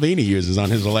Steve Albini uses on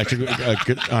his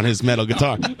on his metal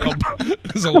guitar.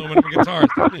 His aluminum guitar.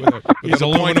 He's a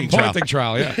aluminum pointing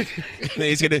trowel. Yeah.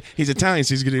 He's Italian,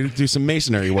 so he's gonna do some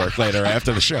masonry work later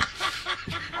after the show.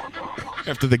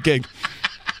 After the gig.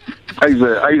 I use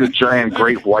a giant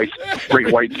great white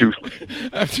tooth.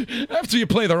 After you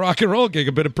play the rock and roll gig,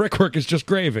 a bit of brickwork is just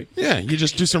gravy. Yeah, you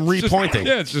just do some repointing.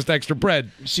 It's just extra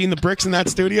bread. You seen the bricks in that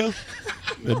studio?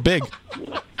 They're big.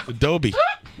 Adobe.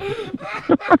 All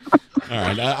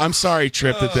right, I'm sorry,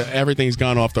 Tripp, that everything's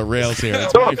gone off the rails here.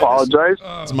 Don't apologize.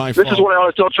 It's my fault. This is what I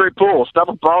always tell Trey Poole. Stop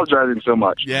apologizing so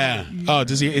much. Yeah. Oh,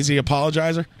 is he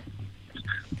apologizer?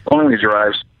 Only when he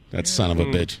drives. That son of a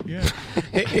bitch. Yeah.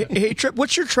 hey, Tripp,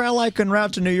 what's your trail like en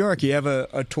route to New York? You have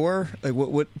a tour? Like,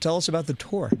 what? Tell us about the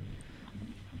tour.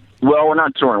 Well, we're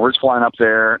not touring. We're just flying up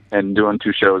there and doing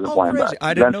 2 shows and flying crazy. back.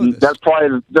 I didn't know this. That's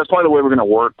probably the way we're going to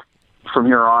work from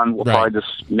here on. We'll probably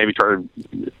just maybe try to,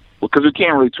 because we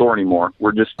can't really tour anymore.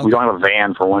 We don't have a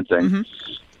van for one thing. Mm-hmm.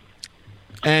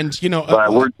 And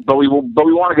but we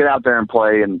want to get out there and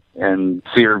play and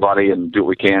see everybody and do what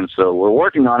we can. So we're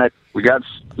working on it.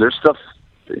 There's stuff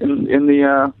in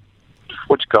the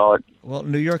what you call it. Well,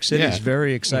 New York City is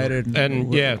very excited.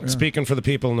 And speaking for the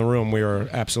people in the room, we are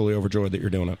absolutely overjoyed that you're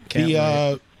doing it.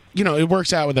 It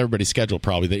works out with everybody's schedule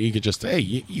probably that you could just,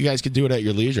 you guys could do it at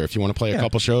your leisure. If you want to play a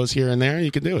couple shows here and there,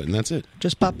 you can do it, and that's it.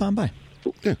 Just pop on by.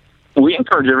 Yeah. We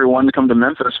encourage everyone to come to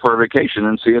Memphis for a vacation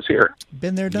and see us here.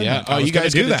 Been there, done that. Oh, you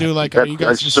guys get to do like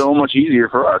that's so much easier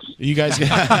for us. You guys, you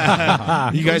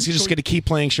guys just get to keep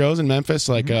playing shows in Memphis,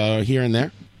 like here and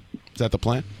there. Is that the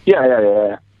plan?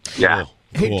 Yeah.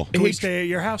 Cool. Can we stay at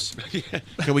your house?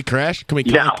 Can we crash? Can we?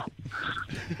 Yeah.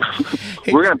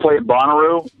 We're going to play at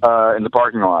Bonnaroo in the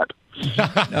parking lot.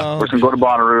 No. We're going to go to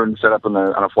Bonnaroo and set up on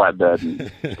a flatbed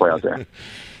and play out there.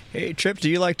 Hey, Tripp, do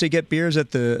you like to get beers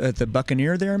at the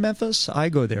Buccaneer there in Memphis? I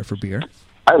go there for beer.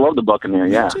 I love the Buccaneer,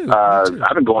 yeah. Me too.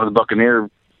 I've been going to the Buccaneer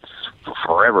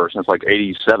forever, since like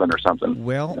 87 or something.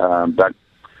 Well, but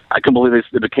I couldn't believe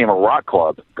it became a rock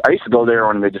club. I used to go there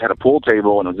when they just had a pool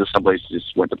table, and it was just someplace you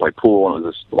just went to play pool, and it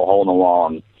was just a hole in the wall.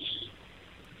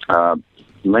 And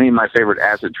many of my favorite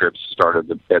acid trips started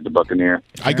at the Buccaneer.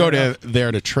 I go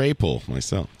there to tray pool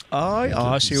myself.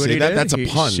 Oh, see what he did? That's a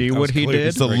pun. See what he did?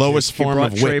 It's the lowest form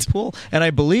of wit. Trey Poole. And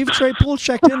I believe Trey Poole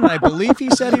checked in, and I believe he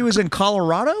said he was in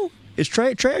Colorado. Is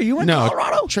Trey, are you in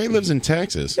Colorado? Trey lives in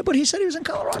Texas. Yeah, but he said he was in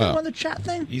Colorado on the chat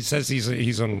thing. He says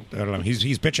he's on, I don't know,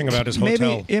 he's bitching about his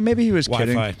hotel Maybe he was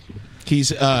Wi-Fi. kidding.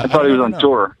 He's. I thought he was on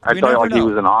tour. I We thought never like he know.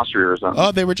 was in Austria or something.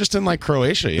 Oh, they were just in like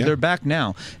Croatia. Yeah. They're back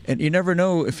now, and you never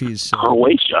know if he's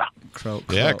Croatia.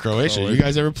 Yeah, Croatia. You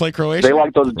guys ever play Croatia? They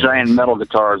like those giant metal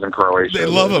guitars in Croatia. They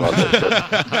love them.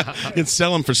 You can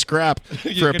sell them for scrap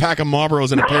for a pack of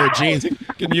Marlboros and a pair of jeans. You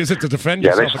can use it to defend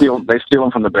Yeah, they steal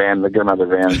them from the band. They get them out of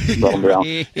the van, let them down.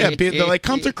 Yeah, they're like,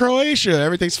 come to Croatia.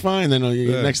 Everything's fine. Then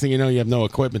next thing you know, you have no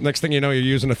equipment. Next thing you know, you're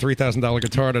using a $3,000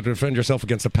 guitar to defend yourself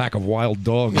against a pack of wild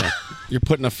dogs. You're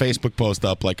putting a Facebook post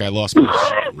up like I lost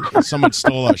my shit. Someone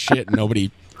stole our shit and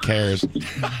nobody cares.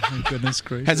 My goodness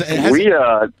gracious.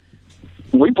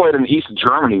 We played in East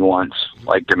Germany once,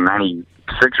 like in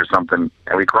 '96 or something,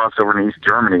 and we crossed over to East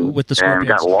Germany With the and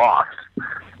got lost.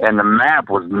 And the map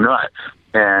was nuts.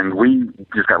 And we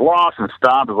just got lost and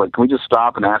stopped. It was like, can we just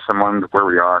stop and ask someone where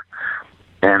we are?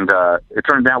 And it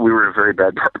turned out we were in a very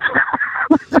bad part of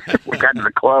town. We got to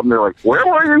the club and they're like, where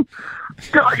were you?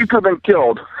 God, you could have been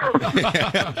killed.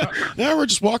 Yeah, we're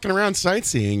just walking around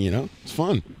sightseeing, you know. It's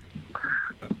fun.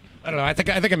 I don't know. I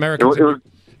think Americans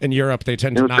in Europe, they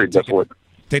tend to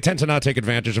not take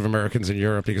advantage of Americans in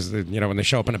Europe because when they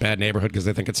show up in a bad neighborhood because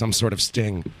they think it's some sort of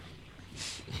sting.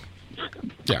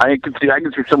 Yeah. I can see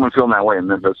someone feeling that way in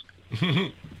Memphis.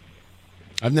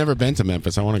 I've never been to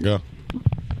Memphis. I want to go.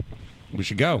 We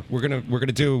should go. We're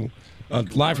gonna do a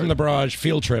live from the barrage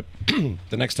field trip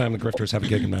the next time the Grifters have a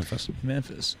gig in Memphis.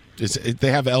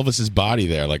 They have Elvis's body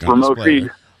there, like on Remote display. feed.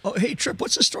 Right? Oh, hey Trip,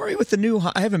 what's the story with the new?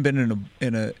 I haven't been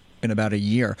in about a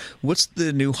year. What's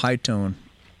the new high tone?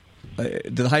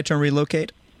 Did the high tone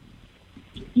relocate?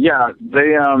 Yeah,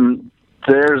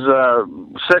 there's a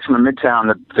section of Midtown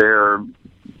that they're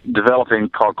developing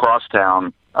called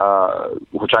Crosstown,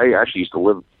 which I actually used to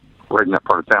live right in that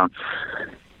part of town.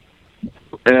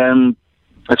 And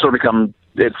it's sort of in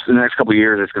the next couple of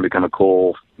years, it's going to become a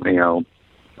cool,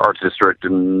 arts district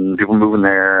and people moving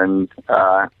there. And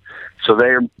so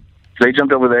they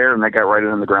jumped over there and they got right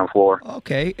in the ground floor.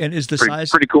 Okay, and is the size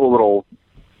pretty cool little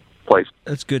place?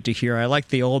 That's good to hear. I like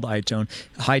the old high tone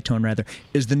rather.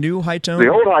 Is the new high tone? The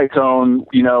old high tone,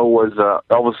 was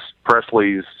Elvis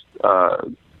Presley's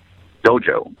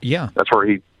dojo. Yeah, that's where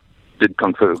he did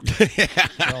kung fu.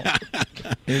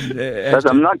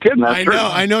 I'm not kidding. That's true.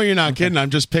 I know you're not kidding. I'm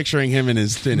just picturing him in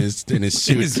his suit, in his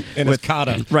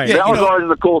kata. Right. That was always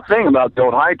the cool thing about the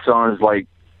old high tone is like,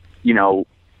 Elvis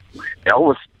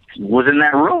was in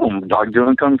that room, dog,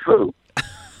 doing kung fu.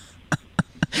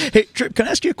 Hey, Trip, can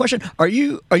I ask you a question? Are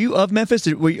you of Memphis?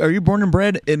 Are you born and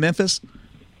bred in Memphis?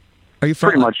 Are you from?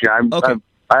 Pretty much, yeah.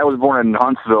 I was born in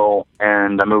Huntsville,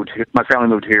 and my family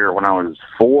moved here when I was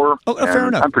 4. Oh, fair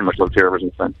enough. I pretty much lived here ever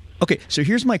since then. Okay, so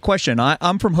here's my question.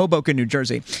 I'm from Hoboken, New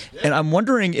Jersey, and I'm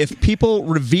wondering if people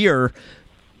revere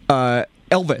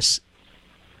Elvis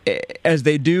as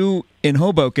they do in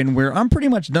Hoboken, where I'm pretty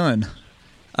much done.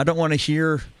 I don't want to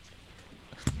hear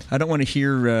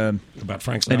about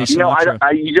Frank Sinatra.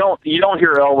 You don't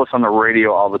hear Elvis on the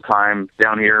radio all the time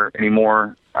down here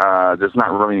anymore. There's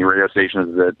not really any radio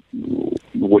stations that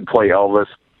would play Elvis.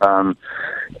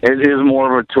 It is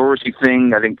more of a touristy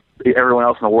thing. I think everyone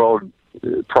else in the world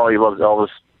probably loves Elvis.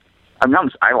 I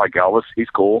like Elvis. He's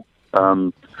cool.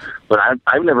 But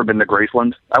I've never been to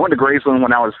Graceland. I went to Graceland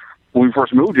when we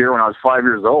first moved here when I was 5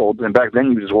 years old, and back then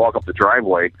you could just walk up the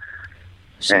driveway.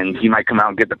 And he might come out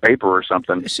and get the paper or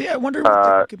something. See, I wonder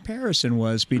what the comparison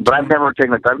was between. But I've never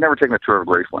taken a tour of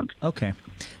Graceland. Okay,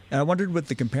 and I wondered what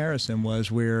the comparison was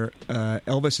where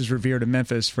Elvis is revered in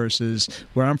Memphis versus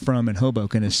where I'm from in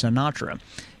Hoboken is Sinatra,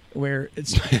 where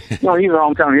it's. Well, he's a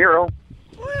hometown hero.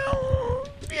 Well,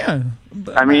 yeah.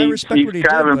 I mean, he's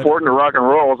kind of important to rock and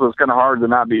roll, so it's kind of hard to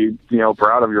not be,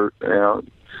 proud of your.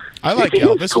 I like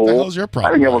Elvis. Cool. What the hell's your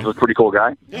problem? I think Elvis is a pretty cool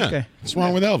guy. Yeah. Okay. What's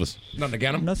wrong with Elvis? Nothing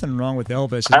against him. Nothing wrong with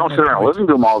Elvis. I don't sit around and listen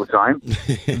to him all the time.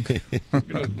 He's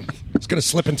going to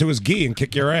slip into his gi and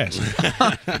kick your ass. His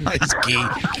gi.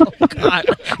 Oh, God.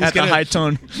 At the high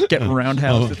tone, getting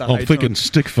roundhouse at the high tone.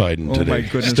 stick fighting today. Oh, my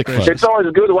goodness stick gracious. fighting.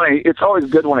 It's always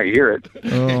good when I hear it.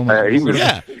 Oh, my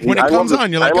when it comes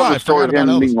on, you're like, I I forgot about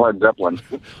Elvis. meeting Led Zeppelin.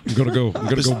 I'm gonna go.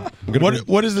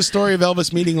 What is the story of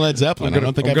Elvis meeting Led Zeppelin? I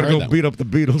don't think I've heard that. Beat up the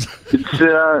Beatles.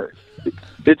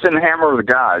 It's in Hammer of the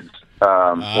Gods.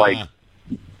 Like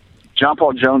John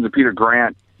Paul Jones and Peter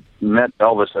Grant met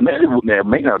Elvis, and they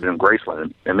may not have been in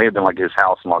Graceland. It may have been like his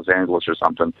house in Los Angeles or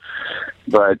something.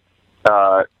 But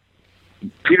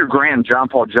Peter Grant and John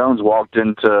Paul Jones walked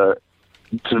in to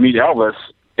meet Elvis,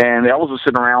 and Elvis was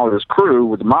sitting around with his crew,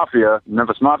 with the Mafia,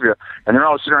 Memphis Mafia, and they're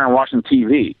all sitting around watching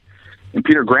TV. And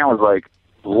Peter Grant was like,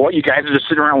 "What, you guys are just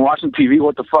sitting around watching TV?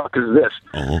 What the fuck is this?"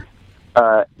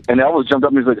 And Elvis jumped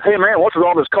up and he's like, "Hey man, what's with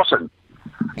all this cussing?"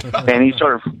 And he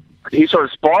started he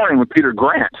started sparring with Peter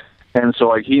Grant. And so,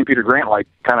 like, he and Peter Grant, like,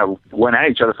 kind of went at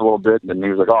each other for a little bit. And he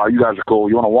was like, oh, you guys are cool.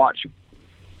 You want to watch?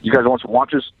 You guys want some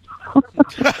watches?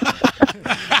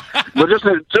 But just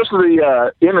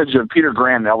the image of Peter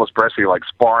Grant and Elvis Presley, like,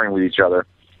 sparring with each other.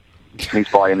 He's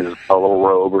probably in a little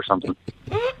robe or something.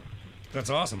 That's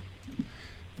awesome.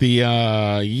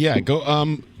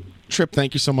 Trip,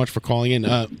 thank you so much for calling in.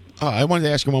 I wanted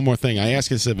to ask you one more thing. I ask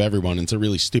this of everyone. It's a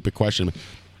really stupid question.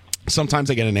 Sometimes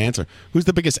I get an answer. Who's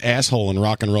the biggest asshole in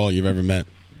rock and roll you've ever met?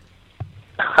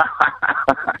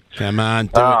 Come on,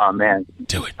 do it. Man.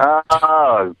 Do it.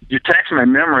 You're taxing my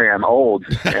memory. I'm old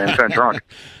and kind of drunk.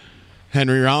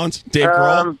 Henry Rollins? Dave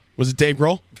Grohl? Was it Dave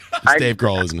Grohl? It's Dave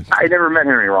Grohl, isn't it? I never met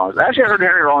Henry Rollins. Actually, I heard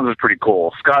Henry Rollins was pretty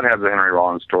cool. Scott has a Henry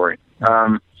Rollins story.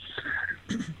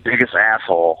 Biggest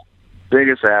asshole.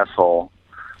 Is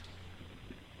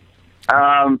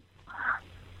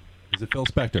it Phil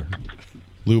Spector?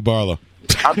 Lou Barlow.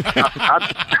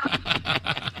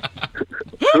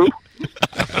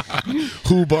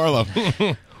 Who Barlow?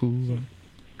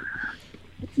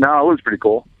 No, it was pretty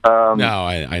cool. No,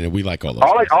 I know we like all those.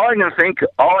 All I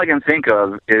can think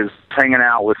of is hanging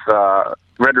out with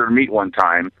Red River Meat one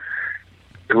time.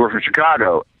 We were from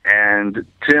Chicago, and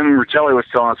Tim Riccelli was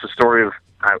telling us the story of.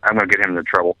 I'm going to get him into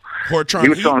trouble. He was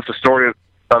telling us the story of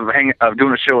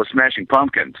doing a show with Smashing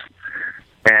Pumpkins.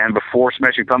 And before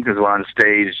Smashing Pumpkins went on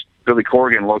stage, Billy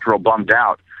Corgan looked real bummed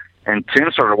out. And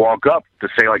Tim started to walk up to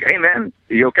say, like, hey, man,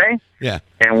 are you okay? Yeah.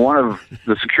 And one of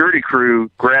the security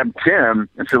crew grabbed Tim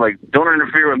and said, like, don't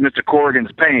interfere with Mr.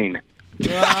 Corgan's pain.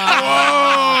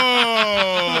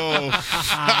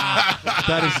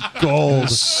 That is gold.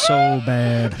 So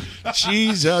bad.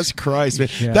 Jesus Christ, man.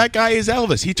 Yeah. That guy is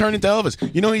Elvis. He turned into Elvis.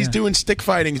 You know he's doing stick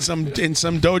fighting in some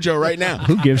dojo right now.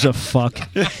 Who gives a fuck?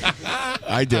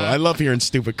 I do. I love hearing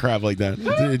stupid crap like that.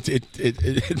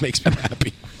 It makes me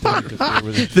happy.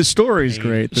 The story's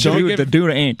great. The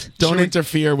dude ain't. Don't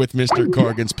interfere with Mr.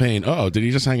 Corgan's pain. Oh, did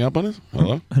he just hang up on us?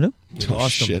 Hello? Hello? We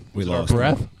lost him. Shit. We lost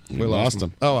breath. We lost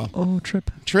him. Oh, well. Oh, Trip.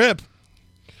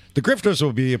 The Grifters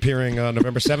will be appearing on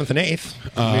November 7th and 8th.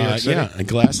 in New York City. Yeah, and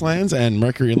Glasslands and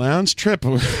Mercury Lounge. Trip.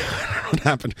 What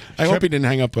happened? I hope he didn't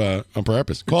hang up on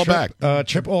purpose. Call back.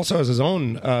 Trip also has his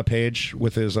own page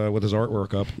with his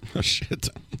artwork up. Oh, shit.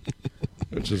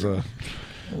 Which is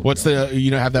What's the,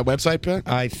 have that website, Pat?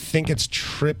 I think it's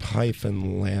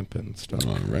Trip-Lamp and stuff.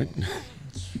 All right.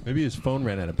 Maybe his phone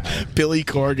ran out of power. Billy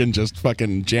Corgan just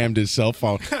fucking jammed his cell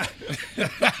phone.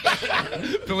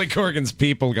 Billy Corgan's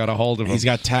people got a hold of him. He's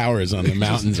got towers on the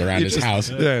mountains around his house.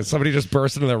 Yeah, somebody just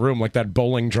burst into their room like that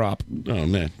bowling drop. Oh,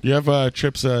 man. You have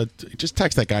Trips, just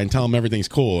text that guy and tell him everything's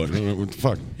cool. What the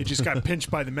fuck? He just got pinched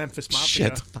by the Memphis Mafia.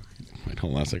 Shit. Wait,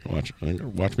 hold on a second.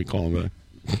 Watch me call him back.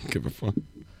 Give a fuck.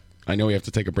 I know we have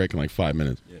to take a break in like 5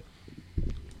 minutes. Yeah.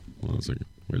 Hold on a second.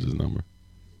 Where's his number?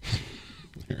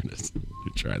 Here it is.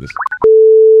 You try this.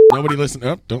 Nobody listen.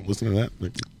 Oh, don't listen to that.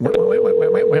 Wait.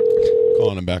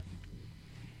 Calling him back.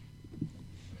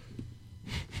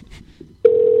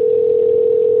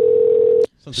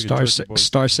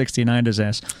 Star 69 his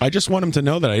ass. I just want him to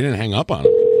know that I didn't hang up on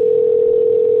him.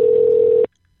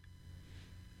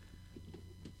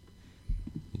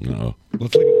 No.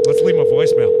 Let's leave him a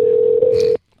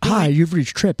voicemail. Hi, you've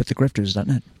reached Trip at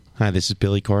thegrifters.net. Hi, this is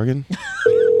Billy Corgan.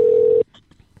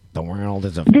 Don't worry, all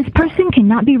this. This person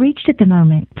cannot be reached at the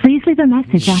moment. Please leave a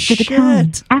message after the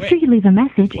tone. After you leave a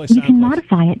message, you can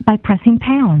modify it by pressing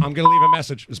pound. I'm going to leave a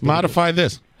message. Modify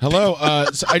this. Hello.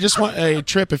 So I just want a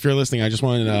Trip. If you're listening, I just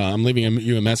wanted. I'm leaving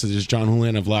you a message. It's John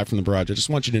Houlihan of Live from the Barrage. I just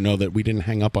want you to know that we didn't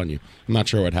hang up on you. I'm not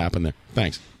sure what happened there.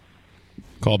 Thanks.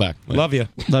 Call back. Love you.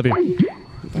 Love you.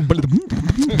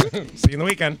 See you in the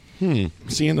weekend.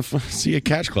 See you at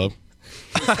Catch Club.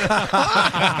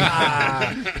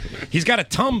 He's got a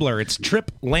Tumblr. It's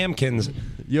Trip Lamkins.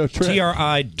 Yo, Trip.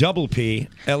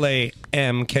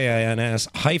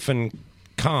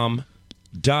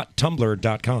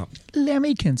 TRIPPLAMKINS-com.tumblr.com.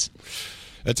 Lamkins.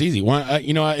 That's easy.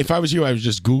 If I was you, I would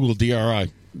just Google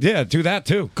DRI. Yeah, do that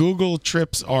too. Google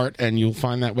Trips Art, and you'll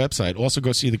find that website. Also,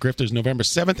 go see the Grifters November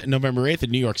 7th and November 8th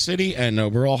in New York City,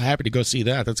 and we're all happy to go see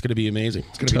that. That's going to be amazing.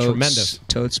 It's going to be tremendous.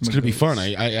 Totes. It's going to be fun.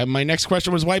 My next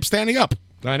question was wipe standing up.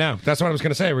 I know. That's what I was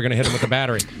going to say. We're going to hit him with the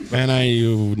battery. And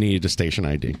you need a station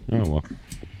ID. Oh, well.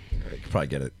 You could probably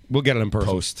get it. We'll get it in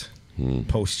person.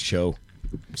 Post show.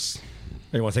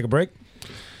 Hey, you want to take a break?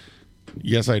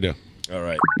 Yes, I do. All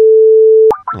right.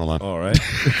 Hold on. All right.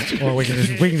 Well, we can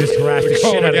just harass the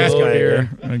shit out of this guy here.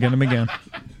 I'll get him again.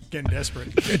 Getting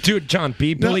desperate. Dude, John,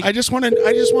 Billy. No, I just wanted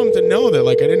him to know that,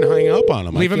 like, I didn't hang up on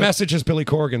him. Leave a message as Billy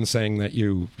Corgan saying that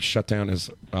you shut down his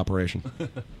operation.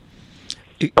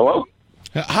 Hello?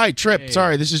 Hi, Trip.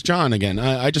 Sorry, this is John again.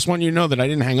 I just want you to know that I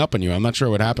didn't hang up on you. I'm not sure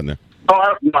what happened there. Oh,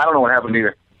 I don't know what happened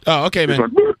either. Oh, okay, man.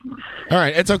 All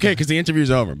right, it's okay because the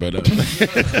interview's over. But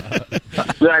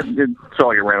It's all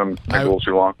like a random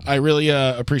bullshit long. I really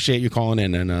appreciate you calling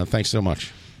in, and thanks so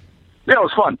much. Yeah, it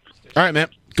was fun. All right, man.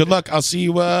 Good luck. I'll see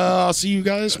you. I'll see you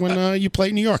guys when you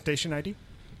play New York. Station ID.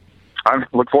 I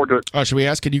look forward to it. Oh, should we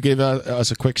ask? Could you give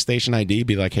us a quick station ID?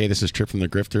 Be like, hey, this is Trip from the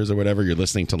Grifters or whatever. You're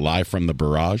listening to Live from the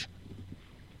Barrage.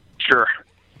 Sure.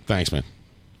 Thanks, man.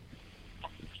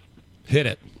 Hit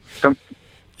it.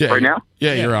 Yeah, right now?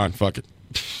 Yeah, you're on. Fuck it.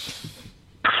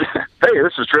 Hey,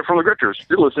 this is Trip from the Grifters.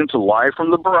 You're listening to Live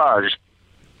from the Barrage.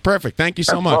 Perfect. Thank you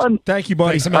so Have much. fun. Thank you,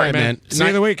 buddy. Thanks a million, man. See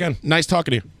you the weekend. Nice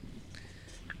talking to you.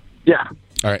 Yeah.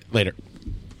 All right, later.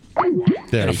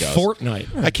 There In he a goes. fortnight.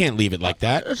 I can't leave it like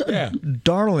that. Yeah.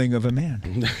 Darling of a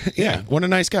man. Yeah, what a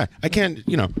nice guy. I can't,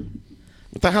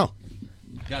 what the hell?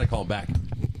 Gotta call him back.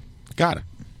 Got it.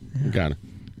 Got it.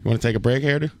 You want to take a break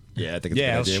here, dude? Yeah, I think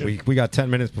it's a good idea. We got 10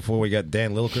 minutes before we got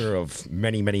Dan Lilker of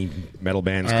many, many metal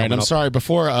bands All right, coming I'm up. sorry.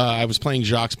 Before I was playing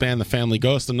Jacques' band, The Family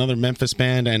Ghost, another Memphis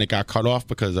band, and it got cut off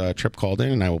because Trip called in,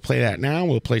 and I will play that now.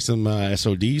 We'll play some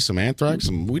SOD, some Anthrax,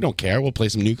 we don't care. We'll play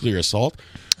some Nuclear Assault.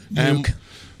 And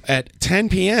at 10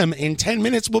 p.m., in 10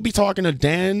 minutes, we'll be talking to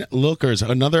Dan Lilkers,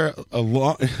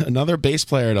 another bass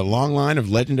player in a long line of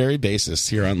legendary bassists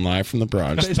here on Live from the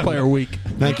Barrage. Bass player week.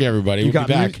 Thank you, everybody. You We'll got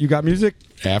be back you got music?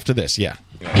 after this, yeah.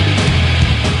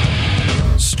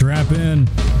 Strap in.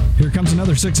 Here comes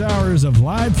another 6 hours of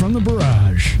Live from the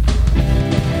Barrage.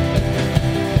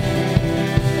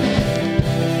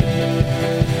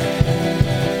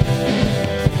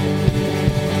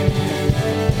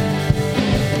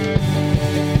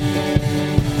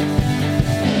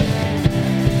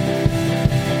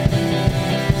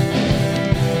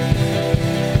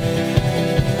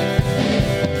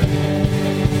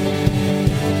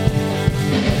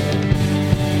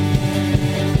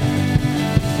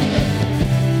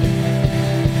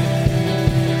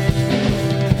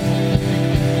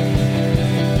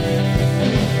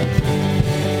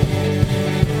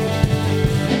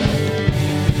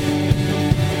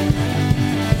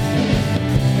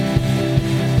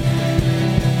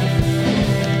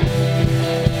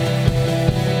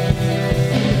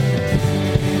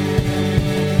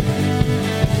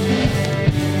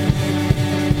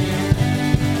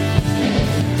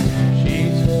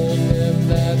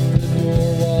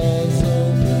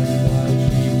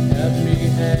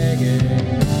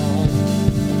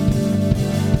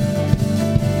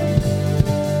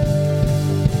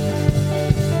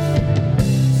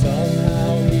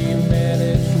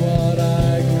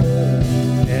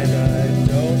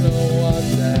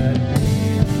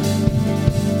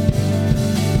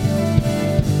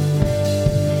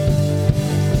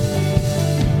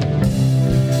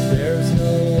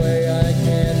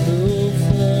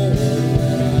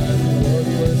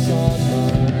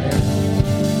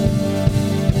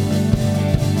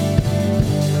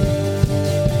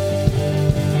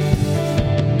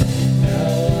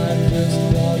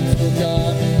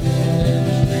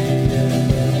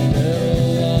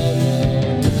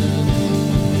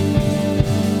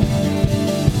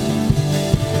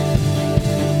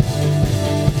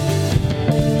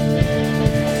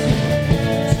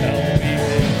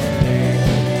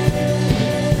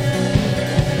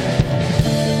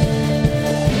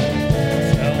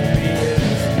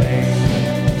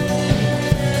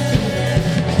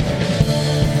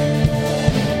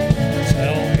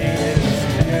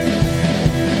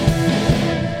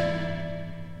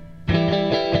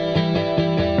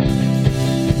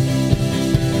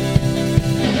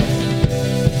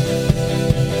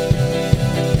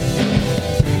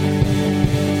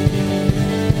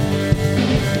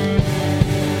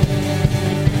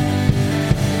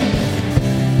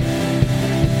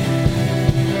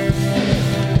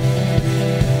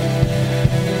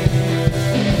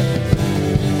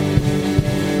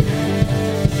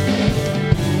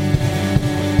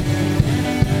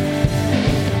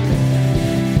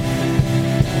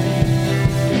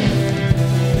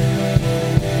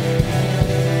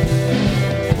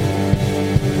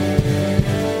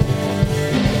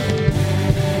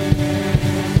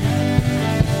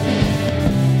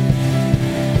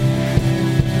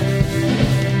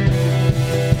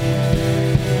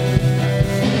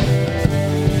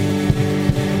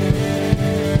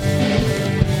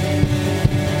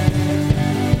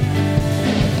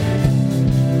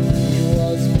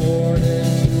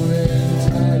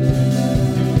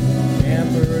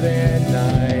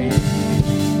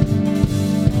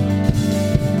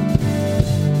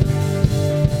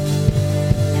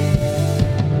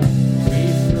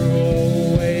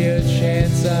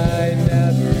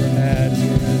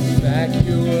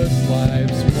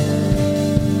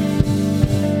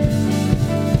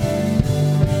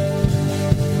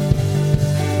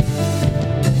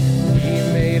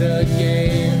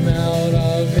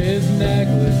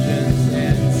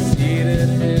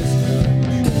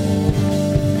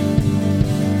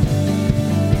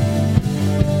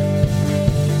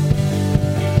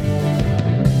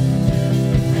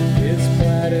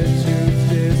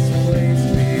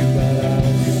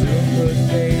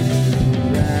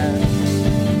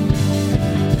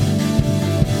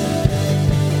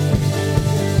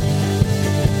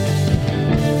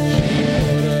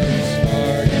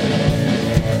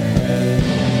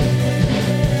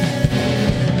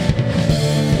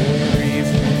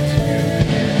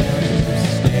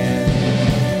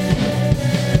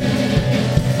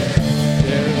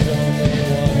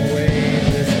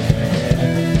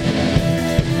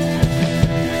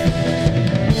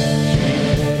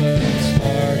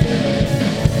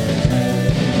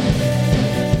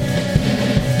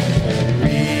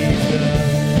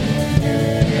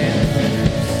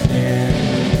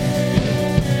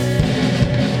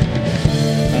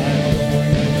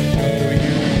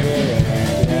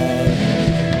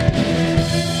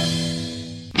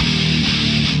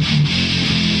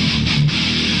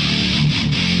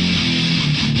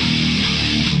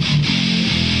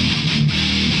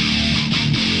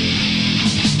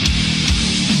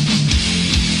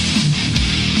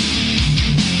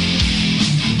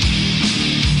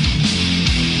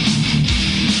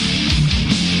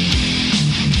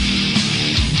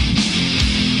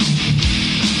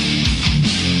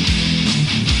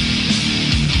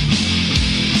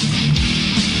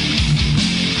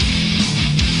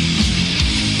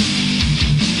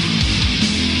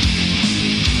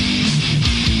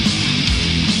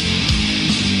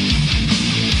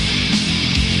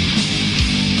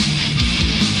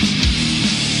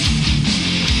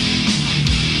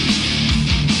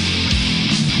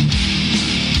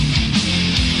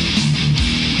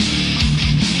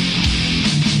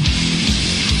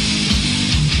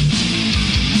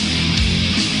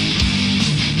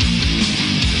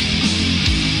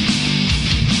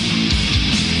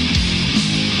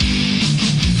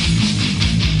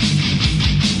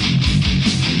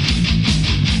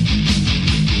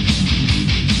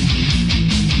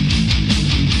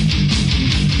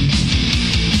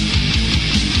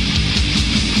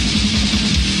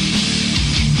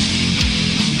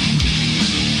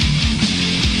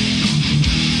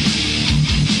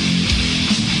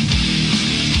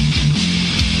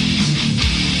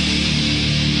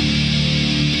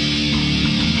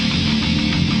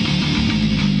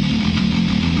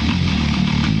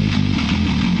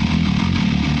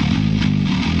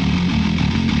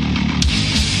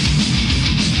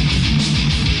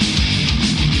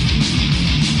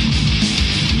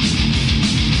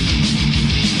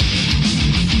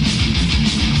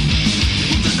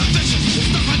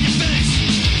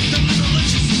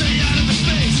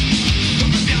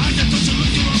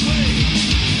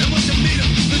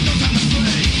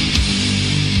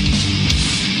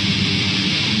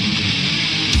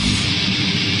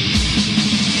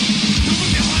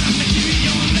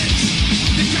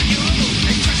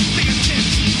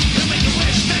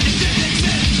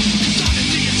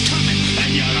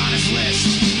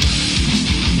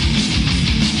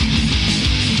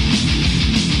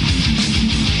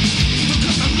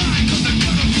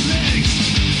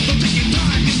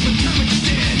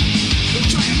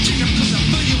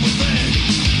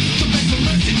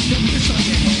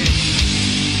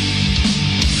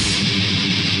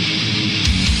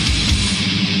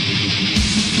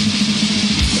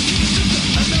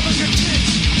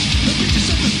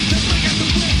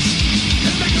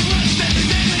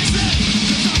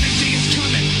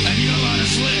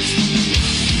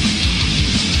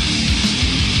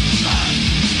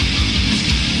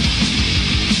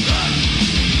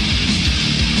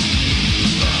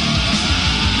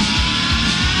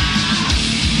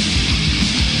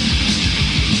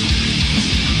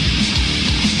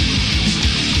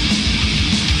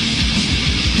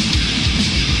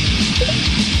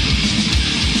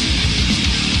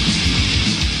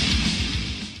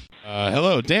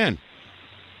 Hello, Dan.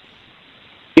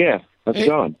 Yeah, how's it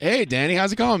going? Hey, Danny,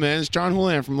 how's it going, man? It's John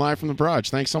Houlihan from Live from the Barrage.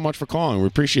 Thanks so much for calling. We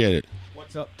appreciate it.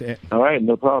 What's up, Dan? All right,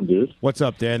 no problem, dude. What's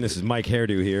up, Dan? This is Mike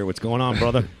Hairdo here. What's going on,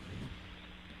 brother?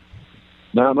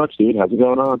 Not much, dude. How's it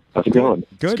going on? How's it going?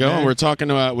 It's going. We're talking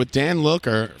with Dan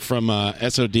Looker from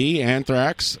SOD,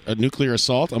 Anthrax, Nuclear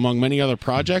Assault, among many other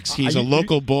projects. He's a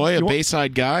local boy, a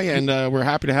Bayside guy, and we're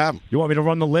happy to have him. You want me to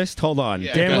run the list? Hold on.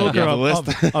 Yeah, Dan Looker the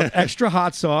list. of Extra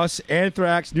Hot Sauce,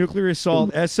 Anthrax, Nuclear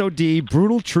Assault, SOD,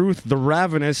 Brutal Truth, The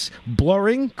Ravenous,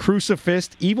 Blurring,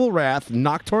 Crucifist, Evil Wrath,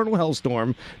 Nocturnal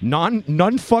Hellstorm,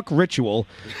 Nunfuck Ritual,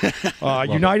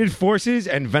 United Forces,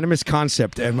 and Venomous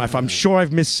Concept. And I'm sure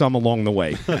I've missed some along the way.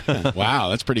 Wow,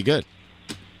 that's pretty good.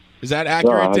 Is that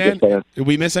accurate, Dan? Did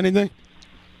we miss anything?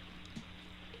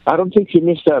 I don't think you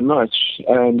missed that much,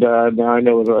 and now I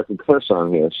know whether I can curse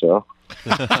on here, so.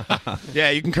 Yeah,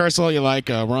 you can curse all you like.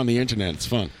 We're on the internet. It's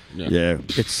fun. Yeah,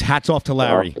 it's hats off to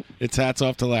Larry. It's hats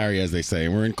off to Larry, as they say.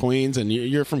 We're in Queens, and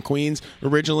you're from Queens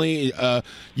originally.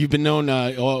 You've been known,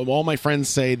 all my friends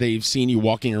say they've seen you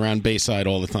walking around Bayside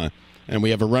all the time. And we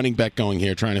have a running bet going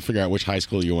here trying to figure out which high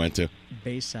school you went to.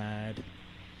 Bayside.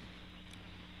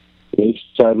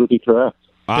 Bayside would be correct.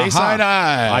 Bayside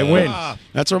High. I win.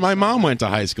 That's where my mom went to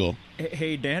high school.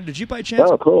 Hey, Dan, did you by chance?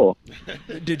 Oh, cool.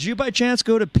 Did you by chance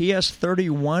go to PS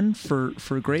 31 for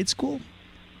grade school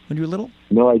when you were little?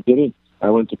 No, I didn't. I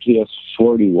went to PS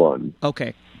 41.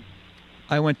 Okay.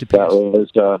 I went to PS. That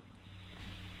was,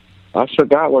 I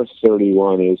forgot what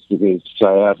 31 is because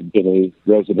I haven't been a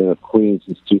resident of Queens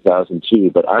since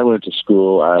 2002, but I went to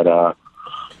school at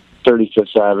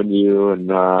 35th Avenue and,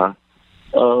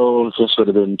 this would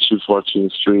have been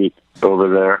 214th Street over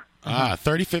there.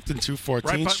 35th and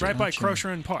 214th Street. Right by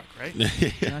Crocheron Park, right?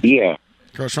 Yeah.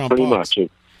 Crocheron Pretty Park. much.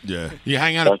 Yeah. You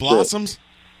hang out at That's Blossoms?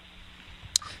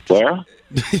 Where?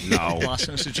 No.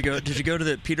 Blossoms. Did you go to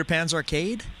the Peter Pan's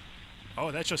arcade?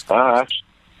 Oh, that's just.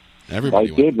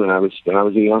 Everybody I did when I was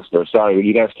a youngster. Sorry, when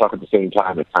you guys talk at the same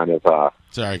time, it kind of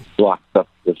blocked up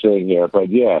the thing here. But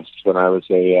yes, when I was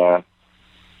a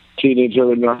teenager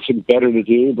with nothing better to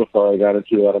do before I got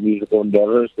into a lot of musical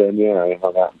endeavors, then yeah, I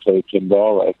hung out and played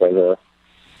pinball like other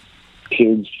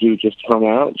kids who just hung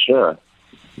out. Sure.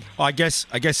 Well, I guess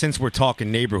since we're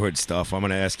talking neighborhood stuff, I'm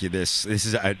going to ask you this. This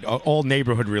is all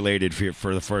neighborhood related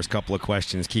for the first couple of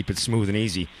questions. Keep it smooth and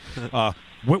easy.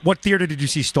 What theater did you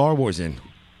see Star Wars in?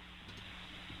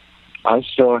 I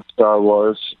saw Star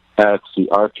Wars at the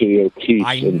RKO Keats.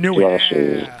 I knew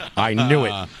it. I knew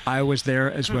it. I was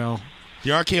there as well. The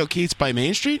RKO Keats by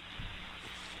Main Street?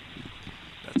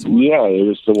 Yeah, it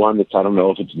was the one that I don't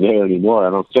know if it's there anymore. I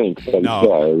don't think. But No.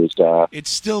 Yeah, it was. It's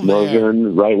still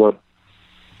Northern, right where.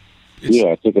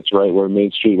 I think it's right where Main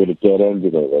Street would have dead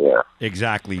ended over there.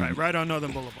 Exactly. Right on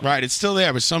Northern Boulevard. Right, it's still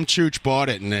there, but some chooch bought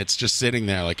it, and it's just sitting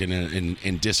there like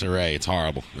in disarray. It's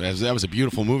horrible. That was a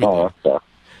beautiful movie. Oh, though.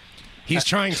 He's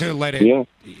trying to let it. Yeah.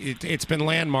 It's been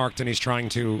landmarked, and he's trying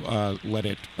to let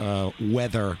it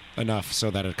weather enough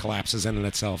so that it collapses in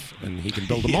itself, and he can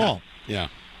build a mall. Yeah.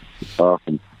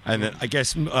 Awesome. And then I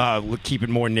guess we'll keep it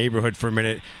more neighborhood for a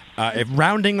minute. If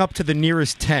rounding up to the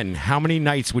nearest 10, how many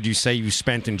nights would you say you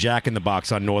spent in Jack in the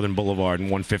Box on Northern Boulevard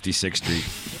and 156th Street?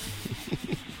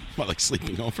 What, like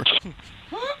sleeping over?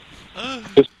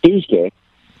 It's Tuesday.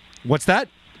 What's that?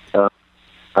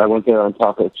 I went there on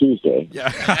Taco Tuesday. Yeah.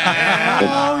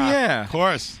 Oh, yeah. Of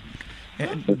course. It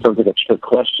sounds like a trick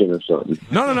question or something.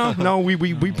 No.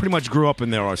 We pretty much grew up in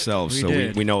there ourselves, We so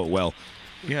did. we know it well.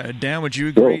 Yeah, Dan, would you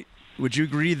agree? Would you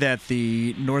agree that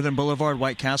the Northern Boulevard,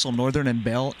 White Castle, Northern, and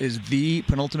Bell is the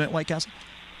penultimate White Castle?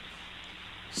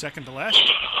 Second to last.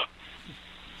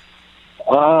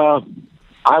 I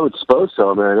would suppose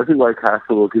so, man. Every White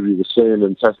Castle will give you the same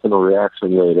intestinal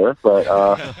reaction later, but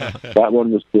that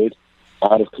one was good.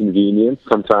 Out of convenience.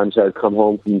 Sometimes I'd come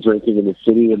home from drinking in the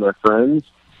city with my friends,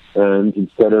 and if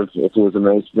it was a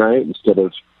nice night, instead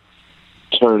of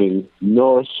turning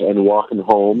north and walking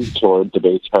home toward the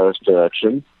Bates Harris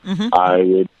direction, I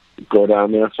would go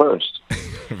down there first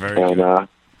and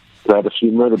grab a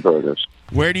few murder burgers.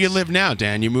 Where do you live now,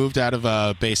 Dan? You moved out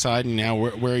of Bayside, and now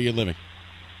where are you living?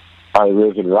 I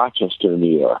live in Rochester,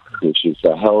 New York, which is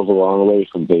a hell of a long way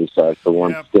from Bayside for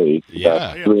one state.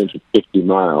 About 350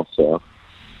 miles, so.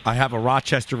 I have a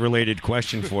Rochester-related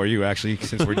question for you, actually,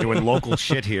 since we're doing local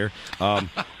shit here.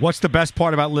 What's the best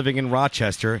part about living in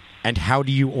Rochester, and how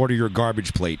do you order your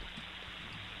garbage plate?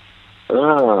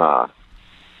 The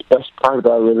best part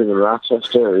about living in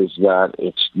Rochester is that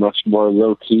it's much more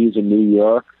low-key than New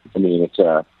York. I mean,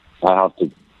 I have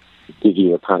to give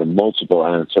you a kind of multiple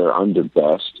answer under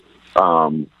best.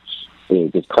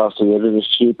 The cost of living is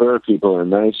cheaper, people are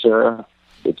nicer,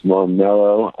 It's more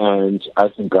mellow, and I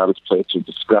think garbage plates are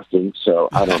disgusting, so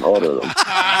I don't order them.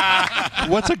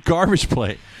 What's a garbage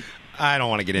plate? I don't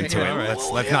want to get into it.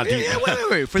 Let's not do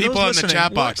Wait. For People those in the listening,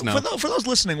 chat box what- know. For those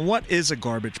listening, what is a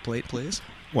garbage plate, please?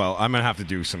 Well, I'm going to have to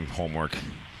do some homework,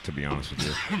 to be honest with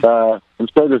you. I'm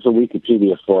sure there's a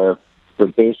Wikipedia for it,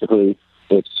 but basically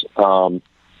it's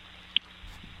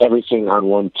everything on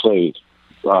one plate.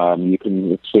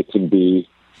 It can be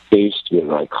based with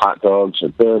like hot dogs or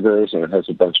burgers, and it has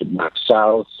a bunch of mac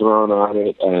salads thrown on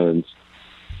it, and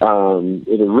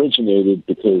it originated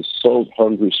because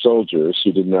hungry soldiers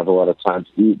who didn't have a lot of time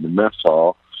to eat in the mess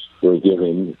hall were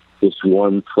given this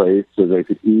one plate so they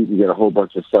could eat and get a whole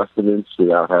bunch of sustenance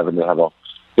without having to have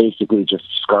basically just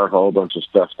scarf a whole bunch of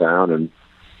stuff down, and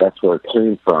that's where it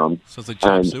came from. So it's like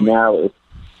chop and suey. now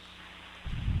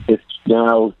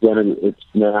it's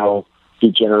now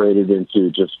degenerated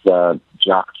into just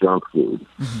jock junk food.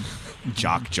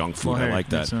 Jock junk food. Well, I hey, like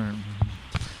that. that's all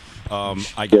right.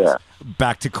 I guess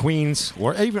back to Queens,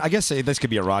 or even I guess this could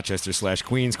be a Rochester /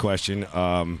 Queens question.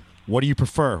 What do you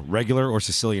prefer, regular or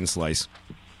Sicilian slice?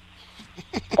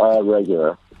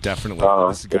 Regular. Definitely.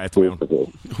 This is a guy at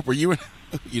the Were you in?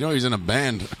 You know he's in a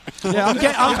band. Yeah, I'm getting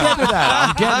to that.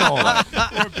 I'm getting all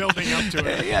that. We're building up to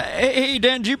it. Hey,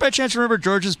 Dan, do you by chance remember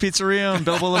George's Pizzeria on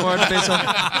Bell Boulevard?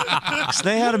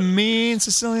 They had a mean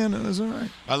Sicilian. It was all right.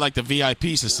 I like the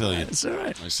VIP Sicilian. It's all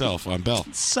right. Myself on Bell.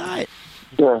 Sight.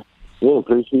 Yeah,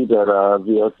 appreciate that.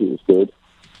 VLT is good.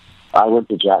 I went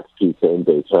to Jack's Pizza in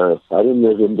Bay Terrace. I didn't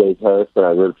live in Bay Terrace, but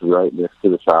I lived right next to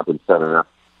the shopping center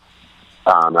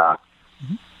on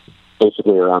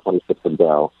basically around 26th and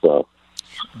Bell. So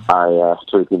I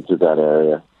frequented that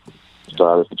area. So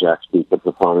I was a Jack's Pizza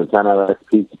proponent. And I liked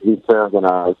pizza when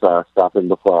I was stopping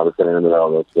before I was getting in the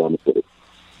railroad to go in the city.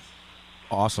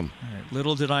 Awesome. All right.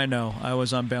 Little did I know, I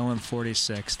was on Bell and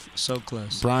 46th. So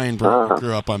close. Brian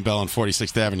grew up on Bell and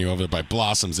 46th Avenue over there by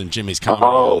Blossoms and Jimmy's Comedy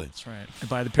Oh. Alley. That's right. And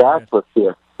by the pyramid. That's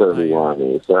what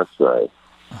CF31 is. That's right.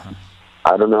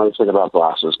 I don't know anything about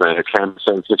Blossoms, man. Cam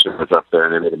Kitchen was up there,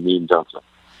 and they made a mean dumpling.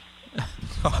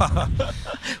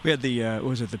 We had the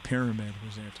was it the pyramid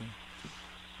was there too?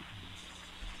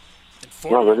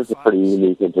 Well, that is a pretty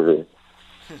unique interview.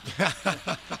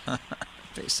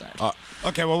 Bayside.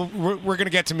 Okay, well, we're going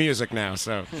to get to music now,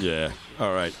 so. Yeah.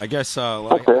 All right. I guess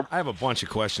I have a bunch of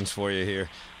questions for you here.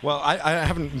 Well, I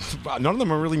haven't. None of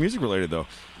them are really music related, though.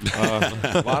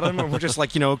 A lot of them are just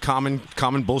like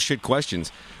common bullshit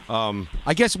questions.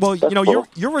 I guess. Well,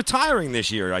 you're retiring this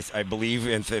year, I believe,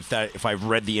 if I've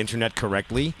read the internet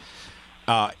correctly.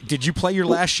 Did you play your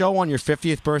last show on your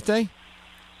 50th birthday?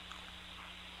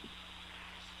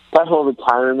 That whole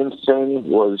retirement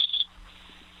thing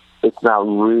it's not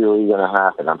really going to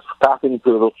happen. I'm stopping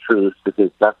Brutal Truth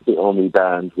because that's the only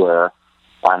band where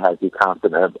I had the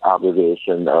constant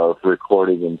obligation of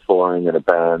recording and touring in a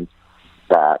band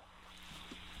that,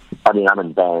 I'm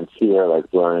in bands here,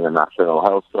 like Blurring and Nocturnal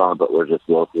Hellstorm, but we're just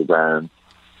local bands.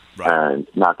 Right. And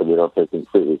not that we don't take it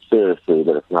completely seriously,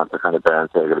 but it's not the kind of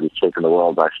bands that are going to be shaking the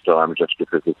world by storm just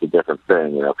because it's a different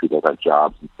thing. People have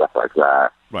jobs and stuff like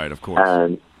that. Right, of course.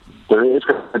 And there is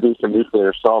going to be some nuclear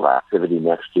assault activity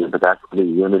next year, but that's going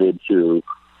to be limited to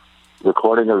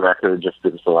recording a record just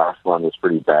because the last one was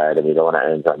pretty bad and we don't want to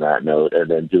end on that note, and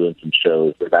then doing some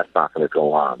shows, but that's not going to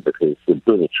go on because with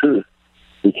Brutal Truth,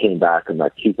 we came back in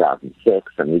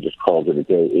 2006 and we just called it a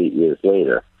day 8 years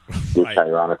later, which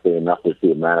ironically enough was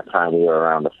the amount of time we were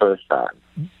around the first time.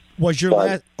 Was your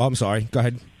last... Oh, I'm sorry. Go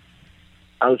ahead.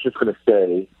 I was just going to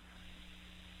say,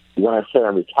 when I say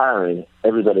I'm retiring,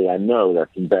 everybody I know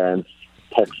that's in bands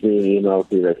text me and email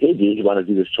me like, hey, dude, you want to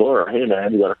do this tour? Or, hey,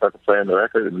 man, you want to start to play on the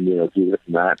record and, do this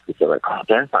and that? Because they're like, oh,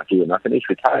 Dan's not doing nothing. He's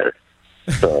retired.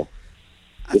 So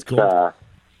it's cool.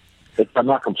 I'm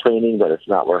not complaining, but it's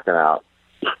not working out.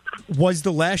 Was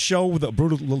the last show, the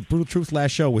Brutal Truth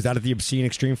last show, was that at the Obscene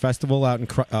Extreme Festival out in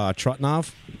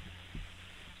Trutnov?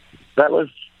 That was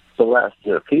the last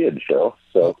European show,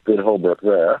 so good Holbrook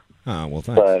there. Oh, well,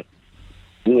 thanks. But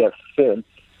we have since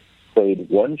played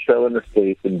one show in the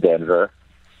States in Denver,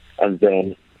 and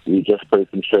then we just played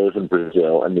some shows in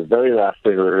Brazil, and the very last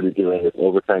thing we're going to be doing is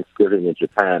over Thanksgiving in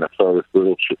Japan, a tour with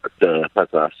Brutal Truth,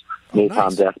 that's us,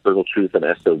 Napalm Death, Brutal Truth, and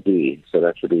SOD, so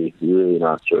that should be really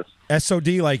monstrous. SOD,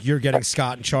 like you're getting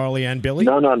Scott and Charlie and Billy?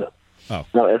 No. Oh.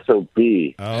 No,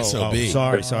 SOB. Oh, SOB.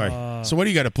 Sorry. So what, do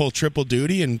you got to pull triple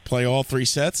duty and play all three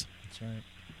sets? That's right.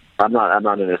 I'm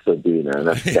not an SOB, man.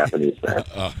 That's a Japanese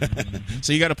band.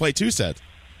 So you got to play two sets?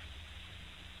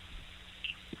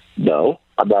 No,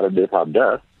 I'm not a Napalm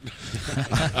Death.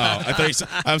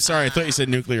 I'm sorry. I thought you said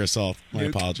nuclear assault. My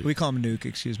apologies. We call him Nuke,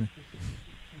 excuse me.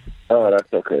 Oh,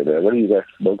 that's okay there. What are you guys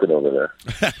smoking over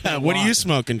there? What are you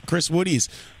smoking? Chris Woody's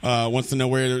wants to know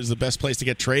where is the best place to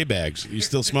get tray bags. You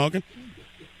still smoking?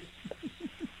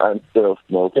 I'm still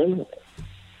smoking.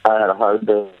 I had a hard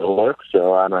day at work,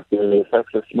 so I'm not feeling the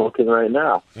effects of smoking right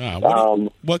now.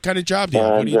 What kind of job do you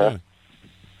have? What are you doing?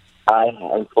 I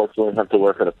unfortunately have to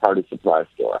work at a party supply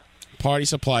store. Party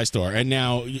supply store. And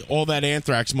now all that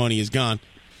anthrax money is gone.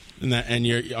 And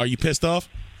are you pissed off?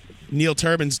 Neil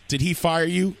Turbins, did he fire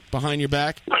you behind your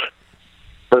back?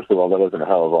 First of all, there wasn't a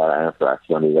hell of a lot of anthrax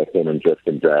money that came in just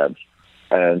in jabs.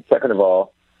 And second of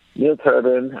all, Neil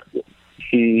Turbin,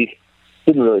 he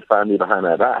didn't really fire me behind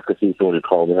my back because he's the one who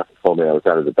called me up and told me I was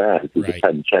out of the band. He just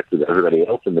hadn't checked with everybody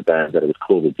else in the band that it was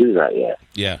cool to do that yet.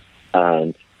 Yeah.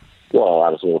 And, well, I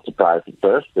was a little surprised at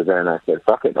first, but then I said,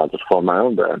 fuck it, I'll just form my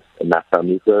own band. And that's how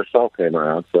Nuclear Assault came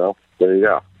around, so there you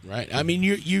go. Right. I mean,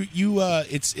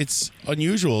 it's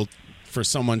unusual for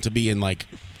someone to be in like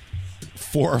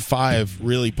 4 or 5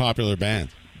 really popular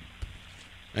bands,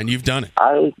 and you've done it.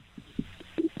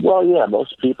 Well, yeah,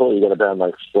 most people, you get a band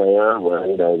like Slayer, where,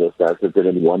 you know, those guys have been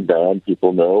in one band,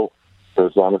 people know for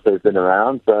as long as they've been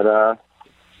around, but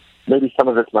maybe some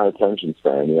of it's my attention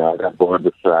span. You know, I got bored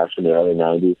with thrash in the early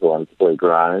 90s, I wanted to play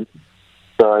grind,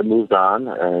 so I moved on,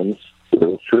 and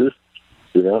the truth,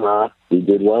 you know, we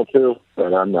did well too,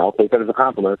 but I'll take it as a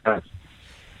compliment. Thanks.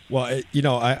 Well, you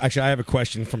know, I have a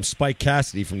question from Spike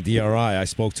Cassidy from DRI. I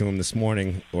spoke to him this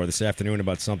morning or this afternoon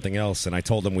about something else, and I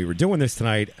told him we were doing this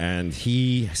tonight, and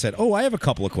he said, oh, I have a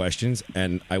couple of questions,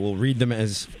 and I will read them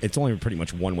as it's only pretty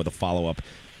much one with a follow-up.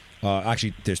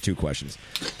 Actually, there's 2 questions.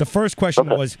 The first question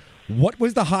was, what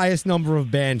was the highest number of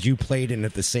bands you played in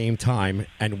at the same time,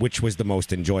 and which was the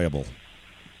most enjoyable?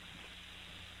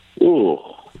 Ooh.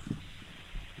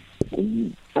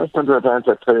 First number of bands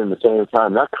I played in the same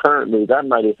time. Not currently, that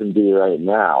might even be right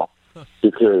now,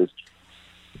 because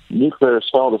Nuclear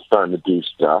Assault is starting to do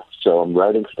stuff, so I'm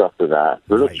writing stuff for that.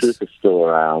 Brutal Truth is still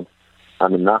around.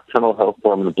 I'm in Nocturnal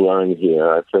Hellstorm and Blurring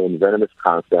here. I play in Venomous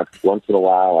Concept. Once in a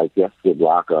while, I guess with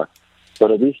Laka.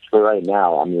 But at least for right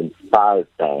now, I'm in 5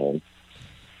 bands.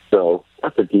 So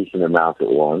that's a decent amount at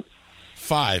once.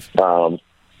 5?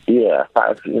 Yeah,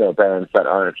 5, you know, bands that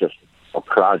aren't just a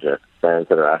project. Bands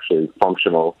that are actually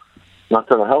functional.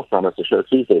 Nocturnal Hellstorm, it's a show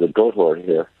Tuesday, the Goat Horde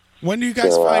here. When do you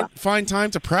guys find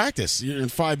time to practice? You're in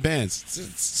 5 bands.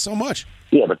 It's so much.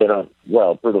 Yeah, but they don't.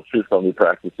 Well, Brutal Truth only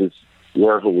practices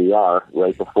wherever we are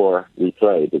right before we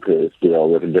play because we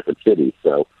all live in different cities.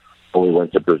 So when we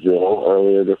went to Brazil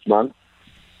earlier this month,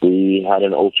 we had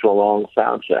an ultra-long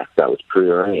sound check that was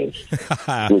prearranged.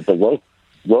 With the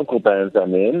local bands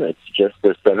I'm in, it's just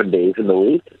there's 7 days in the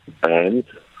week, and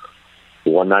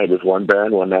one night with one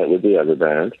band, one night with the other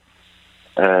band.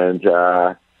 And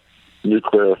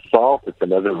Nuclear Assault, it's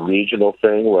another regional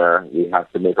thing where we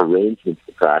have to make arrangements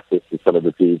to practice, and some of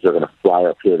the dudes are going to fly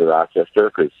up here to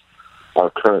Rochester because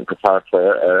our current guitar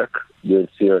player, Eric,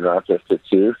 lives here in Rochester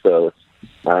too,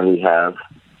 and we have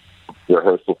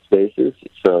rehearsal spaces.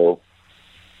 So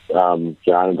John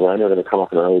and Glenn are going to come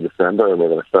up in early December, and we're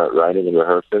going to start writing and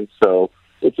rehearsing. So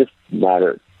it just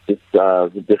matters. It's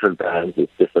different bands,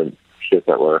 it's different shit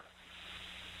that work.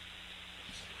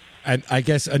 And I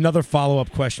guess another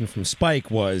follow-up question from Spike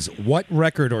was, what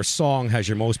record or song has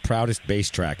your most proudest bass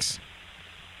tracks?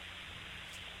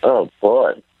 Oh,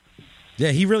 boy.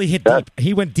 Yeah, he really hit deep.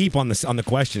 He went deep on the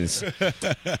questions.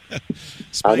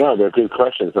 I know, they're good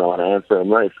questions, and I want to answer them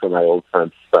right for my old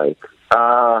friend Spike.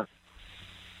 I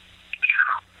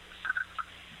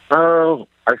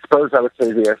suppose I would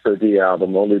say the SOD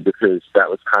album, only because that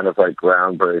was kind of like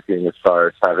groundbreaking as far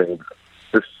as having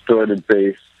distorted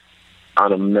bass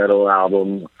on a metal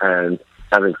album and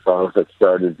having songs that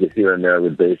started here and there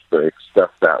with bass breaks,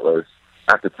 stuff that was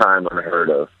at the time unheard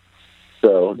of.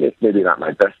 So it's maybe not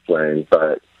my best playing,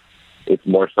 but it's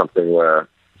more something where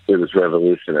it was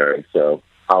revolutionary. So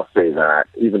I'll say that,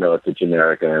 even though it's a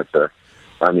generic answer.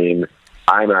 I mean,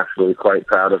 I'm actually quite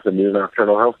proud of the new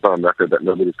Nocturnal Hellstorm record that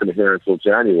nobody's going to hear until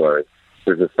January,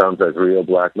 because it sounds like real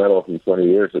black metal from 20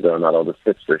 years ago, not all this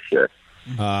hipster shit.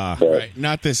 Right.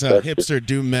 Not this hipster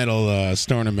doom metal,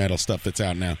 stoner metal stuff that's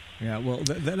out now. Yeah, well,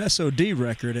 that SOD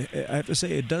record, I have to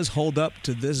say, it does hold up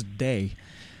to this day.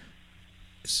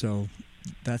 So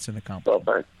that's an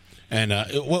accomplishment. And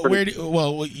where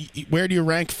do you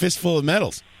rank Fistful of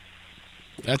Metals?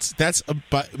 That's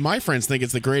my friends think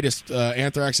it's the greatest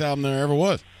Anthrax album there ever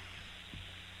was.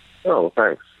 Oh,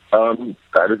 thanks.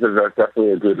 That is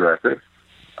definitely a good record.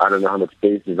 I don't know how much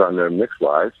bass is on there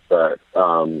mix-wise, but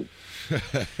I'm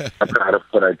proud of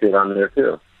what I did on there,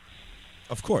 too.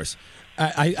 Of course.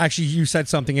 I actually, you said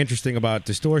something interesting about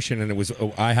distortion, and it was.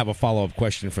 I have a follow-up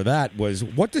question for that. Was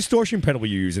what distortion pedal were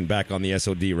you using back on the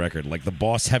SOD record? Like the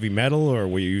Boss Heavy Metal, or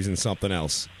were you using something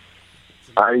else?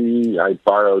 I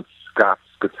borrowed Scott's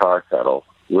guitar pedal,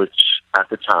 which at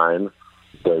the time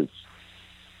was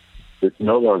it's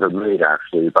no longer made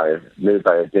actually made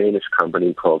by a Danish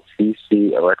company called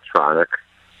TC Electronic,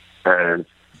 and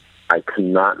I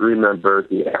cannot remember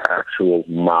the actual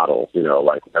model,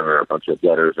 like whether a bunch of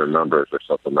letters or numbers or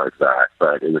something like that.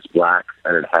 But it was black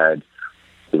and it had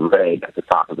the red at the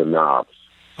top of the knobs.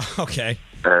 Okay.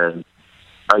 And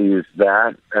I used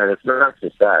that, and it's not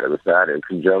just that. It was that in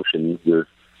conjunction with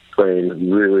playing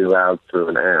really loud through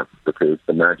an amp, because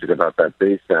the magic about that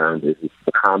bass sound is it's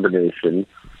the combination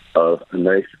of a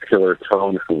nice killer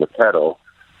tone from the pedal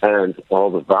and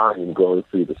all the volume going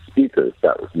through the speakers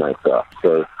that was mic'd up.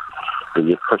 So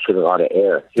you're pushing a lot of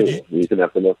air, too. You can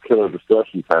have the most killer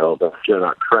distortion pedal, but if you're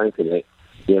not cranking it,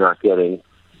 you're not getting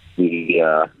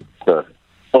the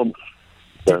oomph,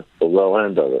 the low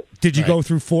end of it. Did you go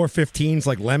through 415s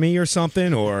like Lemmy or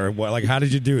something, or what? Like how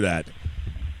did you do that?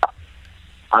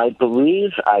 I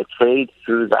believe I played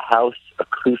through the House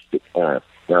Acoustic amp.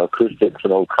 Now, Acoustic's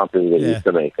an old company that used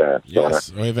to make that.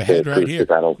 Yes, we have a head right here.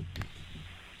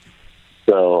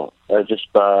 So I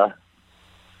just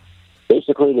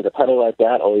basically with a pedal like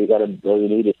that, all you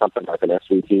need is something like an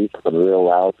SVT, something real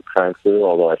loud to crank through.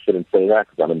 Although I shouldn't say that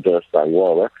because I'm endorsed by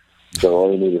Warwick. So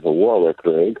all you need is a Warwick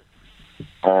rig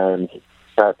and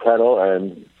that pedal,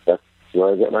 and that's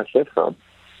where I get my shit from.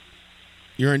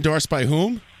 You're endorsed by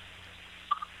whom?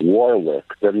 Warwick,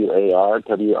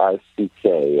 W-A-R-W-I-C-K,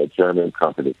 a German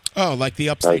company. Oh, like the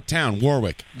upstate town,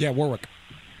 Warwick. Yeah, Warwick.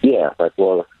 Yeah, like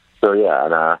Warwick. So yeah,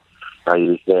 and I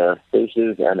use their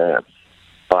basses and amps.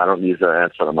 Well, I don't use their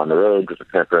amps when I'm on the road because I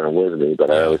can't bring them with me,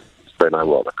 but I always spray my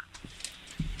Warwick.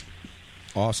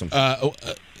 Awesome.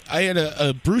 I had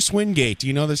a Bruce Wingate. Do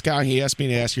you know this guy? He asked me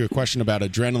to ask you a question about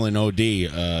Adrenaline OD.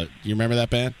 You remember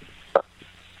that band?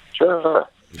 Sure.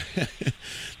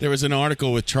 There was an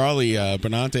article with Charlie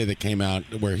Benante that came out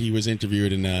where he was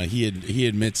interviewed, and he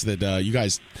admits that you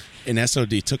guys in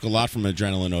SOD took a lot from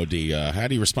Adrenaline OD. How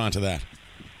do you respond to that?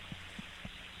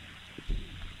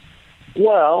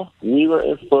 Well, we were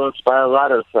influenced by a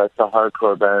lot of the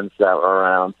hardcore bands that were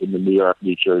around in the New York,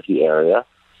 New Jersey area.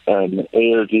 And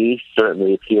AOD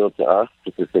certainly appealed to us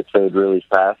because they played really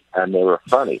fast and they were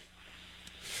funny.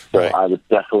 So I would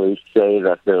definitely say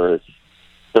that there was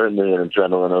certainly an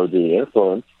Adrenaline OD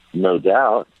influence, no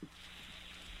doubt.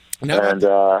 And,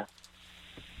 sorry,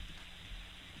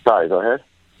 go ahead.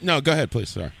 No, go ahead, please.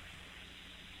 Sorry.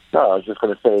 No, I was just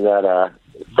going to say that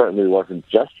it certainly wasn't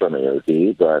just from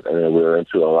AOD, but we were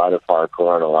into a lot of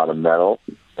hardcore and a lot of metal,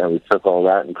 and we took all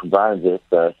that and combined it.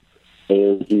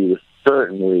 AOD was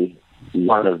certainly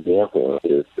one of the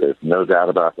influences. There's no doubt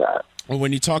about that. Well,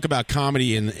 when you talk about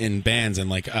comedy in bands, and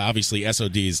like obviously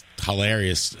SOD is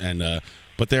hilarious, and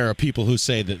but there are people who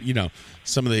say that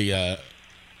some of the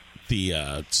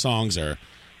songs are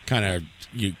kind of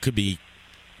could be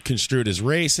construed as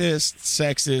racist,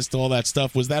 sexist, all that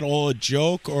stuff. Was that all a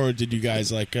joke, or did you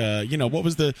guys what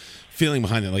was the feeling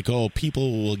behind it? Like, oh,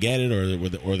 people will get it,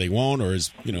 or they won't, or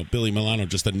is Billy Milano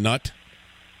just a nut?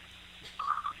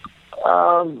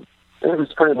 It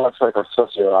was pretty much like a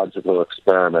sociological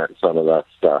experiment. Some of that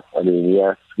stuff. I mean,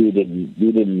 yes, we didn't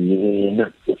mean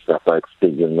the stuff like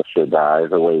 "Speak English or Die"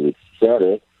 the way we said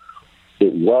it.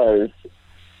 It was,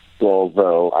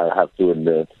 although I have to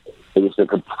admit, it was a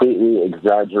completely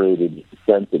exaggerated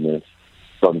sentiment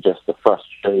from just the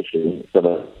frustration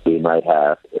somebody might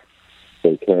have if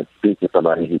they can't speak to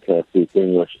somebody who can't speak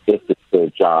English, if it's their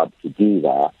job to do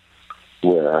that.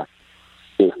 Where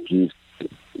if you're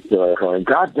like going,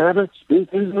 God damn it, speak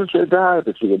English or die,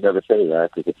 but you would never say that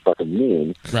because it's fucking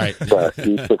mean. Right. But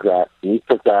we took that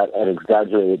and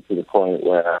exaggerated to the point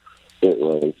where it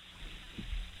was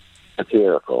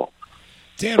satirical.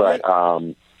 Dan, but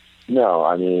no,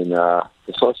 I mean the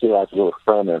sociological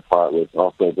experiment part was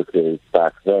also because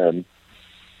back then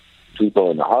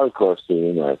people in the hardcore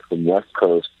scene, like from West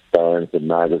Coast stars and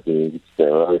magazines, they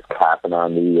were always capping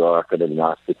on New York and the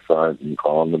Gnostic Front and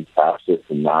calling them fascists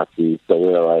and Nazis. So we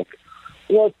were like,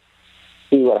 let's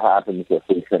see what happens if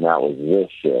we come out with this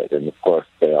shit. And of course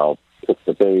they all took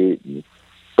the bait.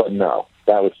 But no,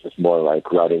 that was just more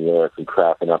like writing lyrics and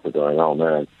crapping up and going, oh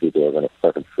man, people are going to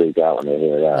fucking freak out when they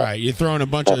hear that. Right, you're throwing a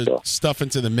bunch of stuff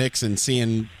into the mix and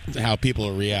seeing how people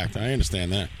will react. I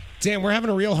understand that. Dan, we're having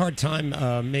a real hard time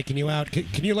making you out.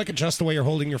 Can you adjust the way you're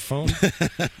holding your phone?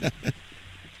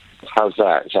 How's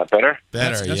that? Is that better?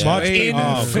 Better, That's yeah.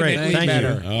 infinitely Thank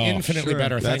better. you. Infinitely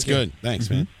better. That's Thank you. good.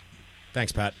 Thanks, man.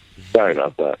 Thanks, Pat. Sorry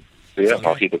about that. Yeah,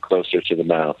 I'll keep it closer to the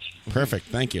mouth. Perfect.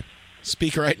 Thank you.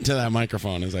 Speak right into that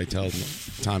microphone, as I tell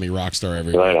Tommy Rockstar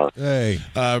every week. Right on. Hey.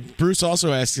 Bruce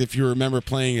also asks if you remember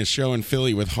playing a show in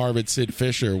Philly with Harvard Sid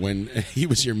Fisher when he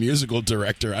was your musical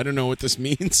director. I don't know what this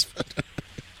means.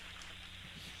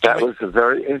 That was a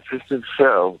very interesting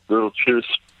show. Little Truth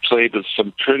played with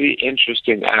some pretty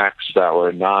interesting acts that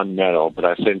were non-metal, but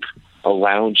I think a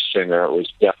lounge singer was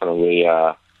definitely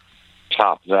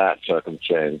top that fucking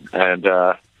thing. And,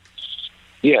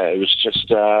 yeah, it was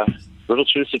just Little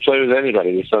Truth to play with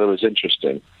anybody. We thought it was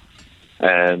interesting.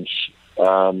 And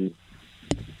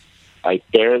I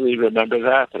barely remember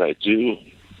that, but I do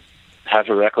have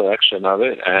a recollection of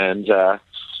it, and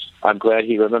I'm glad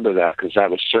he remembered that, because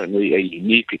that was certainly a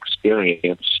unique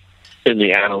experience in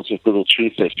the annals of Little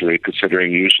Truth history,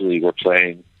 considering usually we're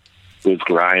playing with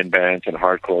grind bands and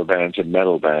hardcore bands and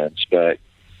metal bands, but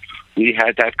we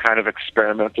had that kind of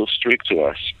experimental streak to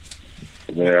us,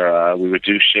 where we would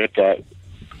do shit that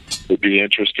would be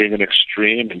interesting and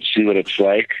extreme and see what it's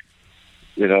like,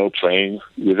 you know, playing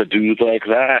with a dude like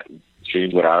that, seeing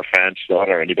what our fans thought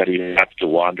or anybody who happened to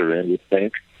wander in would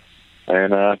think.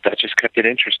 And that just kept it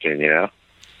interesting, you know?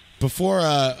 Before,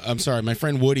 I'm sorry, my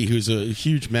friend Woody, who's a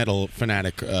huge metal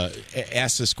fanatic,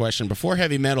 asked this question. Before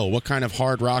heavy metal, what kind of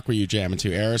hard rock were you jamming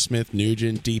to? Aerosmith,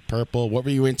 Nugent, Deep Purple? What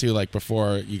were you into, like,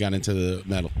 before you got into the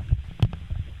metal?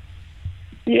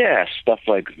 Yeah, stuff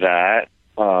like that.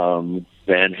 Van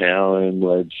Halen,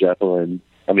 Led Zeppelin.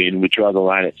 I mean, we draw the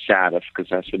line at Sabbath, because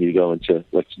that's when you go into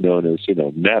what's known as, you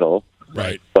know, metal.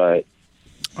 Right. But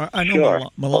I know sure.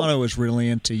 Milano was really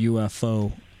into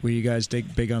UFO. Were you guys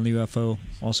big on the UFO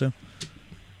also?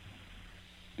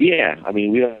 Yeah, I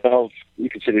mean, we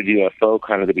considered UFO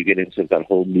kind of the beginnings of that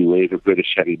whole new wave of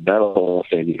British heavy metal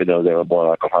thing, even though they were more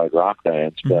like a hard rock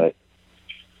band. Mm-hmm. But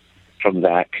from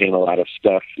that came a lot of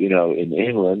stuff, you know, in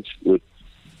England.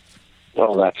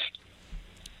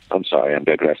 I'm sorry, I'm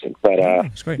digressing. But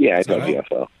yeah, I dug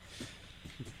UFO.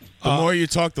 The more you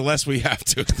talk, the less we have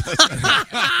to.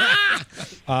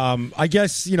 I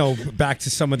guess, you know, back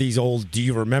to some of these old do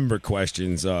you remember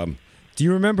questions. Do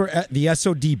you remember at the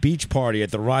SOD beach party at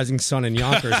the Rising Sun in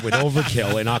Yonkers with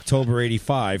Overkill in October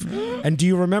 '85? And do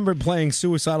you remember playing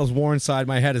Suicidal's War Inside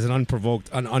My Head as an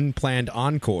unplanned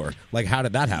encore? Like, how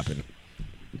did that happen?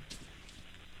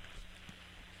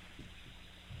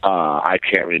 I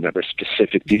can't remember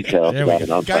specific details about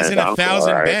an unplanned guy's in 1,000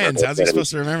 encore. bands. How's he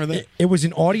supposed to remember that? It was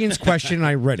an audience question, and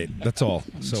I read it. That's all.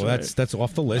 So that's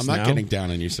off the list. I'm not now. getting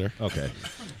down on you, sir. Okay.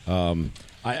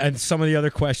 And some of the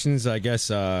other questions, I guess,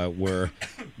 were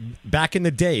back in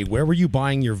the day. Where were you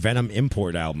buying your Venom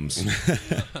import albums?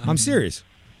 I'm serious.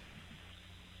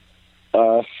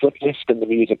 Slip disc in the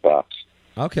music box.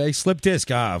 Okay, Slip Disc.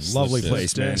 Lovely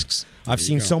place, man. I've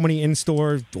seen so many in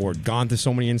stores, or gone to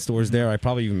so many in stores there. I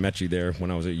probably even met you there when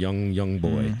I was a young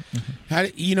boy. How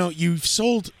do, you know, you've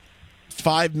sold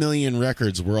 5 million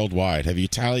records worldwide. Have you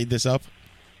tallied this up?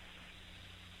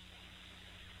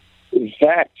 Is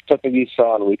that something you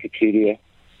saw on Wikipedia?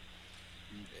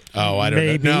 Oh, I don't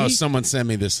Maybe. know. No, someone sent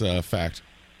me this fact.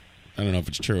 I don't know if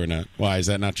it's true or not. Why, is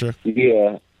that not true?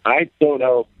 Yeah, I don't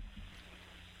know.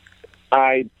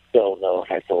 I don't know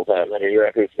if I sold that many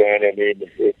records, man. I mean,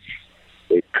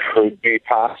 it could be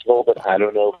possible, but I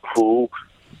don't know who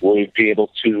would be able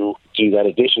to do that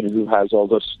addition, who has all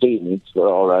those statements for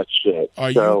all that shit.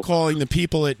 Are you calling the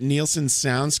people at Nielsen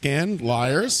SoundScan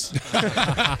liars?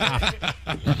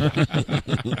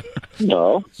 No.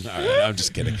 All right, I'm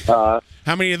just kidding. How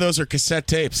many of those are cassette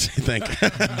tapes, you think?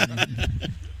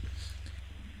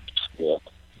 Yeah.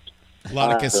 A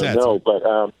lot of cassettes. No,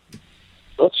 but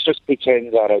let's just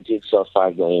pretend that I did sell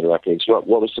 5 million records. What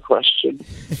was the question?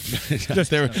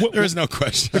 There is no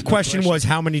question. The question was,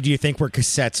 how many do you think were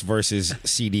cassettes versus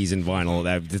CDs and vinyl?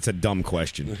 That's a dumb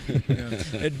question.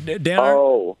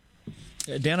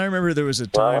 Dan, I remember there was a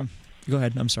time. Go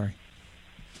ahead. I'm sorry.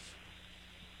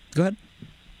 Go ahead.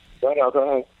 No, go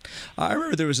ahead. I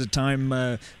remember there was a time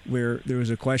where there was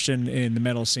a question in the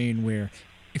metal scene where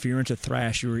if you were into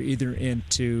thrash, you were either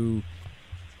into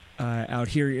out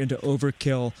here you're into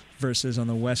Overkill versus on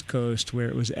the West Coast where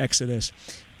it was Exodus.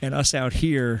 And us out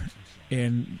here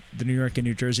in the New York and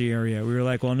New Jersey area, we were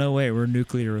like, well, no way, we're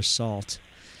Nuclear Assault.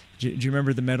 Do you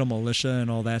remember the Metal Militia and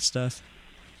all that stuff?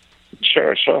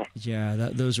 Sure. Yeah,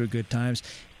 those were good times.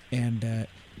 And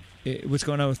what's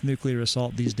going on with Nuclear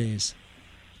Assault these days?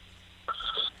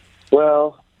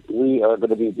 Well, we are going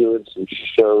to be doing some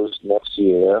shows next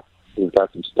year. We've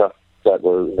got some stuff that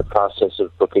we're in the process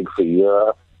of booking for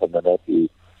Europe, and then there'll be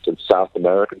some South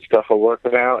American stuff we're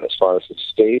working out as far as the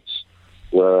States.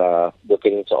 we're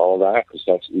looking into all that because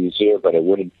that's easier, but it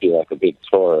wouldn't be like a big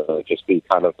tour. It would just be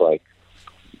kind of like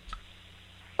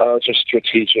just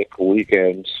strategic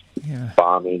weekends,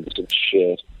 bombings and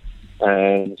shit.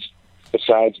 And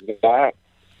besides that,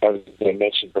 as I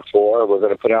mentioned before, we're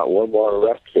going to put out one more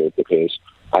record because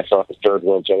I thought the Third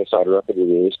World Genocide record we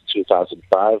released in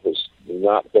 2005 was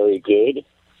not very good,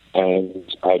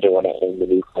 and I don't want to end the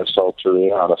Nuclear Assault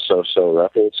career on a so-so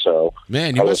record. So,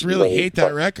 man, you must really hate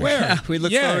that record. Yeah, we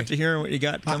look forward to hearing what you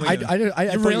got coming up.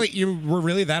 You were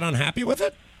really that unhappy with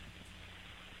it?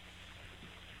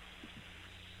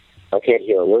 I can't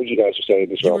hear a word you guys are saying.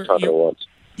 These are all talking at once.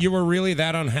 You were really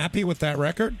that unhappy with that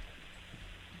record?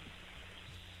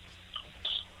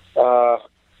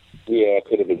 Yeah, it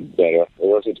could have been better. It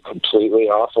wasn't completely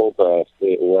awful, but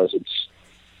it wasn't.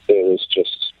 It was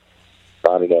just,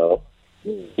 I don't know.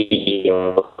 We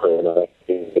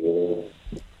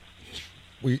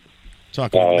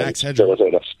talking about Max Headroom. There wasn't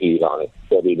enough speed on it.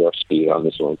 There'll be more speed on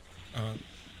this one.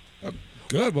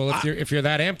 Good. Well, if you're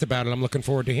that amped about it, I'm looking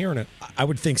forward to hearing it. I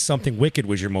would think Something Wicked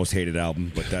was your most hated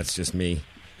album, but that's just me.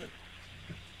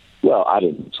 Well, I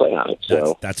didn't play on it,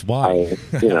 so that's why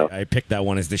I picked that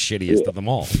one as the shittiest of them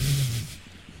all.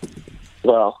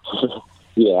 Well,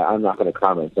 yeah, I'm not going to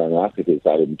comment on that because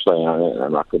I didn't play on it, and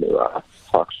I'm not going to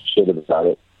talk shit about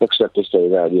it, except to say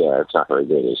that, it's not very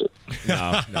good, is it?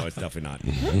 No, it's definitely not.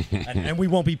 and we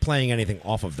won't be playing anything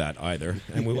off of that either.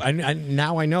 And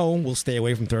now I know we'll stay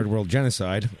away from Third World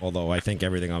Genocide, although I think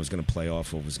everything I was going to play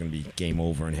off of was going to be Game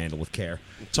Over and Handled with Care.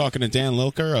 Talking to Dan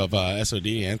Lilker of SOD,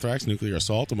 Anthrax, Nuclear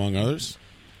Assault, among others.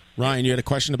 Ryan, you had a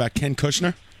question about Ken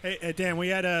Kushner? Hey, Dan, we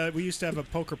used to have a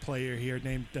poker player here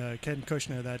named Ken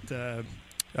Kushner that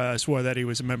swore that he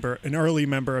was an early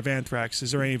member of Anthrax.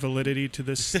 Is there any validity to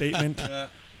this statement?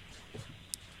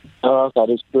 That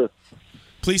is true.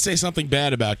 Please say something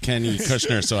bad about Kenny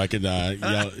Kushner so I could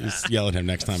yell at him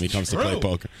next time he comes to play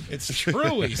poker. It's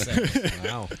true, he said.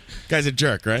 Wow. Guy's a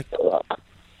jerk, right?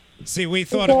 See, we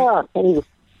thought...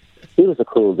 he was a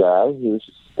cool guy. He was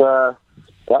just...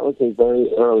 that was a very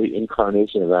early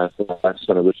incarnation of Anthrax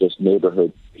when it was just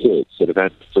neighborhood kids. It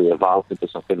eventually evolved into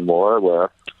something more where,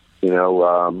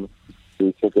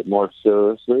 we took it more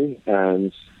seriously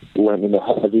and went in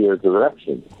a heavier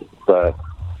direction. But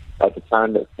at the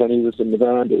time that Kenny was in the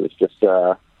band, it was just, he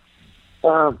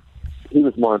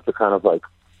was more into kind of like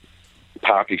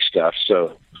poppy stuff.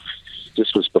 So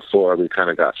this was before we kind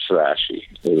of got thrashy.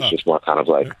 It was just more kind of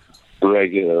like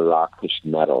regular rockish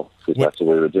metal, because that's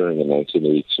what we were doing in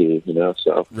 1982,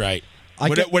 so. Right.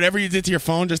 Whatever you did to your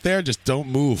phone just there, just don't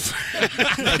move.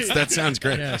 That sounds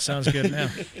great. Yeah, sounds good now.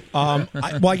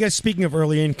 I guess speaking of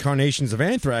early incarnations of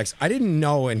Anthrax, I didn't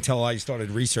know until I started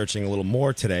researching a little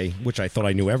more today, which I thought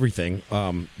I knew everything.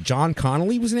 John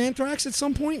Connolly was in Anthrax at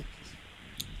some point?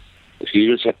 He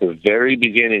was at the very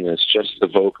beginning as just the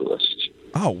vocalist.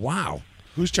 Oh, wow.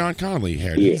 Who's John Connolly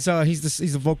here? He's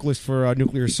the vocalist for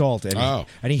Nuclear Assault, and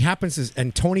he happens to.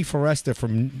 And Tony Foresta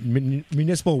from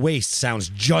Municipal Waste sounds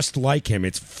just like him.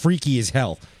 It's freaky as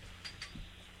hell.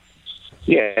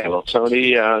 Yeah, well,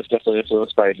 Tony is definitely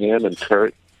influenced by him and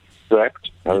Kurt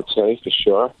Brecht, I would say for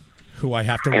sure. Who I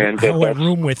have to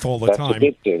room with all the time. That's a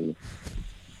good thing.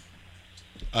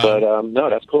 But no,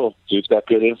 that's cool. Dude's got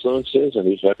good influences, and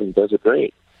he fucking does it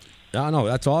great. No,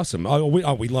 that's awesome.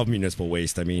 We love Municipal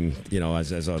Waste. I mean,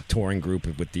 as a touring group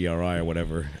with DRI or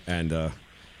whatever. And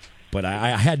but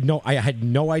I had no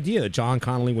idea that John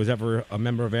Connolly was ever a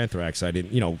member of Anthrax. I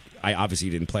didn't. I obviously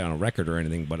didn't play on a record or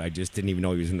anything, but I just didn't even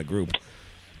know he was in the group.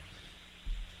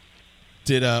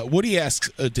 Did Woody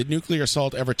asks, did Nuclear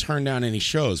Assault ever turn down any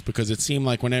shows? Because it seemed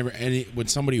like when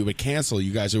somebody would cancel,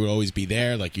 you guys would always be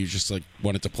there. Like you just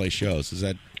wanted to play shows. Is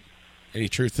that any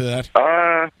truth to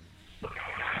that?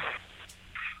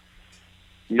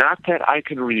 Not that I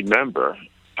can remember.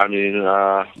 I mean,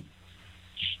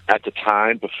 at the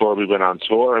time, before we went on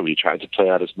tour, we tried to play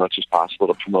out as much as possible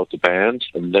to promote the band.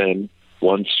 And then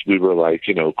once we were like,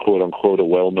 quote unquote, a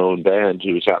well-known band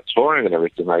who was out touring and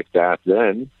everything like that,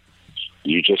 then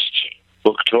you just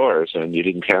book tours and you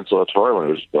didn't cancel a tour when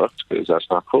it was booked because that's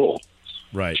not cool.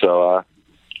 Right. So,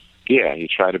 you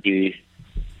try to be,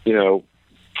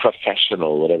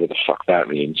 professional, whatever the fuck that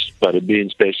means. But it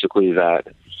means basically that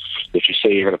if you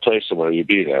say you're going to play somewhere, you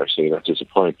be there, so you don't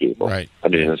disappoint people. Right. I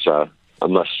mean, it's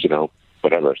unless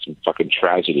whatever, some fucking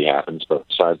tragedy happens. But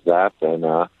besides that, then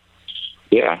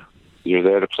you're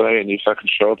there to play, and you fucking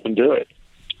show up and do it.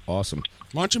 Awesome.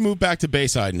 Why don't you move back to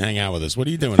Bayside and hang out with us? What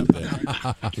are you doing up there,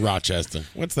 Rochester?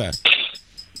 What's that?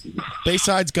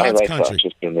 Bayside's God's country.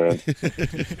 Rochester, man.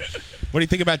 What do you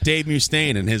think about Dave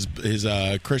Mustaine and his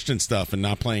Christian stuff and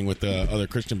not playing with the other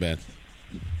Christian band?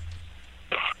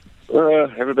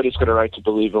 Everybody's got a right to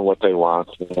believe in what they want.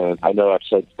 And I know I've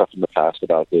said stuff in the past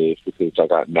about Dave because I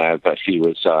got mad that he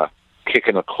was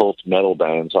kicking occult metal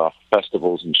bands off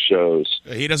festivals and shows.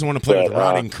 He doesn't want to play with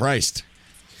Rotting Christ.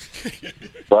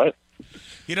 What?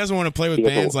 He doesn't want to play with He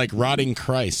doesn't- bands like Rotting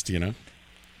Christ, you know?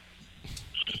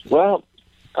 Well,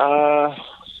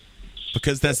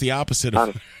 because that's the opposite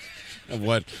of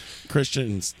what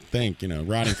Christians think. You know,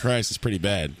 Rotting Christ is pretty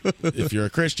bad. If you're a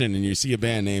Christian and you see a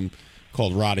band name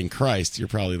called Rotting Christ, you're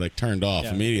probably like turned off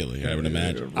immediately, I would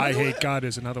imagine. I Hate God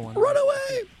is another one. Run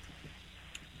away.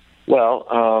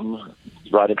 well,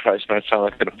 Rotting Christ might sound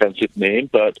like an offensive name,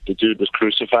 but the dude was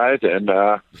crucified, and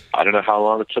I don't know how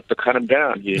long it took to cut him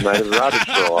down. He might have rotted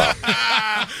for a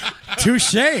while.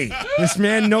 Touche. This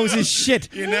man knows his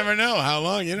shit. You never know how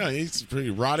long. You know, he's pretty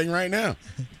rotting right now.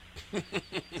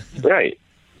 Right.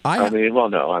 I mean, well,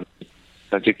 no,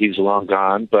 I think he's long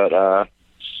gone, but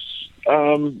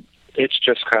it's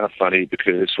just kind of funny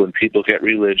because when people get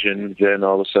religion, then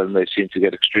all of a sudden they seem to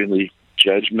get extremely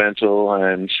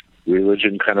judgmental, and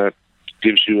religion kind of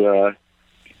gives you an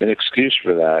excuse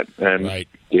for that. And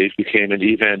Dave became an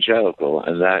evangelical,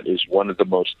 and that is one of the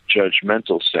most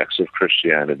judgmental sects of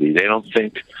Christianity. They don't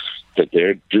think that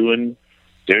they're doing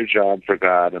their job for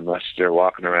God unless they're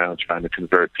walking around trying to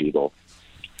convert people.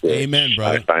 Amen,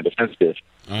 brother. I find offensive.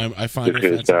 I find it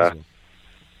because offensive as well.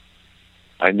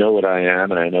 I know what I am,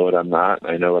 and I know what I'm not.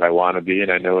 I know what I want to be,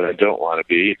 and I know what I don't want to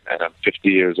be. And I'm 50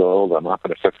 years old. I'm not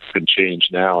going to fucking change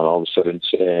now and all of a sudden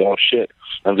say, oh, shit,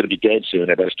 I'm going to be dead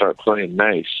soon. I better start playing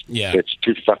nice. Yeah. It's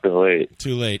too fucking late.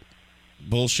 Too late.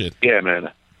 Bullshit. Yeah, man.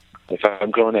 If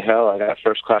I'm going to hell, I got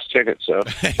first-class tickets, so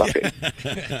fuck it.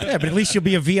 Yeah, but at least you'll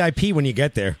be a VIP when you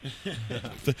get there.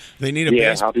 They need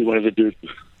Yeah, I'll be one of the dudes.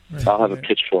 I'll have a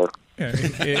pitchfork. Yeah,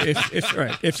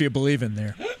 if you believe in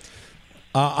there.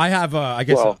 I have, I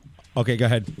guess. Okay, go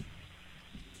ahead.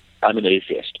 I'm an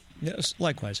atheist. Yes,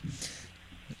 likewise.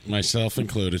 Myself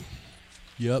included.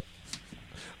 Yep.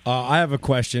 I have a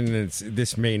question. And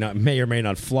this may or may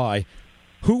not fly.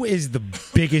 Who is the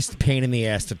biggest pain in the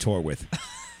ass to tour with?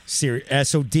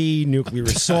 SOD, Nuclear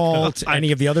Assault,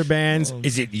 any of the other bands?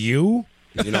 Is it you?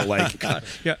 You know, like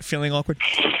yeah, feeling awkward.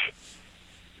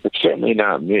 It's certainly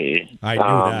not me. I knew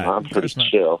that. I'm pretty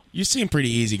chill. You seem pretty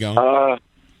easygoing.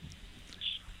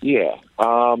 Yeah.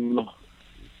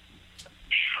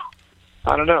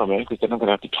 I don't know, man, because then I'm going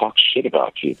to have to talk shit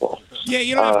about people. Yeah,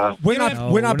 you know, we're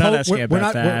not asking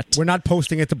about that. We're not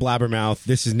posting it to Blabbermouth.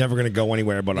 This is never going to go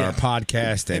anywhere but our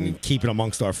podcast and keep it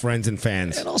amongst our friends and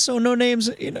fans. And also, no names,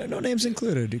 no names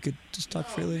included. You could just talk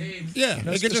freely. Yeah,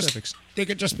 no they specifics.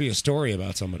 could just be a story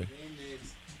about somebody.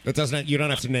 It doesn't. You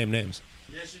don't have to name names.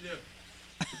 Yes, you do.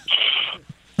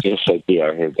 Yes, I do.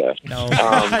 I heard that. No,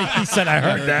 he said I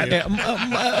heard that.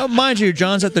 Yeah, mind you,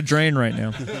 John's at the drain right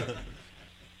now.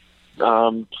 I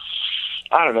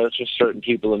don't know. It's just certain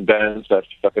people in bands that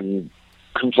fucking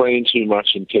complain too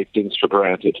much and take things for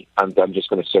granted. I'm just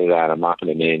going to say that. I'm not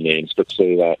going to name names, but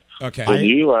say that when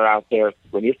you are out there,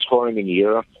 when you're touring in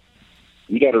Europe,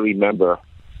 you got to remember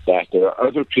that there are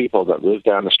other people that live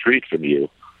down the street from you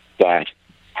that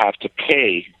have to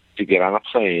pay to get on a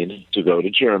plane to go to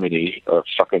Germany or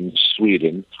fucking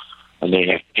Sweden, and they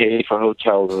have to pay for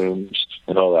hotel rooms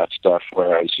and all that stuff,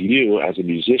 whereas you, as a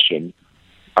musician,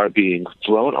 are being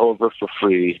flown over for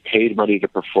free, paid money to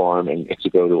perform, and get to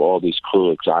go to all these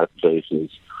cool, exotic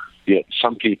places. Yet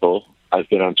some people I've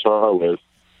been on tour with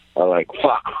are like,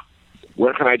 fuck,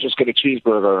 where can I just get a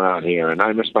cheeseburger around here? And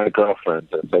I miss my girlfriend.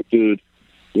 And it's like, dude,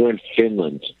 you're in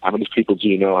Finland. How many people do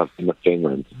you know have been to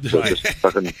Finland? So just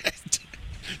fucking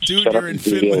dude, shut you're up in and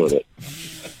deal with Finland.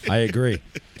 it. I agree.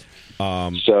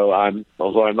 So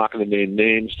although I'm not going to name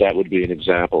names, that would be an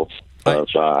example of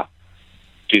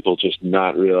people just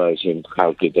not realizing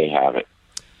how good they have it.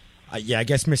 Yeah, I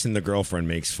guess missing the girlfriend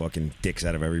makes fucking dicks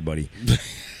out of everybody.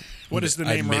 What is the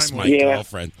I name? miss rhyme my with?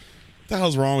 girlfriend. What the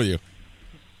hell's wrong with you?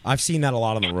 I've seen that a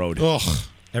lot on the road. Ugh.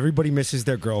 Everybody misses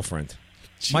their girlfriend.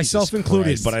 Jesus Myself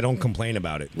included, Christ. but I don't complain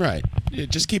about it. Right. Yeah,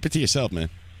 just keep it to yourself, man.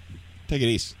 Take it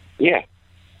easy. Yeah.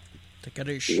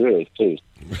 Really, please.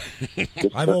 Get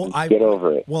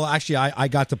over it. Well, actually, I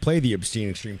got to play the Obscene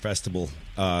Extreme Festival,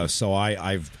 so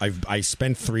I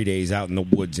spent 3 days out in the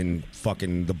woods in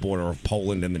fucking the border of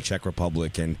Poland and the Czech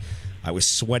Republic, and I was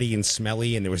sweaty and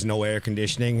smelly, and there was no air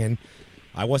conditioning, and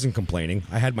I wasn't complaining.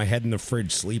 I had my head in the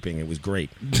fridge sleeping. It was great.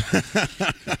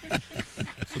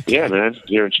 Yeah, man.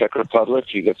 You're in Czech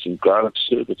Republic. You get some garlic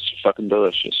soup. It's fucking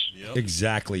delicious.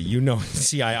 Exactly. You know.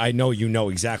 See, I know you know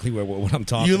exactly what I'm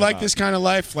talking about. You like this kind of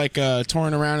life, like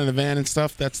touring around in a van and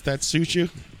stuff? That suits you?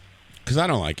 Because I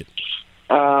don't like it.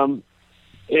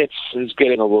 it's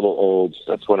getting a little old.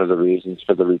 That's one of the reasons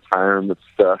for the retirement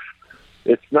stuff.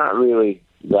 It's not really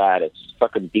that. It's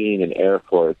fucking being in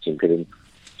airports and getting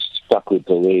stuck with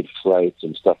delayed flights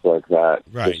and stuff like that.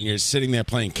 Right, and you're sitting there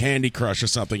playing Candy Crush or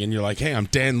something, and you're like, hey, I'm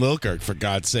Dan Lilkirk, for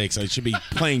God's sakes. I should be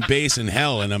playing bass in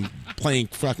hell, and I'm playing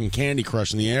fucking Candy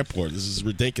Crush in the airport. This is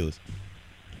ridiculous.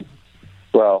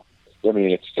 Well, I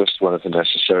mean, it's just one of the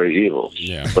necessary evils.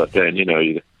 Yeah. But then,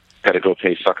 you got to go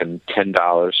pay fucking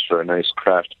 $10 for a nice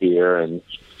craft beer, and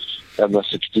unless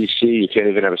it's DC, you can't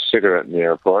even have a cigarette in the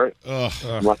airport.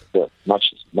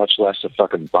 Much less a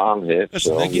fucking bong hit.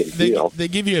 Listen, So they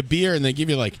give you a beer, and they give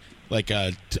you like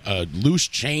a loose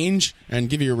change, and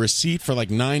give you a receipt for like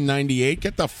 $9.98.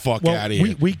 Get the fuck out of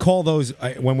here. We call those,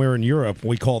 when we were in Europe,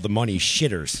 we call the money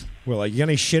shitters. We're like, you got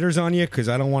any shitters on you? Because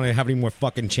I don't want to have any more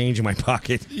fucking change in my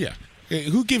pocket. Yeah.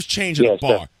 Who gives change at a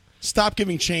bar? Stop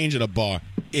giving change at a bar,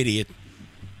 idiot.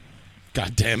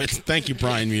 God damn it! Thank you,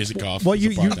 Brian Musikoff. Well,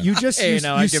 you just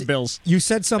I give bills. You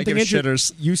said something I give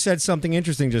shitters. You said something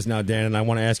interesting just now, Dan, and I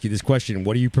want to ask you this question: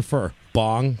 what do you prefer?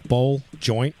 Bong, bowl,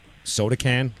 joint, soda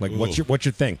can? Like, what's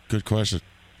your thing? Good question.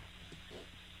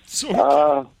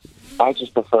 I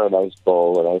just prefer a nice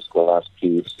bowl, a nice glass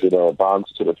piece. A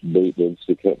bong's too much maintenance.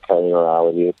 You can't carry around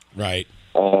with you. Right.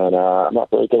 And I'm not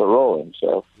very good at rolling,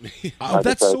 so.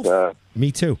 That's so.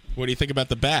 Me too. What do you think about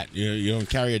the bat? You don't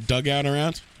carry a dugout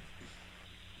around?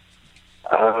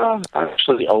 I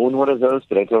actually own one of those,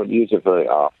 but I don't use it very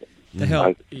often. The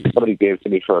hell? Somebody gave it to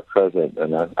me for a present,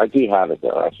 and I do have it,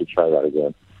 though. I should try that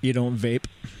again. You don't vape?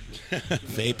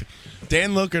 Vape?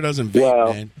 Dan Lilker doesn't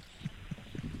vape, man.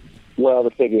 Well, the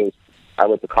thing is, I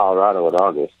went to Colorado in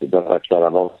August, and then I tried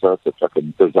on all sorts of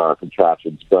fucking bizarre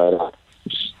contraptions, but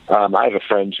I have a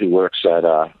friend who works at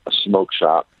a smoke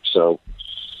shop, so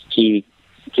he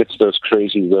gets those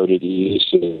crazy loaded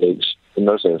e-cigs, and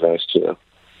those are nice, too.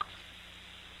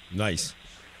 Nice.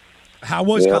 How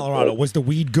was Colorado? Was the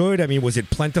weed good? I mean, was it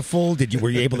plentiful? Were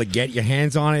you able to get your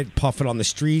hands on it, puff it on the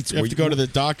streets? You have to go to the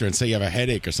doctor and say you have a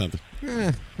headache or something.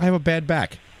 I have a bad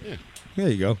back. Yeah. There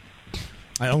you go.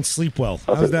 I don't sleep well.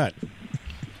 How's that?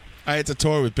 I had to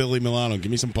tour with Billy Milano.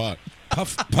 Give me some pot.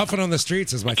 Puffin' on the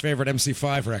Streets is my favorite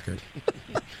MC5 record.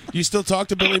 You still talk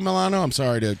to Billy Milano? I'm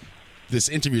sorry this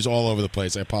interview's all over the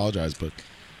place. I apologize, but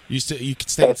you can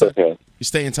stay in touch. Okay. You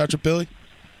stay in touch with Billy?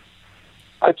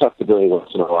 I talk to Billy once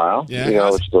in a while. Yeah,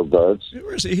 it still does.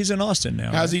 He's in Austin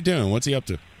now. How's he doing? What's he up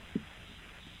to?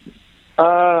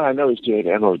 I know he's doing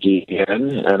MOD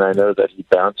again, and I know that he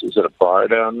bounces at a bar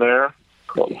down there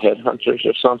called Headhunters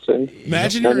or something.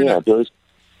 Imagine Billy's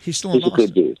he's still he's a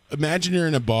good dude. Imagine you're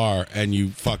in a bar and you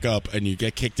fuck up and you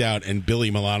get kicked out and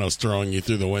Billy Milano's throwing you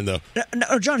through the window.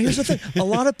 No, John, here's the thing. A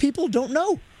lot of people don't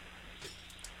know.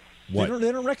 What?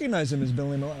 They don't recognize him as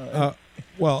Billy Milano.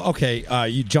 Well, okay,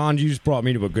 John, you just brought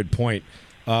me to a good point.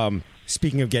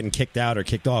 Speaking of getting kicked out or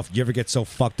kicked off, do you ever get so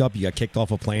fucked up you got kicked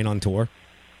off a plane on tour?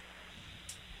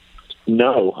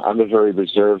 No, I'm a very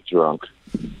reserved drunk.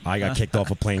 I got kicked off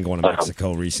a plane going to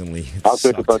Mexico recently. I'll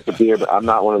drink a bunch of beer, but I'm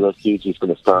not one of those dudes who's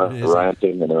going to start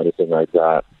ranting and anything like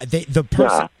that.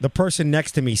 The person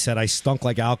next to me said I stunk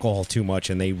like alcohol too much,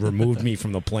 and they removed me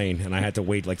from the plane, and I had to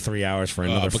wait like 3 hours for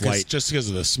another flight. Just because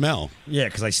of the smell. Yeah,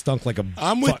 because I stunk like a...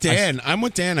 I'm with Dan.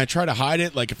 I try to hide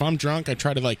it. Like, if I'm drunk, I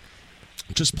try to,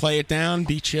 just play it down,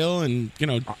 be chill, and,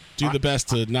 do the best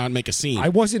to not make a scene. I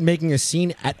wasn't making a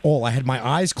scene at all. I had my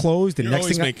eyes closed. You're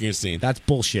always making a scene. That's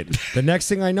bullshit. The next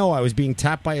thing I know, I was being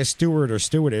tapped by a steward or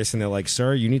stewardess, and they're like,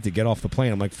 sir, you need to get off the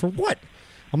plane. I'm like, for what?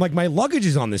 I'm like, my luggage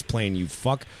is on this plane, you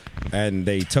fuck. And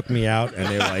they took me out, and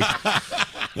they're like...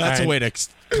 That's a way to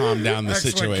calm down the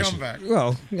situation.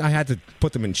 Well, I had to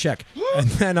put them in check. And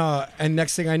then, and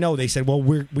next thing I know, they said, well,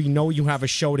 we know you have a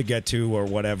show to get to or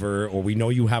whatever, or we know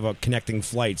you have a connecting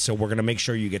flight, so we're going to make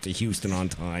sure you get to Houston on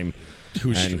time.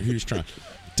 Who's trying?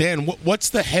 Dan, what's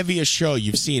the heaviest show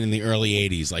you've seen in the early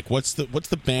 80s? Like, what's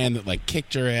the band that,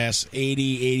 kicked your ass,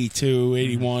 80, 82,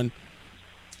 81?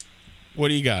 What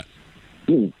do you got?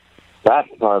 That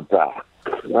far back.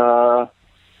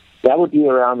 That would be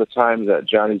around the time that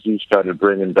Johnny Z started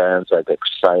bringing bands like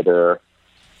Exciter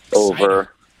over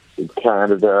in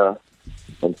Canada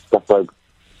and stuff like.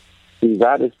 See,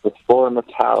 that is before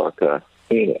Metallica,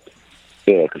 ain't it?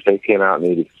 Yeah, because they came out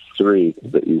in '83 to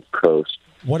the East Coast.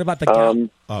 What about the?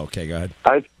 Okay, go ahead.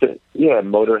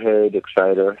 Motorhead,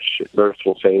 Exciter,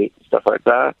 Merciful Fate, stuff like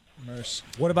that.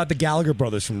 What about the Gallagher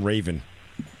brothers from Raven?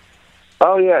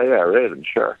 Oh yeah, Raven,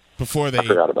 sure. Before they, I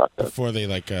forgot about that. Before they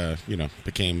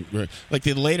became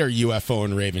the later UFO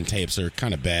and Raven tapes are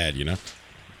kind of bad, in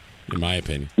my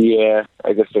opinion. Yeah,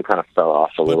 I guess they kind of fell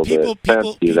off a little bit.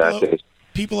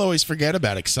 People always forget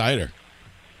about Exciter.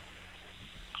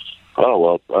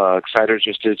 Oh, well, Exciters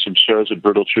just did some shows with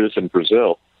Brutal Truth in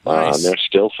Brazil. Nice. They're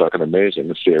still fucking amazing.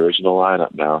 It's the original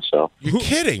lineup now, so. You're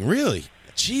kidding, really?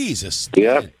 Jesus.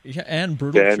 Yeah. Yeah, and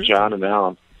Brutal Dan, Truth. John, and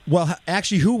Alan. Well,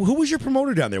 actually, who was your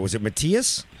promoter down there? Was it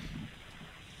Matthias?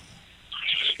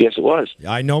 Yes, it was.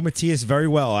 I know Matthias very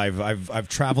well. I've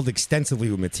traveled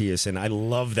extensively with Matthias, and I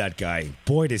love that guy.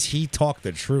 Boy, does he talk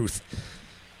the truth.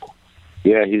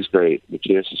 Yeah, he's great.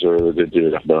 Matthias is a really good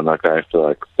dude. I've known that guy for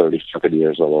like 30 fucking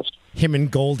years almost. Him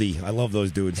and Goldie. I love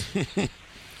those dudes.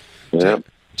 Yeah.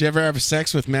 Did you ever have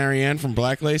sex with Marianne from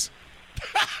Black Lace?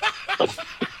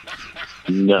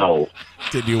 No.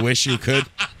 Did you wish you could?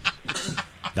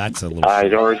 That's a little. I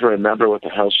don't even remember what the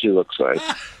hell she looks like.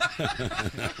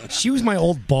 She was my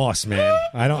old boss, man.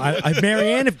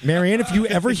 Marianne, if you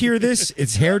ever hear this,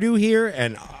 it's Hairdo here,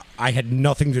 and I had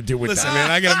nothing to do with Listen,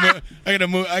 that. man,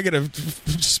 I gotta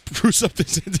spruce up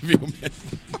this interview, man.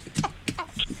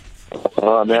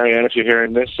 Marianne, if you're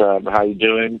hearing this, how you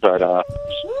doing? But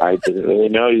I didn't really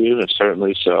know you, and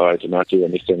certainly so I did not do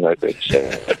anything like they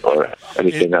said or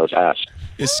anything that was asked.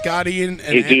 Is Scott eating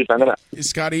Is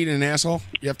Scott eating an asshole?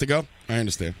 You have to go? I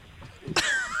understand.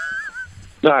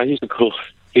 No, he's a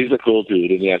cool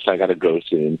dude, and yes, I got to go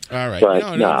soon. All right.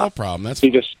 But, No problem. That's he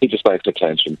just likes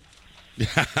attention.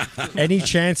 Any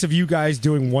chance of you guys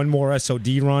doing one more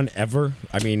SOD run ever?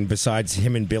 I mean, besides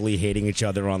him and Billy hating each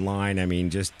other online, I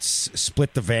mean, just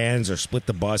split the vans or split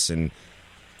the bus and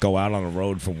go out on the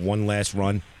road for one last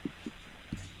run?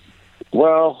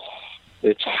 Well,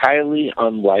 it's highly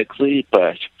unlikely,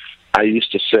 but I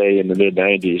used to say in the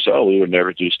mid-'90s, oh, we would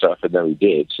never do stuff, and then we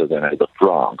did, so then I looked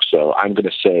wrong. So I'm going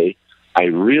to say I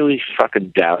really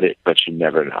fucking doubt it, but you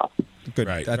never know. Good.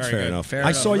 Right. That's Very fair good. enough. Fair I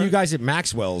enough. saw you guys at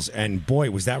Maxwell's, and boy,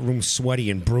 was that room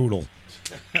sweaty and brutal.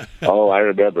 Oh, I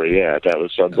remember. Yeah, that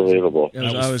was unbelievable.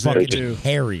 I was there fucking too.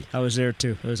 hairy. I was there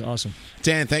too. It was awesome.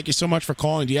 Dan, thank you so much for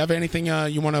calling. Do you have anything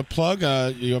you want to plug?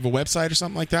 You have a website or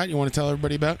something like that you want to tell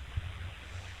everybody about?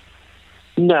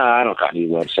 No, I don't got any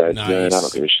websites, Nice. man. I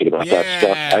don't give a shit about that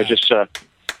stuff. I just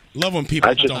love when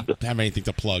people don't have anything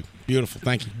to plug. Beautiful.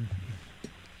 Thank you.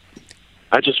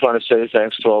 I just want to say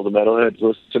thanks to all the metalheads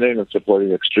listening and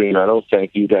supporting Extreme Metal.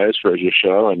 Thank you guys for your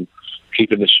show and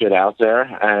keeping the shit out there.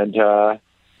 And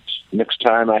next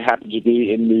time I happen to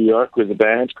be in New York with the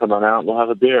band, come on out and we'll have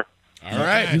a beer. All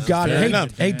right. You got Fair it.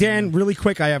 enough. Hey, Dan, really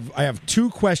quick, I have two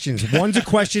questions. One's a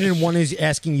question and one is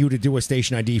asking you to do a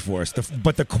station ID for us.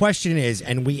 But the question is,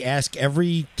 and we ask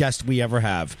every guest we ever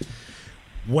have,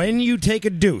 when you take a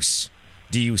deuce,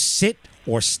 do you sit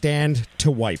or stand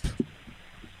to wipe?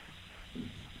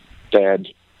 Stand.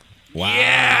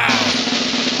 Wow.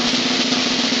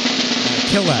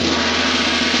 Kill that.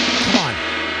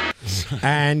 Come on.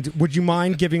 And would you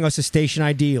mind giving us a station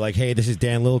ID? Like, hey, this is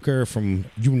Dan Lilker from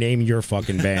you name your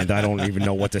fucking band. I don't even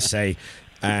know what to say.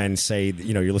 And say,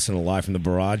 you're listening to Live from the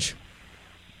Barrage.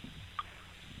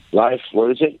 Live,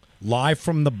 what is it? Live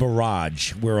from the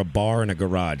Barrage. We're a bar and a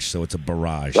garage, so it's a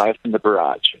barrage. Live from the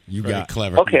Barrage. You Very got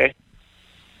clever. Okay.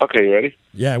 Okay, you ready?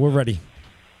 Yeah, we're ready.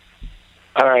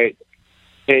 All right.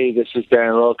 Hey, this is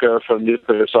Dan Lilker from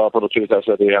Nuclear Assault, Brutal Truth,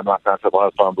 SOD. I'm not concept,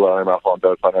 Wild Fun, Blowing Mouth on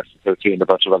Dog Fun, S13, and a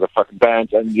bunch of other fucking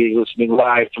bands, and you're listening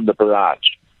live from the Barrage.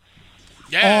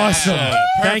 Yeah. Awesome.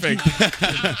 Thank you.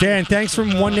 Dan, thanks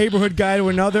from one neighborhood guy to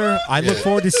another. I look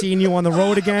forward to seeing you on the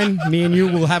road again. Me and you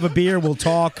will have a beer, we'll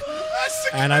talk.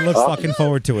 And I look fucking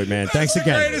forward to it, man. Thanks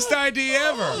again. Greatest idea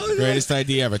ever. Greatest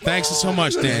idea ever. Thanks so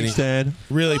much, Danny. Thanks, Dan.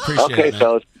 Really appreciate Okay, it, man.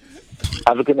 fellas.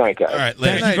 Have a good night, guys. All right,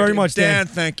 later. Thank you very much, Dan.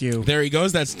 Thank you. There he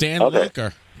goes. That's Dan Okay.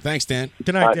 Lilker. Thanks, Dan.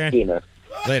 Good All night, right, Dan. see you, man.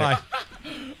 Later. Bye.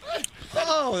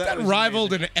 Oh, that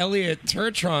rivaled an Elliot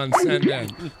Turtron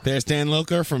send-in. There's Dan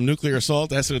Lilker from Nuclear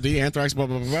Assault, SOD, Anthrax, blah,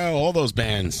 blah, blah, blah, all those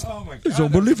bands. Oh, my God. It's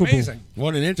unbelievable. Amazing.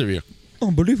 What an interview.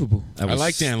 Unbelievable. I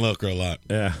like Dan Lilker a lot.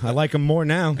 Yeah, I like him more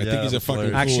now. I think he's a fucking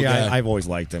cool Actually, guy. I've always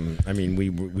liked him. I mean,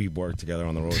 we worked together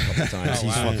on the road a couple times. Oh,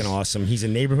 He's wow. fucking awesome. He's a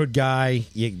neighborhood guy.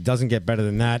 He doesn't get better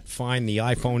than that. Fine, the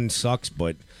iPhone sucks,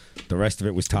 but the rest of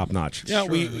it was top notch. Yeah,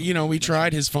 we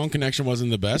tried. His phone connection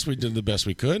wasn't the best. We did the best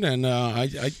we could, and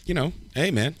hey,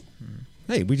 man.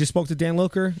 Hey, we just spoke to Dan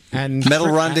Lilker and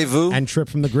Metal Rendezvous. and Trip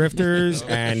from the Grifters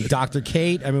and Dr.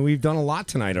 Kate. I mean, we've done a lot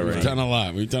tonight already.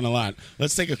 We've done a lot.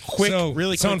 Let's take a quick, really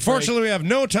quick So unfortunately, we have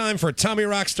no time for Tommy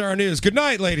Rockstar News. Good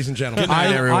night, ladies and gentlemen. Good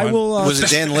night, everyone. I will. Was it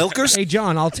Dan Lilker's? Hey,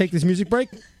 John, I'll take this music break.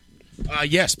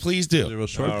 Yes, please do. Real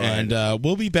short. And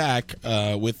we'll be back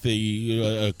with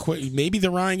the quick, maybe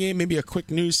the Ryan game, maybe a quick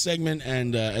news segment,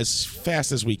 and as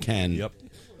fast as we can. Yep.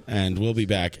 And we'll be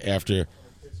back after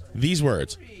these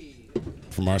words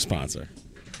from our sponsor.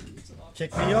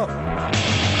 Kick me up.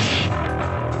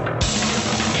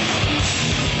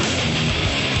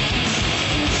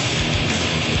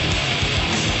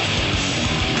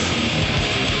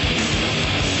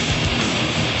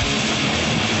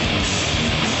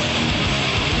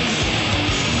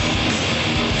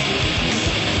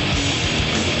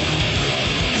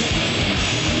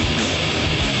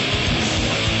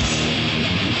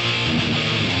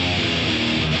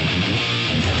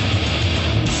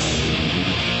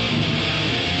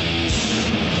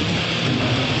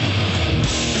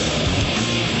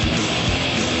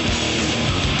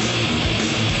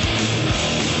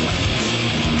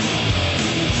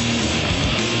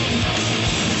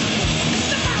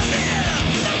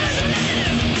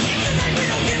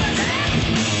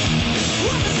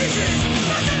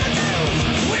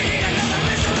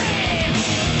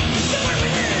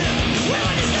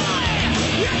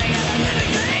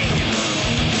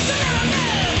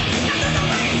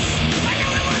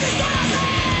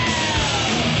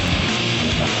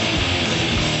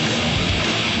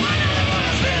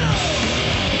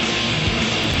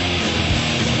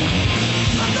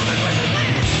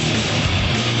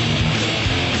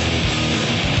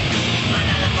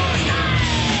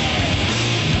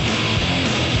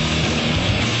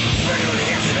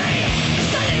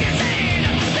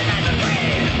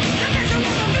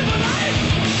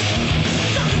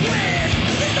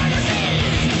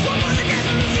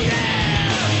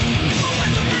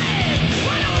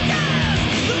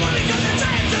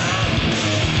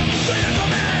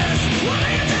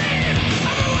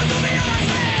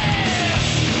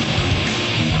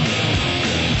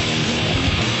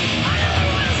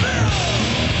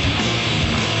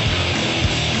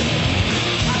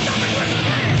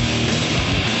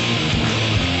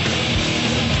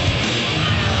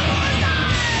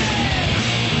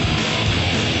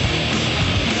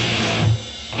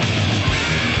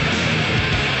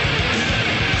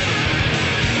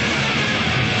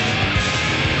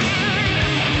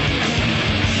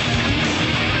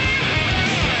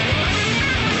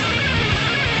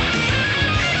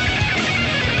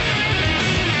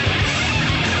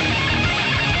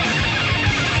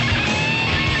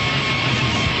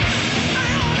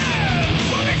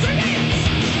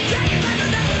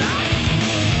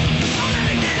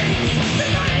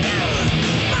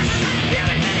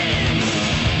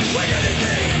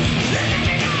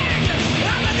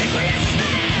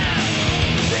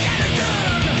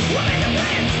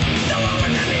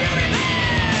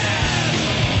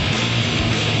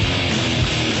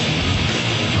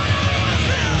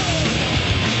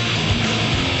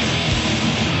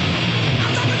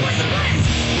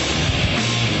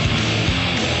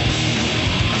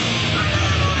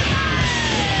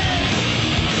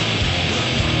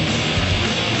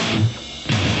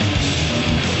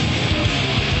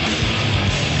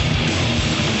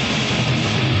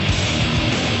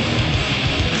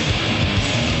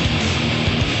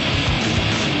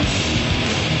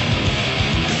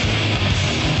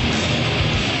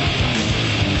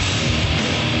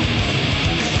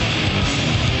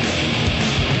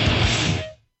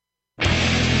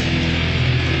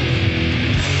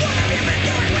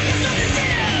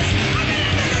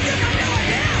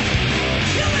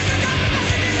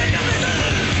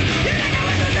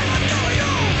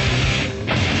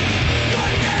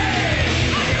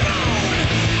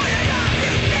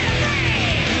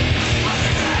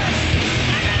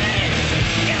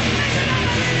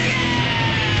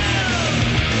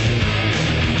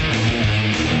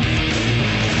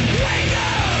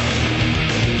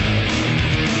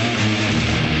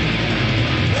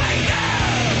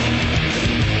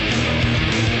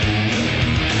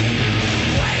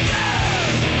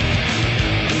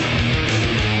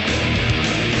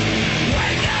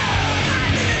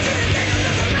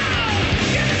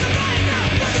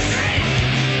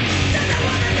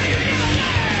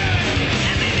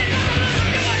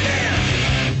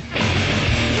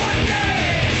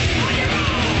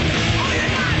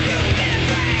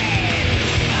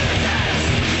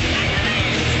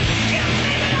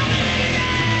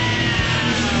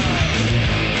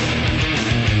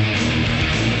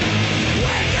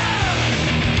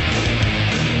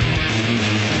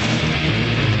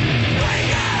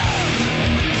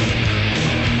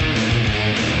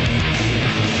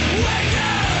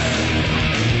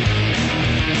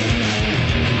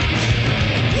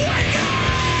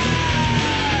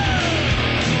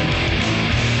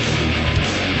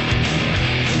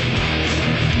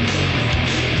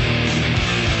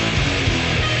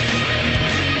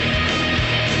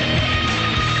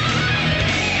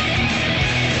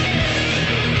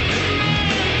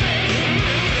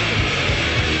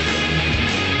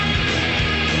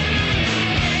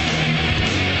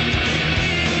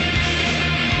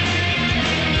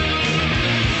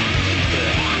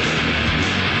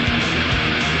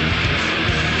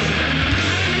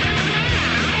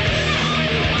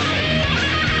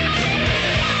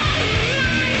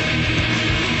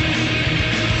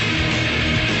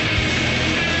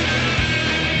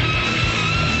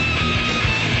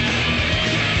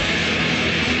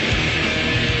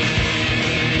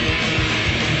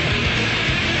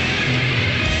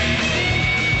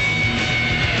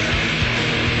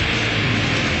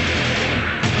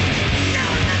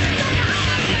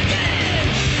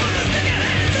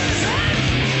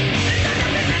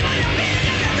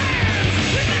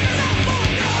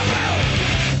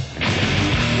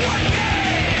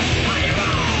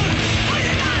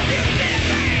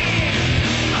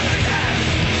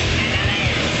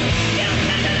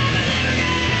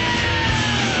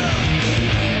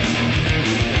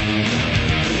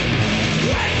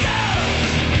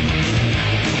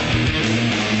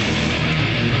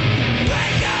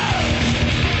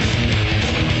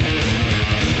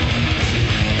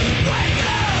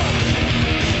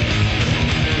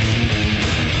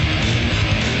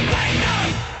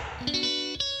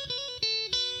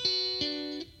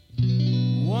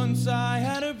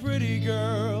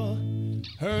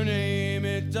 name,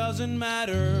 it doesn't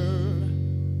matter.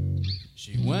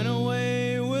 She went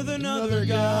away with another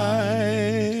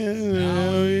guy.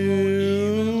 Now you won't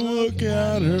even look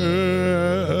at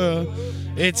her.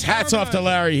 It's hats off to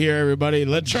Larry here, everybody.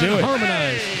 Let's do it.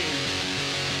 Harmonize.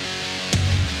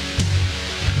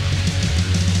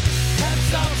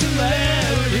 Hats off to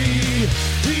Larry.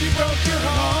 We broke your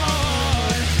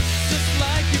heart, just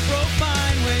like you broke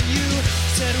mine when you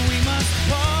said we must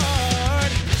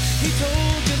part. He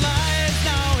told you lies,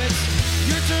 now it's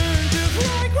your turn to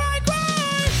cry, cry,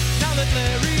 cry. Now that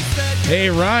Larry said Hey,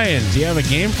 Ryan, do you have a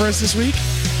game for us this week?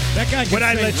 That guy Would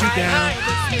I let you down?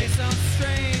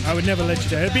 I would never let you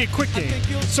down. It'd be a quick game.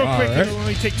 So All quick, right. it'll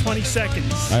only take 20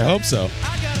 seconds. I hope so.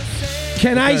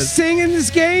 Can I Because- sing in this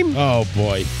game? Oh,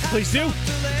 boy. Please do.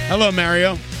 Hello,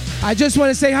 Mario. I just want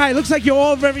to say hi. Looks like you're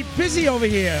all very busy over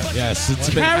here. Yes, it's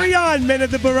been... Carry on, men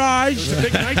of the barrage. It's a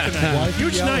big night tonight.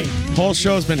 Huge night. Whole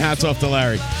show's been hats off to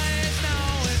Larry.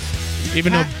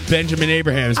 Even though Benjamin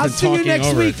Abraham's I'll been see you talking next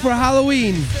over week it. for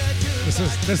Halloween.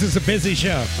 This is a busy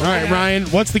show. All right, Ryan,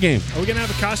 what's the game? Are we going to have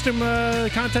a costume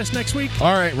contest next week?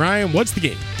 All right, Ryan, what's the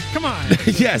game? Come on.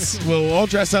 Yes, we'll all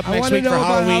dress up I next wanna week for know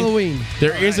about Halloween. Halloween.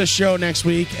 There is a show next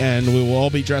week, and we will all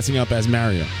be dressing up as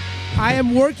Mario. I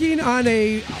am working on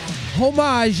a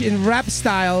homage in rap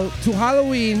style to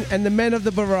Halloween and the men of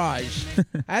the barrage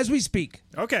as we speak.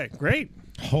 Okay, great.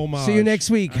 Homage. See you next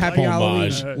week. Happy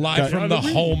Homage. Halloween. Live from the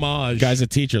homage. Guy's a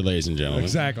teacher, ladies and gentlemen.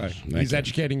 Exactly. Thank He's you.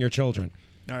 educating your children.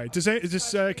 All right.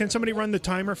 Can somebody run the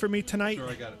timer for me tonight? Sure,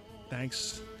 I got it.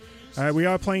 Thanks. All right, we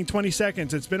are playing 20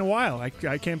 seconds. It's been a while. I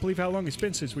can't believe how long it's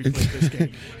been since we played this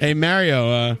game. Hey,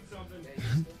 Mario.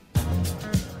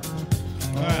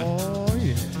 Oh,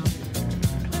 yeah.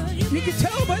 You can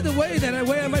tell by the way that I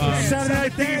wear my pants. Saturday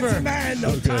Night Fever. Man,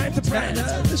 no time to prance.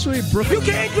 This way, You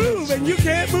can't groove and you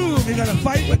can't move. You're gonna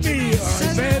fight with me, or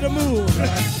it's better move.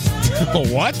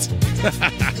 What?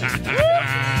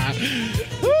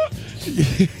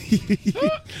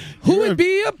 Who would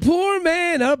be a poor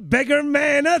man, a beggar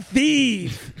man, a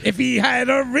thief, if he had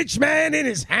a rich man in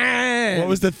his hand? What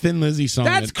was the Thin Lizzy song?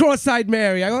 That's Cross-Eyed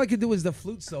Mary. All I could do was the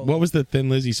flute solo. What was the Thin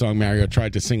Lizzy song Mario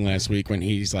tried to sing last week when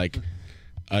he's like,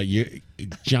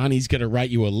 Johnny's going to write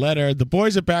you a letter. The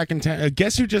boys are back in town.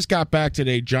 Guess who just got back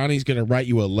today? Johnny's going to write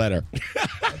you a letter.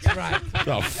 That's right.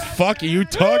 The fuck are you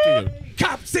talking about?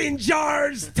 Cops in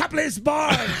jars, topless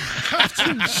bars. Cops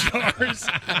in jars.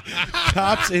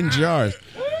 Cops in jars.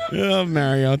 Oh,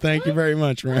 Mario, thank you very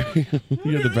much, Mario.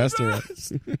 You're the best of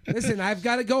us. Listen, I've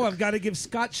got to go. I've got to give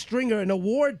Scott Stringer an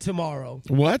award tomorrow.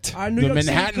 What? Our New The York City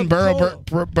Manhattan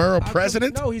comptroller. Borough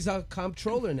president? No, he's a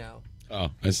comptroller now.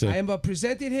 Oh, I see. I am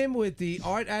presenting him with the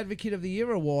Art Advocate of the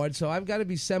Year award, so I've got to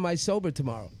be semi-sober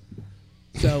tomorrow.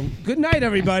 So, good night,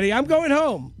 everybody. I'm going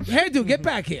home. Hairdo, get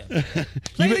back here.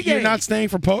 Play the game. You're not staying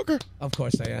for poker? Of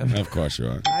course I am. Of course you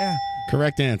are. I,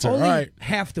 Correct answer. only All right.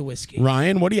 half the whiskey.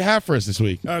 Ryan, what do you have for us this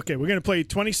week? Okay, we're going to play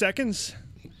 20 seconds.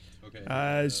 Okay.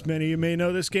 As many of you may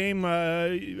know this game,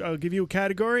 I'll give you a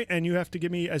category, and you have to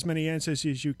give me as many answers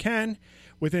as you can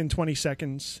within 20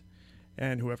 seconds.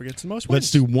 And whoever gets the most wins.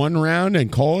 Let's do one round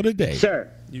and call it a day. Sir.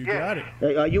 You got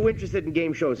it. Are you interested in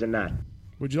game shows or not?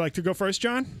 Would you like to go first,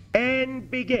 John? And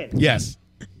begin. Yes.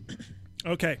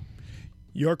 Okay.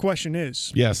 Your question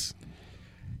is... Yes.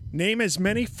 Name as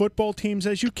many football teams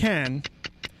as you can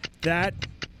that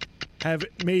have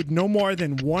made no more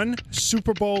than one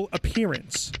Super Bowl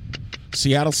appearance.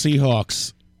 Seattle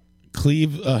Seahawks.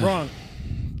 Wrong.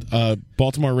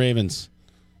 Baltimore Ravens.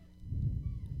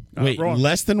 Wait, wrong.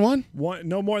 less than one?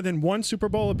 No more than one Super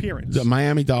Bowl appearance. The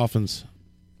Miami Dolphins.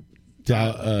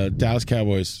 Dallas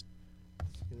Cowboys.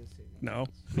 No.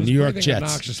 New York Breathing Jets.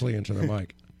 obnoxiously into the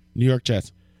mic. New York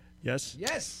Jets. Yes.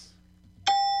 Yes.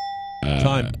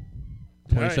 Time.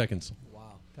 20 All right. seconds.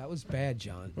 Wow, that was bad,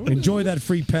 John. Enjoy that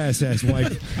free pass, ass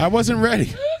wife. I wasn't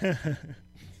ready.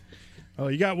 Oh,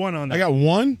 you got one on that. I got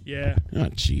one? Yeah. Oh,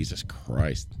 Jesus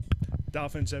Christ.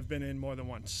 Dolphins have been in more than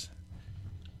once.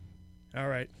 All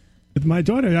right. My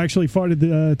daughter actually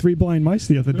farted 3 Blind Mice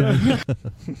the other day.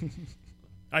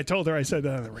 I told her I said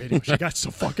that on the radio. She got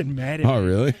so fucking mad at me. Oh,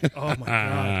 really? Oh, my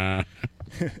God.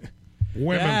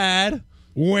 Women. Dad.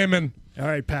 Women. All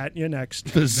right, Pat, you're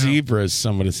next. The zebras,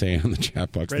 somebody saying on the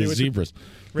chat box. Ready The with the- zebras.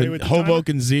 ready The with the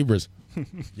Hoboken zebras.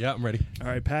 Yeah, I'm ready. All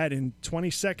right, Pat, in 20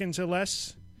 seconds or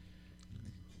less,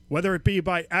 whether it be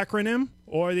by acronym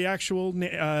or the actual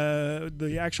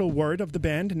word of the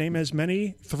band, name as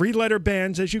many 3-letter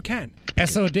bands as you can.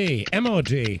 SOD.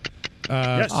 MOD.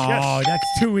 Yes, oh, yes.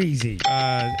 that's too easy.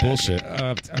 Bullshit.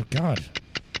 Oh, God.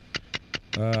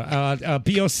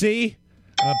 BOC.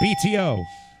 BTO.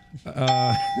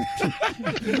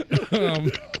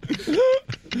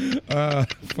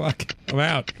 Fuck. I'm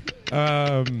out.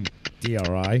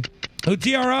 DRI. Oh,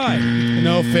 DRI.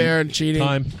 No fair and cheating.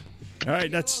 All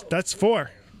right, that's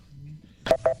 4.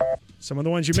 Some of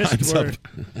the ones you missed were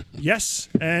yes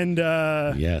and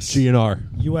yes. GNR.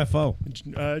 UFO.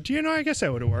 GNR. I guess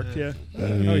that would have worked. Yeah. yeah.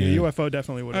 UFO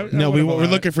definitely would have. No, we're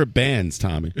looking for bands,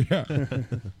 Tommy. Yeah.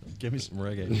 Give me some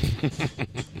reggae.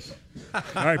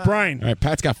 All right, Brian. All right,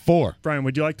 Pat's got 4. Brian,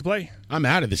 would you like to play? I'm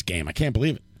out of this game. I can't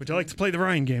believe it. Would you like to play the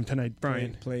Ryan game tonight,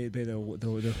 Brian? Play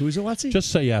the who's a what's he?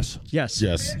 Just say yes. Yes.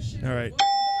 Yes. All right.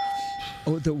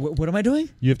 Oh, what am I doing?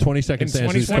 You have 20 seconds to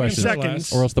answer these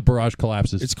questions, or else the barrage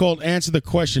collapses. It's called Answer the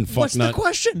Question, fucknut. What's the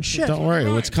question? Shit. Don't worry,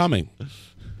 it's coming.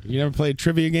 You never played a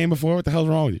trivia game before? What the hell's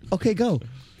wrong with you? Okay, go.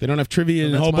 They don't have trivia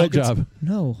in that's my Hoboken? job.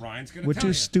 No. We're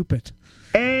too stupid.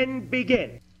 And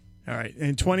begin. All right.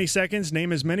 In 20 seconds,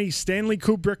 name as many Stanley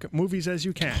Kubrick movies as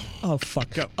you can. Oh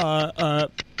fuck. Go.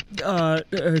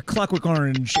 Clockwork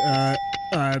Orange.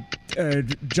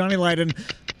 Johnny Lydon.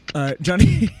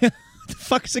 Johnny. The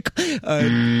fuck is it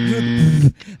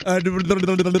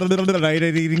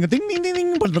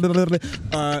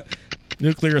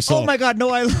Nuclear Assault. Oh my god, no,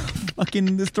 I love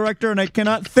fucking this director and I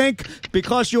cannot think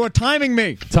because you are timing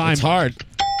me. Time. It's hard.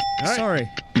 Right. Sorry.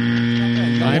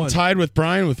 I'm tied with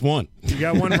Brian with 1. You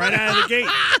got one right out of the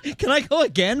gate. Can I go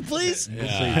again, please?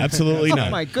 Absolutely not.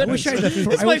 Oh my goodness. I had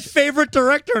It's my favorite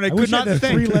director and I could not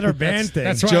think. 3-letter band thing.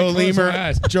 That's Joe Lemur.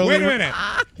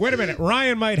 Wait a minute.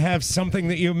 Ryan might have something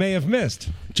that you may have missed.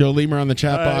 Joe Lemur on the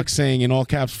chat box saying in all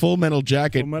caps, Full Metal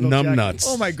Jacket, numbnuts.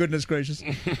 Oh my goodness gracious.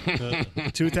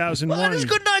 2001. Well,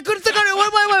 I couldn't think on it.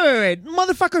 Wait.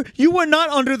 Motherfucker, you were not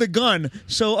under the gun.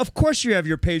 So of course you have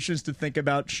your patience to think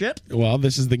about shit. Well,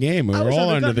 this is the game. We're all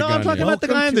under the gun. No, I'm talking about the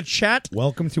guy in the chat.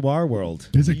 Welcome to our world.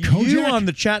 Is it You on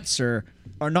the chat, sir,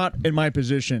 are not in my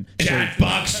position.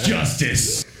 Chatbox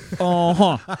Justice.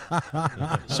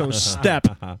 So step.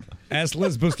 Ask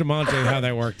Liz Bustamante how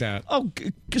that worked out. Oh,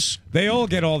 they all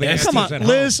get all the answers come on, at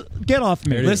Liz, home. get off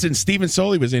me. Listen, Stephen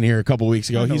Soley was in here a couple weeks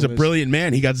ago. I know He's a Liz. brilliant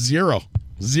man. He got 0.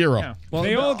 Yeah. Well,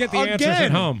 They all get the answers again,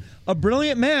 at home. A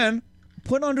brilliant man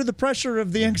put under the pressure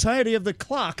of the anxiety of the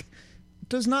clock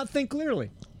does not think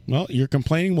clearly. Well, your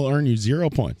complaining will earn you 0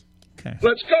 points. Okay.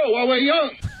 Let's go while we're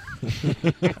young.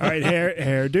 All right,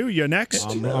 Hairdo, you're next.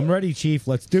 I'm ready, Chief.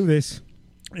 Let's do this.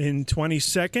 In 20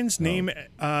 seconds, name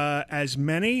as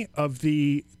many of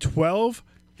the 12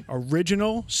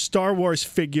 original Star Wars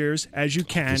figures as you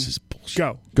can. This is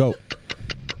bullshit. Go.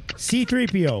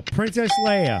 C-3PO, Princess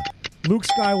Leia, Luke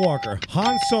Skywalker,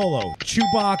 Han Solo,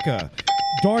 Chewbacca,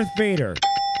 Darth Vader,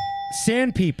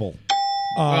 Sand People.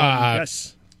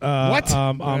 Yes. What?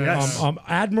 Yes.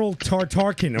 Admiral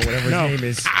Tartarkin or whatever his name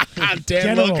is.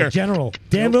 Dan Wilker. General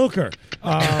Dan Wilker.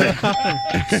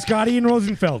 Scotty and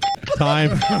Rosenfeld. Time.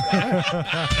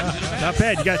 Not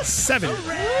bad. You got 7.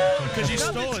 Because you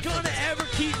stole it.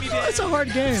 It's a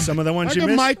hard game. Some of the ones How you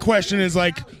come missed. my question is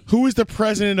like, who was the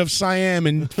president of Siam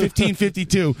in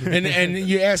 1552? and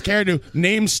you ask Hairdo,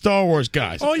 name Star Wars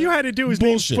guys. All you had to do was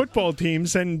Bullshit. name football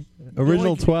teams and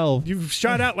Original 12. You've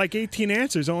shot out like 18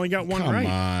 answers, only got one Come right.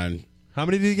 on. How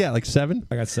many did you get? Like 7?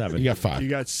 I got 7. You got 5. You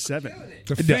got 7.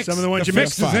 Some of the ones you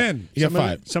missed is in. You got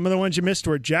 5. Some of the ones you missed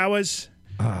were Jawas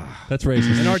That's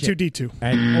racist. and R2D2.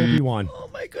 And Obi-Wan. Oh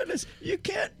my goodness! You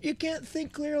can't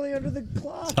think clearly under the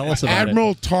clock. Tell us about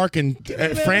Admiral Tarkin,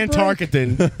 Fran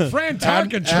Tarkenton. Fran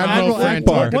Tarkentron. Admiral Fran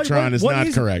Tarkentron is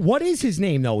not correct. What is his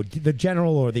name, though? The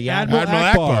general or the Admiral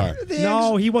Akbar.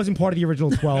 No, he wasn't part of the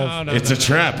original 12. It's a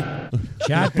trap.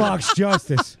 Chatbox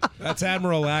Justice. That's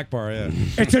Admiral Akbar, yeah.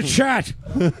 It's a chat.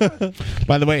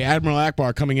 By the way, Admiral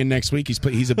Akbar coming in next week.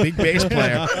 He's a big bass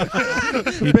player.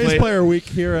 Bass player week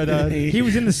here at. He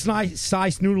was in the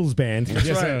Sice Noodles band.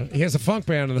 He has a funk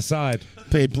band on the side.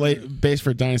 Played bass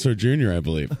for Dinosaur Jr., I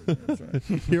believe.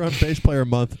 Here on Bass Player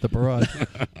Month at the Barrage.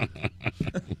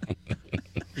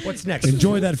 What's next?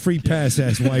 Enjoy that free pass,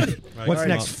 ass wife. What's All right.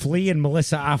 next? Flea and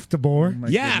Melissa Afterbore.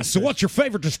 Yeah, so what's your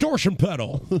favorite distortion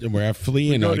pedal? We're at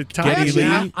Flea and go to Geddy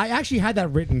Lee. I actually had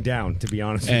that written down, to be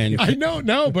honest And with you. I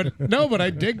know, but I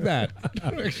dig that.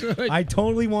 I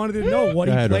totally wanted to know what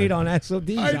Go he ahead, played Ryan. on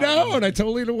SOD. I know, and I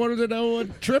totally wanted to know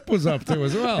what Trip was up to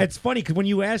as well. It's funny because when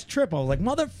you asked Trip, I was like,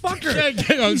 "Motherfucker,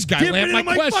 This guy dipping lamped into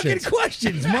my questions. fucking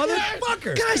questions,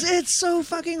 motherfucker." Guys, it's so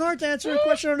fucking hard to answer a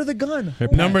question under the gun.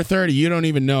 Number 30, you don't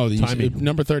even no. Timing.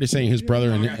 Number 30 saying his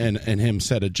brother and him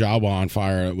set a Jawa on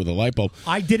fire with a light bulb.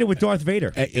 I did it with Darth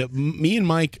Vader. Me and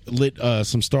Mike lit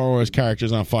some Star Wars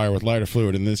characters on fire with lighter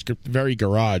fluid in this very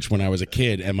garage when I was a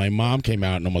kid, and my mom came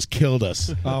out and almost killed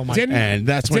us. Oh my! And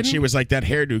that's when she was like, "That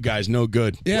hairdo guy's no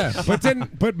good." Yeah,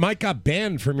 but Mike got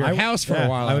banned from your house for a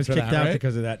while. I was after kicked that, out right?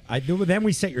 because of that. Then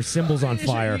we set your symbols on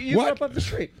fire. What? Up the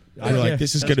street. We're like,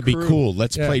 this is going to be cool.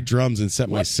 Let's play drums and set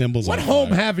my symbols What on home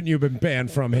fire. haven't you been banned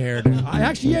from here? Dude?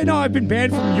 I've been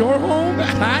banned from your home,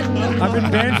 Pat. I've been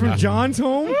banned from John's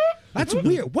home. That's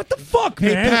weird. What the fuck,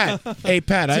 Hey, man?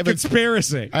 Pat. It's a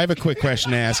conspiracy. I have a quick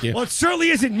question to ask you. Well, it certainly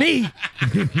isn't me.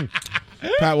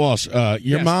 Pat Walsh,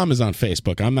 your mom is on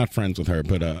Facebook. I'm not friends with her,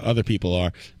 but other people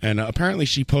are. And apparently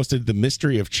she posted The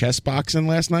Mystery of Chess Boxing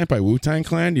last night by Wu-Tang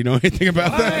Clan. Do you know anything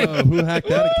about that? Who hacked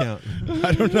that account?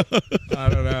 I don't know. I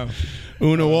don't know.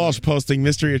 Una Walsh posting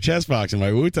Mystery of Chess Boxing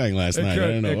by Wu-Tang last night. I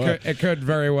don't know why. It could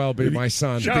very well be my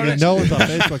son. Shaolin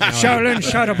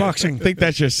Shadowboxing. I think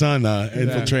that's your son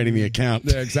infiltrating the account.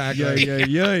 Yeah, exactly.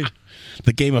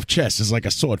 The game of chess is like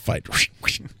a sword fight.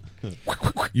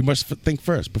 You must think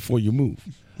first before you move.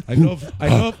 I love.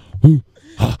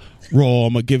 Raw,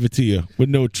 I'm gonna give it to you with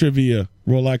no trivia.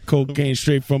 Roll like cocaine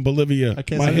straight from Bolivia.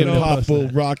 My hip hop will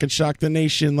rock and shock the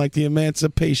nation like the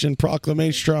Emancipation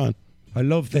Proclamation. I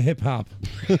love the hip hop.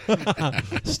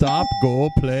 Stop, go,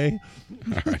 play.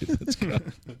 All right, let's go.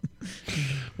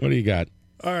 What do you got?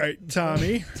 All right,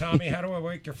 Tommy. Tommy, how do I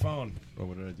wake your phone? Oh,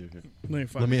 what did I do here?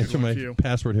 Let me enter my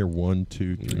password here. 1,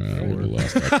 2, 3,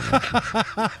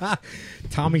 4.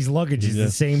 Tommy's luggage is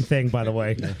the same thing, by the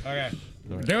way. Okay.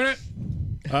 Doing it.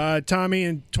 Tommy,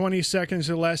 in 20 seconds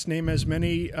or less, name as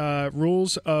many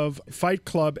rules of Fight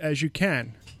Club as you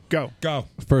can. Go.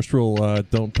 First rule,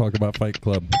 don't talk about Fight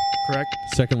Club. Correct.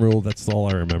 Second rule, that's all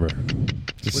I remember.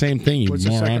 It's the same thing, you What's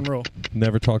moron. the second rule?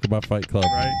 Never talk about Fight Club.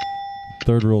 Right.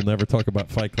 Third rule, never talk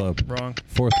about Fight Club. Wrong.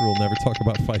 Fourth rule, never talk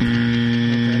about Fight Club.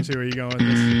 Okay, I see where you're going with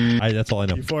this. That's all I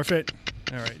know. You forfeit.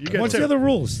 All right. You get What's two. the other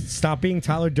rules? Stop being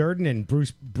Tyler Durden and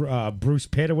Bruce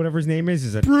Pitt or whatever his name is.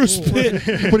 Is it Bruce Pitt?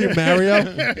 What are you,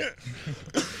 Mario?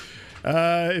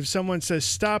 If someone says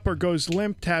stop or goes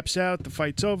limp, taps out, the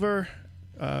fight's over.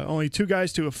 Only 2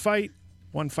 guys to a fight,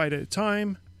 1 fight at a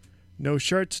time. No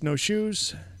shirts, no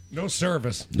shoes. No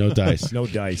service. No dice. No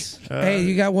dice. Hey,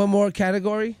 you got one more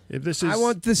category? If this is, I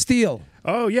want the steal.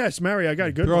 Oh yes, Mario, I got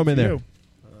a good Throw one him in for there. you.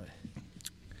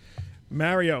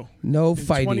 Mario. No in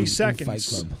fighting 20 in seconds. Fight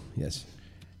Club. Yes.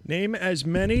 Name as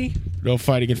many No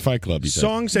fighting in Fight Club, you said.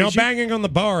 songs No as you banging on the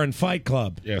bar in Fight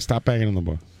Club. Yeah, stop banging on the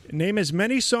bar. name as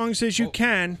many songs as you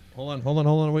can Hold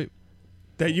on, wait.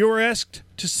 that you were asked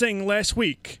to sing last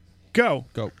week. Go.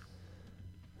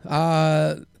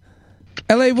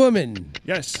 L.A. Woman.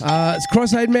 Yes. It's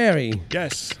Cross-Eyed Mary.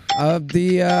 Yes.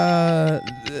 The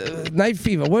Night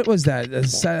Fever. What was that?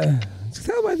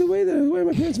 Tell by the way that I wear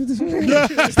my pants with this.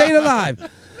 Staying Alive.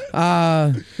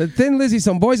 The Thin Lizzy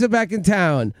song. Boys Are Back in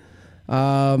Town.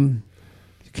 What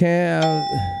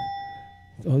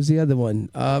was the other one?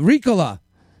 Ricola.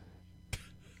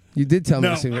 You did tell me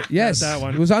No, to sing it. not Yes, that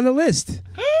one. it was on the list.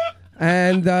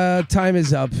 And time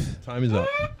is up. Time is up.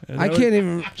 I can't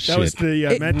even. That was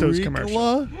the Mentos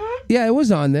commercial. Yeah, it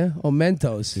was on there. Oh,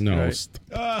 Mentos. No.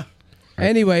 Right.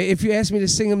 Anyway, if you asked me to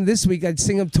sing them this week, I'd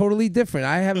sing them totally different.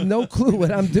 I have no clue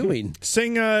what I'm doing.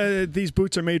 Sing These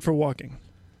Boots Are Made for Walking.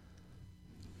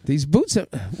 These boots are.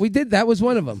 We did. That was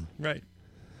one of them. Right.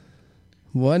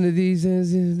 One of these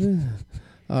is.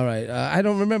 All right. I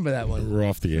don't remember that one. We're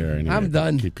off the air anyway. I'm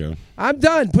done. Keep going. I'm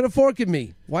done. Put a fork in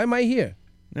me. Why am I here?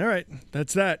 All right.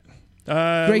 That's that.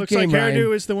 Great looks game, like Hairdo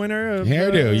Ryan. is the winner of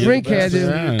Hairdo. you're Drink the best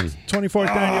Hairdo. around. 24th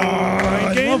annual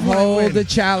Ryan game. Hold the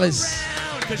chalice.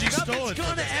 Because you stole it.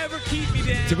 Gonna ever keep me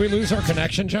down. Did we lose our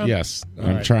connection, John? Yes, All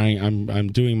I'm right. trying.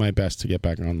 I'm doing my best to get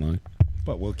back online.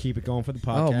 But we'll keep it going for the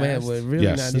podcast. Oh man, we're really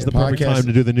Yes, not. this This is here. the perfect podcast time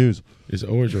to do the news. Is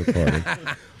always recorded.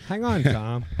 Hang on,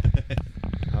 Tom.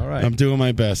 All right. I'm doing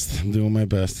my best.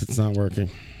 It's not working.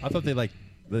 I thought they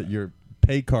that your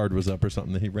pay card was up or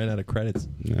something. That he ran out of credits.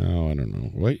 No, I don't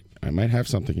know. Wait, I might have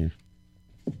something here.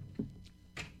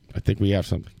 I think we have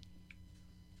something.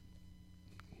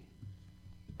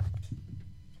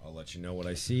 I'll let you know what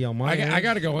I see on my. I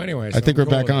got to go anyway. I so think I'm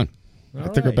we're back going. on. I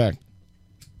think we're back.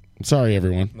 I'm sorry,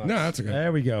 everyone. No, that's okay.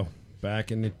 There we go.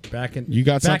 Back in. You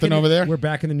got something over there? We're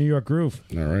back in the New York groove.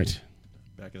 All right.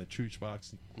 Back in the Chooch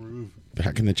box groove.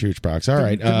 Back in the Chooch box. All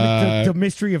right. The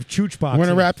mystery of Chooch box. Want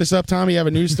to wrap this up, Tommy? You have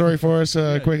a news story for us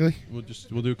quickly?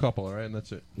 We'll do a couple, all right, and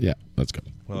that's it. Yeah, let's go.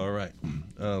 All right.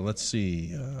 Let's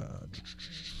see.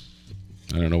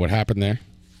 I don't know what happened there.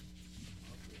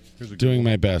 Doing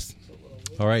my best.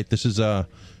 All right. This is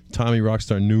Tommy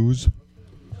Rockstar News.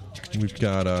 We've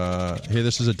got here.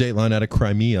 This is a Dateline out of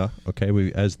Crimea.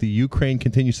 Okay, as the Ukraine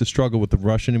continues to struggle with the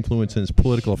Russian influence in its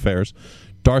political affairs,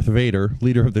 Darth Vader,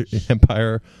 leader of the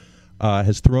empire,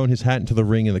 has thrown his hat into the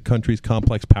ring in the country's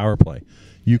complex power play.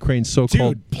 Ukraine's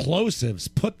so-called plosives.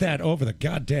 Put that over the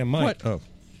goddamn mic. What? Oh.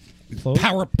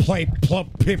 Power play, pop.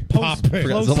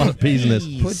 There's a lot of P's in this.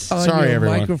 Put on Sorry, your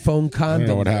everyone. microphone I condom. don't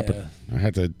know what there. happened. I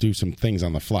had to do some things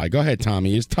on the fly. Go ahead,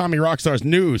 Tommy. It's Tommy Rockstar's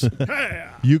news.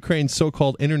 Ukraine's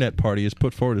so-called Internet Party has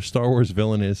put forward a Star Wars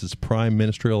villain as its prime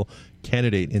ministerial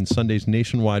candidate in Sunday's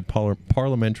nationwide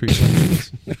parliamentary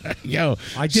elections. Yo,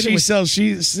 I did she it with- sells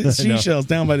seashells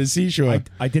down by the seashore.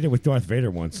 I did it with Darth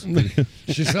Vader once.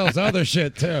 She sells other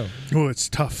shit too. Oh, it's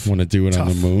tough. Want to do it on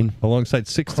the moon? Alongside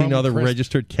 16 Crumb other crisp.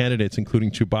 registered candidates, including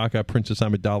Chewbacca, Princess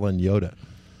Amidala, and Yoda.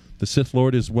 The Sith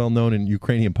Lord is well known in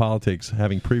Ukrainian politics,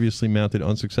 having previously mounted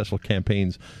unsuccessful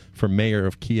campaigns for mayor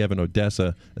of Kiev and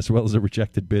Odessa, as well as a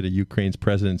rejected bid at Ukraine's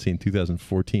presidency in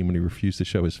 2014 when he refused to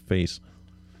show his face.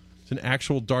 It's an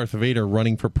actual Darth Vader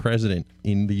running for president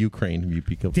in the Ukraine. Did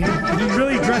he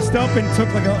really dressed up and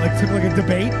took like a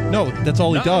debate? No, that's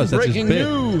all he does. That's his Breaking bit.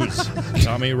 news.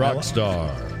 Tommy Rockstar.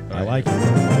 I like it.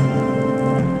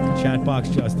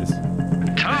 Chatbox Justice.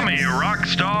 Tommy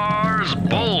Rockstar's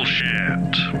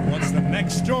bullshit. What's the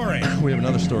next story? We have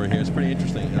another story here. It's pretty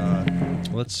interesting.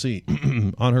 Let's see.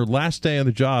 On her last day on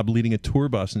the job leading a tour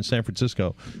bus in San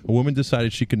Francisco, a woman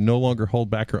decided she could no longer hold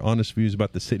back her honest views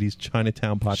about the city's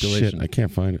Chinatown population. Shit, I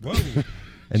can't find it.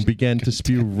 And began to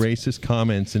spew racist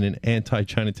comments in an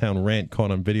anti-Chinatown rant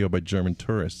caught on video by German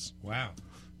tourists. Wow.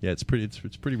 Yeah, it's pretty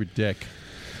ridiculous.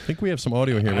 I think we have some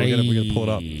audio here. We're gonna pull it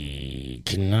up.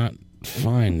 Cannot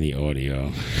find the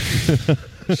audio.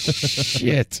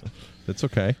 Shit. That's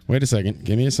okay. Wait a second.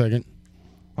 Give me a second.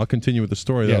 I'll continue with the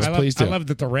story, though. Yes, please do. I love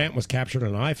that the rant was captured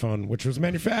on an iPhone, which was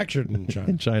manufactured in China.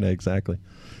 In China, exactly.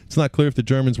 It's not clear if the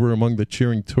Germans were among the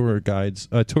cheering tour guides,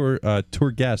 tour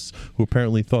guests who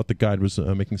apparently thought the guide was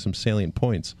making some salient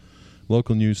points.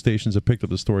 Local news stations have picked up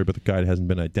the story, but the guide hasn't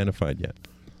been identified yet.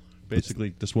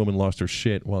 Basically, this woman lost her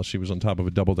shit while she was on top of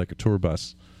a double-decker tour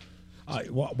bus.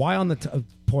 Why on the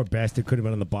poor bastard could have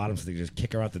been on the bottom, so they just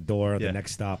kick her out the door at the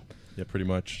next stop. Yeah, pretty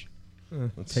much.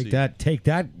 Let's see. Take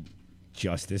that,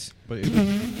 Justice. But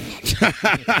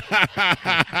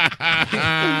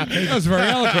that was very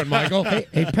eloquent, Michael.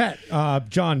 Hey, Pat,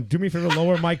 John, do me a favor,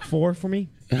 lower mic 4 for me.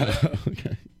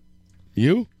 Okay.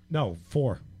 You? No,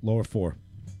 4. Lower 4.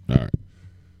 All right.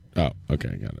 Oh,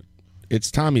 okay, got it. It's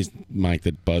Tommy's mic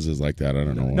that buzzes like that. I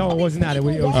don't know why. No, it wasn't that. It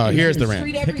was here's the rant.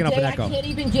 Picking up an I echo. can't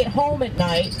even get home at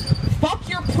night. Fuck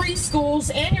your preschools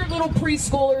and your little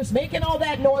preschoolers making all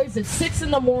that noise at 6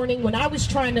 in the morning when I was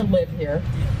trying to live here.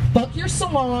 Fuck your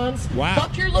salons. Wow.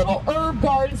 Fuck your little herb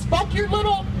gardens. Fuck your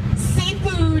little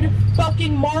seafood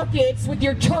fucking markets with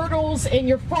your turtles and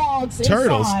your frogs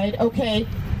Turtles? inside.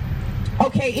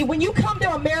 Okay, when you come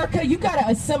to America, you got to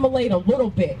assimilate a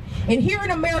little bit. And here in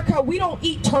America, we don't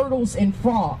eat turtles and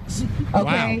frogs.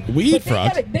 Okay? Wow. We eat But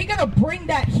frogs. They got to bring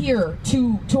that here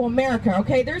to America,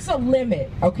 okay? There's a limit,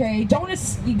 okay?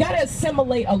 You got to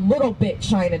assimilate a little bit,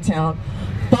 Chinatown.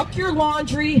 Fuck your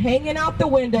laundry hanging out the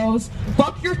windows.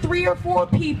 Fuck your 3 or 4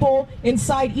 people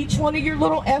inside each one of your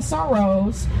little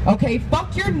SROs. Okay?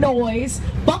 Fuck your noise.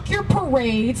 Fuck your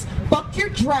parades. Fuck your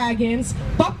dragons.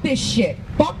 Fuck this shit.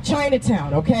 Fuck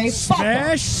Chinatown, okay?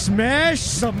 Smash,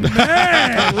 smash.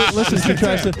 Listen, she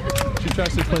tries to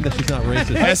explain that she's not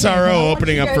racist. SRO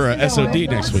opening up for a SOD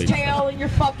next week. Tail and your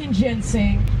fucking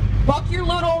ginseng. Fuck your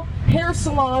little hair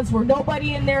salons where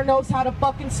nobody in there knows how to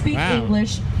fucking speak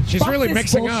English. She's Fuck really this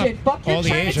mixing bullshit. up Fuck your all the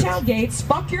Chinatown Asians. gates.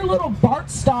 Fuck your little BART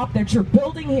stop that you're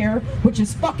building here, which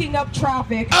is fucking up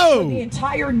traffic for the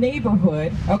entire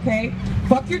neighborhood. Okay?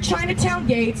 Fuck your Chinatown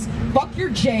gates. Fuck your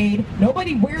jade.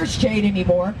 Nobody wears jade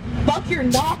anymore. Fuck your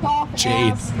knockoff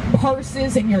ass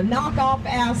purses and your knockoff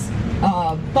ass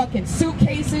fucking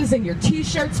suitcases and your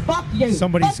t-shirts. Fuck you.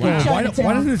 Somebody's Fuck you, why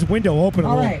Chinatown. doesn't this window open a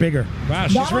All little right. bigger? Wow,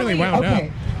 she's Not really only- wound up.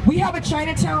 okay. We have a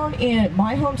Chinatown in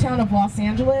my hometown of Los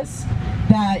Angeles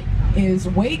that is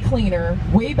way cleaner,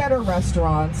 way better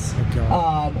restaurants,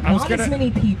 not as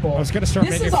many people. I was gonna start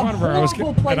this making is a fun of her. I was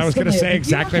horrible place gonna to say live.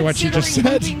 exactly If you are what she just said.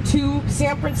 considering moving to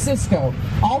San Francisco,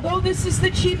 although this is the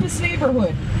cheapest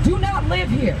neighborhood, do not live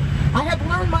here. I have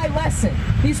learned my lesson.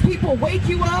 These people wake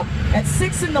you up at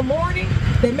 6 in the morning.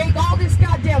 They make all this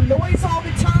goddamn noise all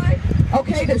the time.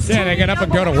 Okay, there's Yeah, they get up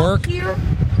and go to touring work. out here.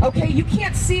 Okay, you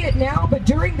can't see it now, but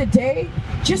during the day,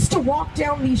 just to walk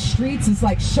down these streets is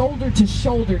like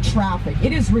shoulder-to-shoulder traffic.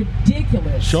 It is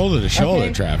ridiculous. Shoulder-to-shoulder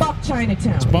Okay? traffic. Fuck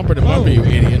Chinatown. It's bumper to bumper, you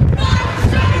idiot.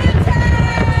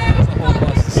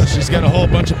 She's got a whole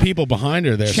bunch of people behind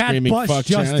her there Chat screaming, bus fuck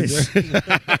justice.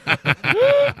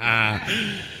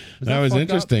 That was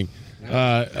interesting.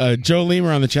 Joe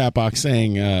Lemer on the chat box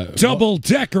saying,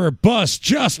 Double-decker bus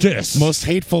justice. Most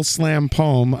hateful slam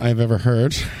poem I've ever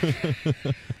heard.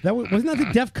 Wasn't that the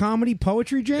Def Comedy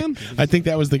Poetry Jam? I think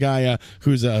that was the guy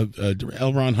who's L.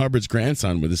 Ron Hubbard's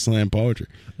grandson with his slam poetry.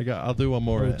 I'll do one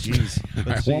more. Jeez.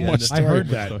 Let's One see, more and- story. I heard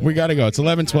that. We got to go. It's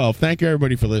 11:12. Thank you,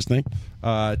 everybody, for listening.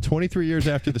 23 years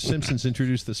after The Simpsons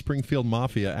introduced the Springfield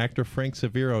Mafia, actor Frank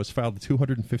Severo has filed a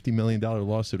 $250 million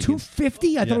lawsuit.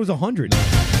 $250? I thought it was 100.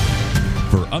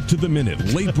 For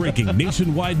up-to-the-minute, late-breaking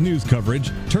nationwide news coverage,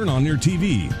 turn on your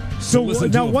TV. So, listen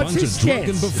now to a what's bunch his of drunken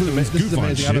chance? buffoons This is goof on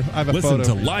amazing. I shit. have a Listen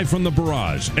photo. to Live from the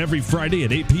Barrage every Friday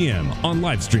at 8 p.m. on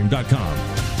Livestream.com.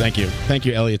 Thank you. Thank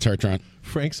you, Elliot Tartron.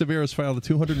 Frank Severo has filed a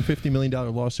 $250 million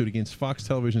lawsuit against Fox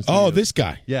Television Studios. Oh, this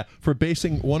guy. Yeah, for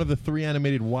basing one of the three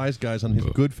animated wise guys on his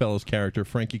Goodfellas character,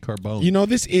 Frankie Carbone. You know,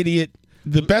 this idiot,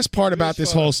 the best part about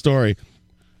this whole story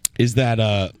is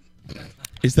that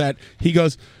he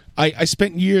goes, I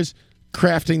spent years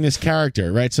crafting this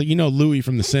character, right? So you know Louis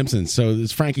from The Simpsons. So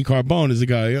this Frankie Carbone is the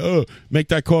guy, make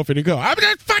that coffee to go. I'm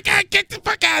gonna get the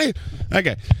fuck out of here.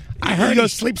 Okay. I heard he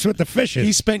sleeps with the fishes.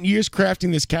 He spent years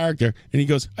crafting this character, and he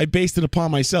goes, I based it upon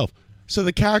myself. So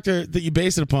the character that you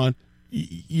base it upon,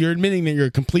 you're admitting that you're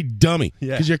a complete dummy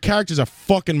because your character's a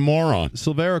fucking moron.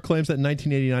 Silvera claims that in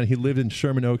 1989 he lived in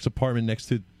Sherman Oaks apartment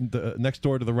next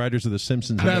door to the writers of The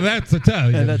Simpsons. Now that's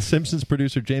Italian. And that Simpsons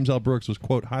producer James L. Brooks was,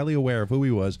 quote, highly aware of who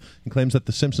he was and claims that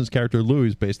the Simpsons character Louis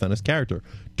is based on his character.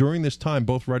 During this time,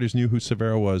 both writers knew who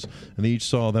Silvera was, and they each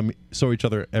saw each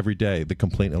other every day, the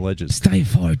complaint alleges. Stay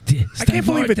forte. I can't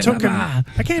believe it took him.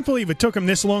 I can't believe it took him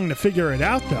this long to figure it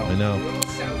out, though. I know.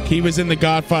 He was in The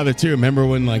Godfather too. Remember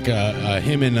when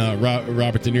him and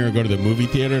Robert De Niro go to the movie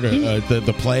theater to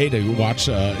the play to watch?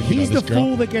 He's this the girl?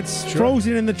 fool that gets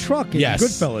frozen in the truck in Yes.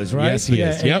 Goodfellas, right? Yes, he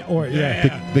is. Yep.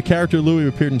 The character Louis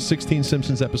appeared in 16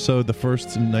 Simpsons episodes, the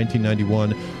first in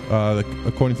 1991.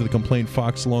 According to the complaint,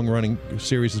 Fox long-running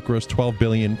series has grossed $12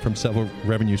 billion from several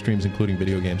revenue streams, inclling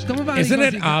video games. Isn't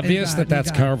it obvious that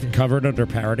that's covered under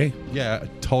parody? Yeah,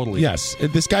 totally. Yes,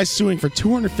 this guy's suing for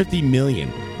 $250 million.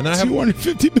 And then I have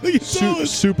 $250 million.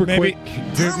 Super quick.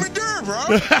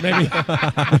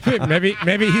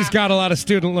 Maybe he's got a lot of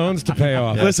student loans to pay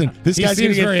off. Listen, this he guy's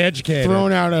seems gonna get very educated.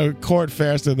 thrown out of court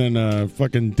faster than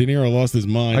fucking De Niro lost his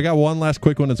mind. I got one last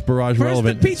quick one that's barrage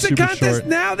relevant. Pizza Super contest short.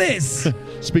 now this.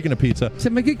 Speaking of pizza,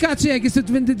 Ma che cazzo è che sto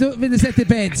 27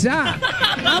 pezza?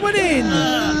 I went in.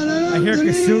 I hear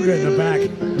Kasuga in the back.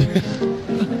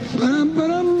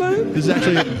 this is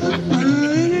actually...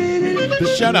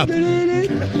 Shut up.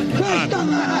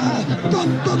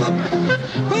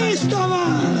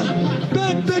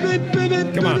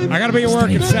 Come on, I gotta be at work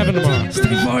at 7 tomorrow.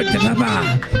 Stay forte,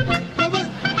 Papa.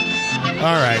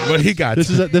 All right, what do you got? This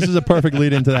is a perfect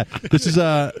lead into that. This is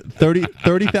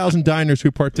 30,000 diners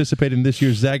who participated in this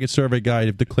year's Zagat survey guide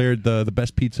have declared the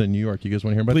best pizza in New York. You guys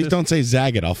want to hear about Please this? don't say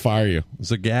Zagat. I'll fire you.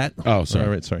 Zagat? Oh, sorry.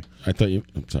 All right, sorry. I'm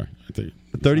sorry. I thought you.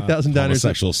 30,000 diners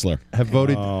Homosexual slur. have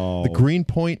voted. The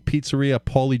Greenpoint Pizzeria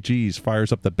Paulie G's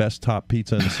fires up the best top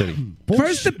pizza in the city.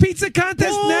 First the pizza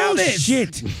contest now this.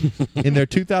 Shit. In their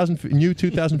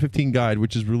 2015 guide,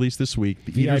 which is released this week,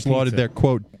 the eaters pizza. lauded their,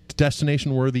 quote,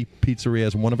 destination-worthy pizzeria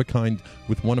as one-of-a-kind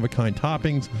with one-of-a-kind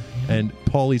toppings and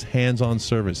Paulie's hands-on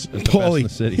service as the best in the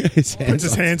city. Puts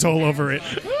his hands all over it.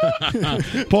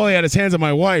 Paulie had his hands on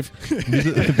my wife.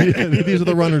 These are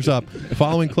the runners-up.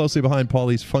 Following closely behind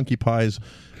Paulie's Funky Pies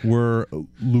were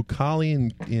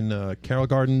Lucali in Carroll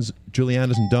Gardens,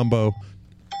 Juliana's in Dumbo,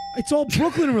 It's all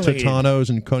Brooklyn related. Totano's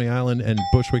in Coney Island, and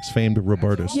Bushwick's famed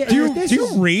Roberta's. Yeah, Do you this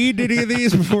is- read any of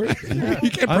these before? You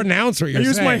can't pronounce what I you're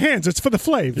use saying. my hands. It's for the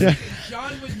flavor. Yeah.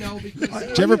 John would know because.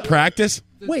 Did you ever practice?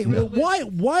 Wait,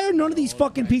 why are none of these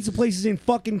fucking pizza places in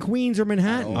fucking Queens or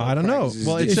Manhattan? I don't know.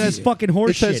 Well, it This says is fucking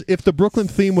horse It says shit. if the Brooklyn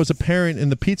theme was apparent in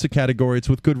the pizza category, it's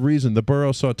with good reason. The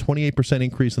borough saw a 28%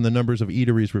 increase in the numbers of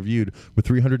eateries reviewed, with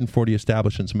 340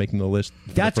 establishments making the list.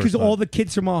 That's because all the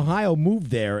kids from Ohio moved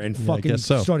there and I fucking guess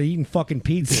so. started eating fucking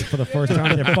pizza for the first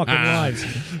time in their fucking lives.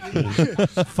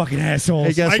 Fucking assholes.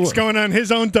 Hey, guess Mike's what? going on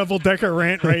his own double-decker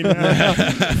rant right now.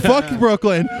 Fuck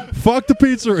Brooklyn. Fuck the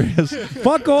pizzerias.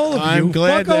 Fuck all of I'm you.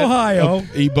 glad Fuck that Ohio.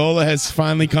 Ebola has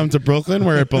finally come to Brooklyn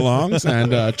where it belongs,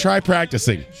 and try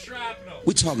practicing.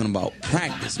 We're talking about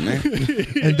practice, man.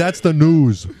 And that's the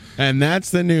news. And that's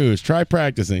the news. Try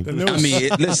practicing. I mean,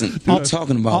 listen, we're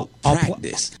talking about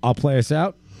practice. I'll play us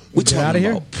out. We're Get outta talking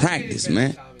here. about practice,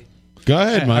 man. Go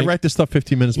ahead, Mike. I write this stuff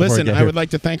 15 minutes before Listen, I get I here. would like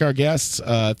to thank our guests.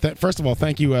 First of all,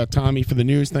 thank you, Tommy, for the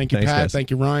news. Thank you, Thanks, Pat. guys.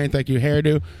 Thank you, Ryan. Thank you,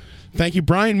 Hairdo. Thank you,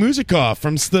 Brian Musikoff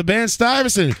from the band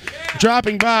Stuyvesant,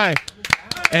 dropping by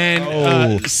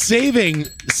and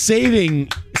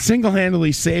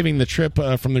single-handedly saving the trip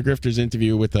from the Grifters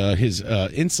interview with his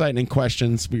insight and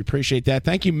questions. We appreciate that.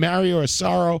 Thank you, Mario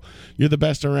Asaro. You're the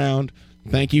best around.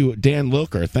 Thank you, Dan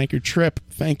Lilker. Thank you, Trip.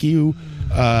 Thank you,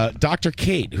 Dr.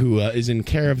 Kate, who is in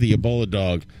care of the Ebola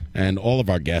dog, and all of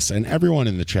our guests and everyone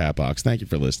in the chat box. Thank you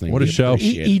for listening. What a show.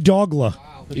 E-Dogla.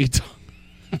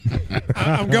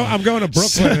 I'm going to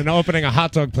Brooklyn and opening a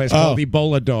hot dog place called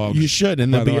Ebola Dog. You should,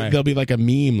 and there'll be like a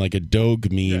meme, like a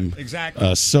dog meme.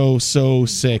 exactly. So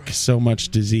sick, so much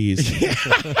disease.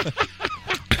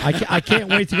 I can't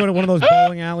wait to go to one of those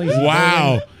bowling alleys.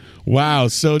 Wow,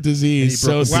 so disease,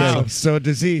 so sick. So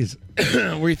disease.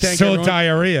 We thank so everyone.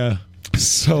 diarrhea.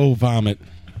 So vomit.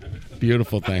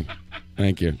 Beautiful thing.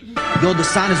 Thank you. Yo, the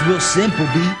sign is real simple,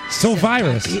 B. So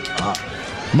virus.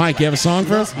 Mike, you have a song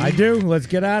for us? I do. Let's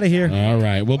get out of here. All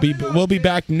right, we'll be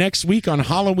back next week on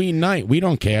Halloween night. We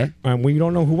don't care, and we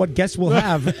don't know what guests we'll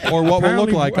have or what we'll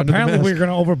look like. Apparently, we're going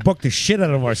to overbook the shit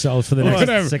out of ourselves for the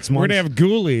next 6 months. We're going to have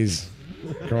ghoulies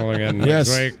calling in. Yes.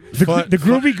 The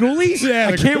groovy ghoulies? Yeah,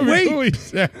 I can't wait.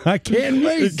 Ghoulies. Yeah. I can't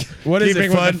wait. What is it,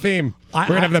 Keeping with Fudd? the theme. We're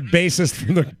going to have the bassist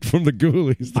from the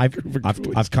ghoulies.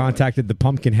 I've contacted the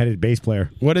pumpkin-headed bass player.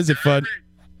 What is it, Fudd?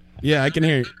 Yeah, I can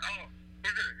hear you.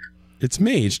 It's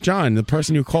me. It's John, the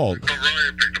person who called.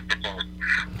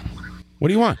 What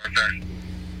do you want?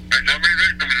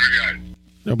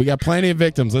 No, we got plenty of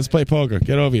victims. Let's play poker.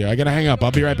 Get over here. I got to hang up.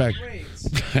 I'll be right back.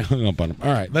 I hung up on him.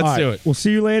 All right, let's do it. We'll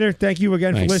see you later. Thank you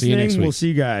again Thanks. for See you listening. next week. We'll see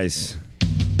you guys.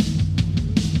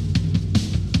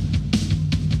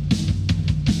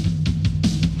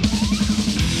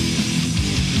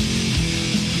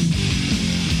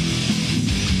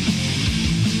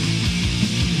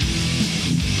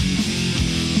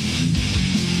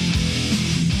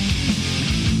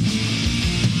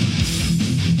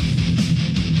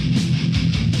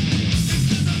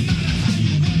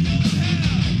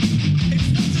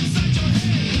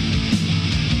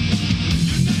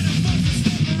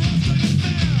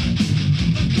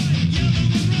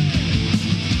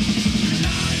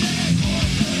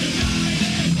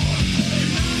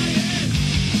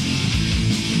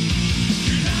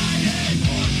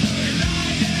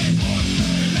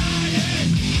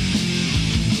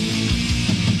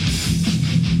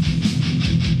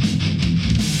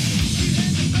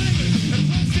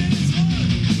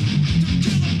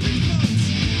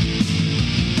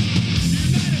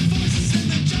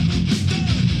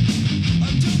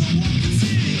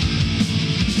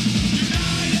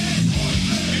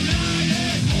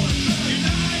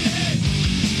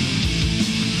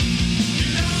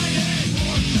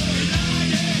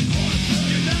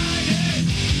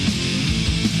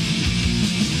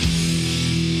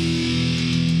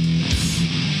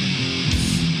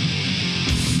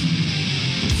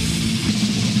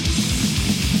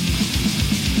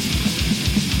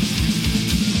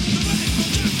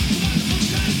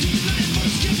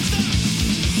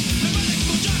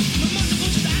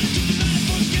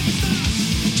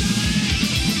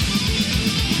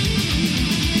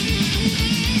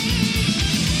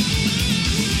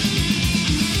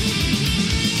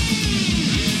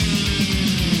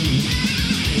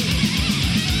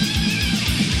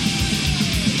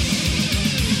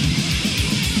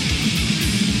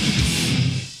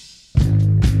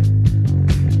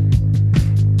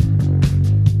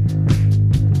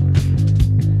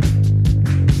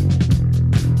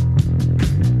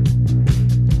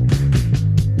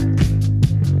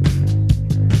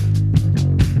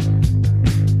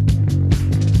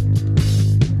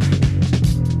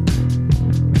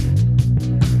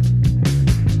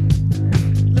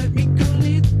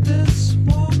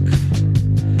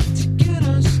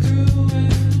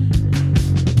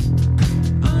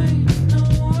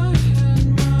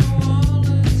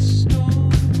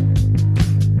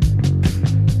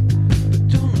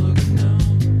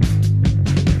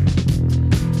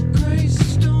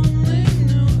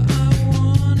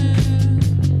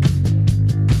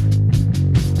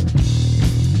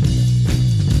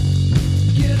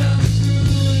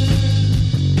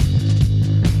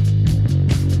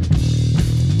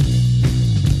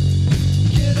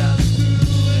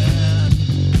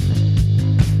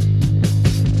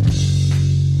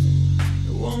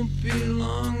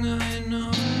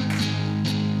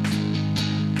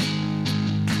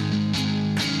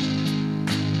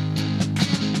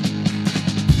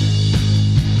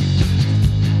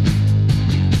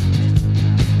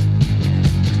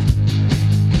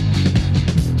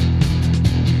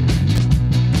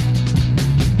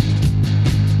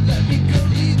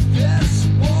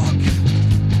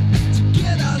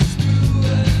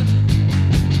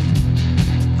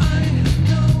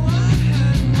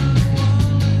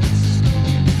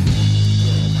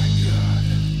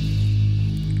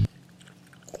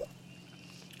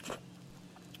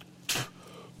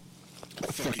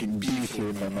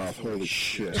 mouth. Holy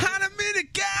shit. Hot a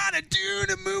minute, gotta do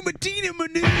the moo, Medina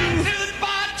maneuver.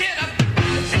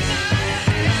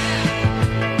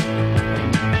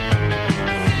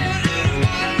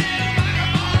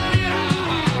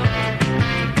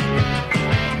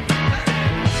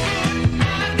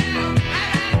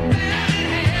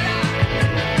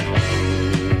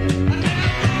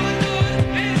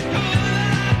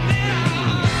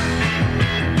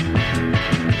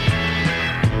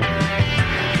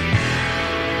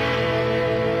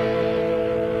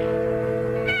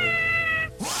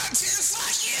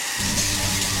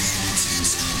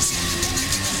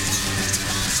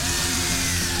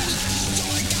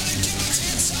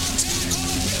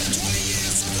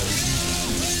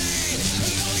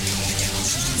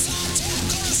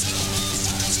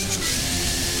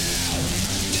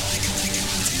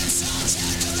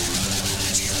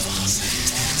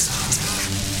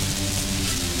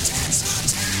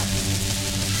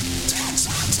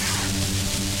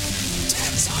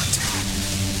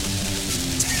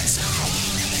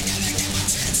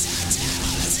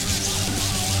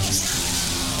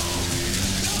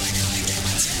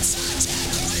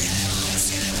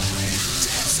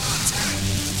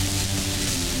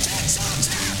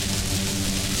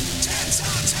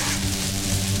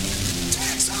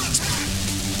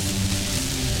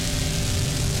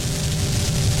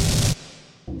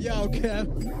 Yo, Kev.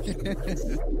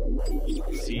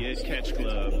 See it, Catch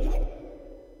Club.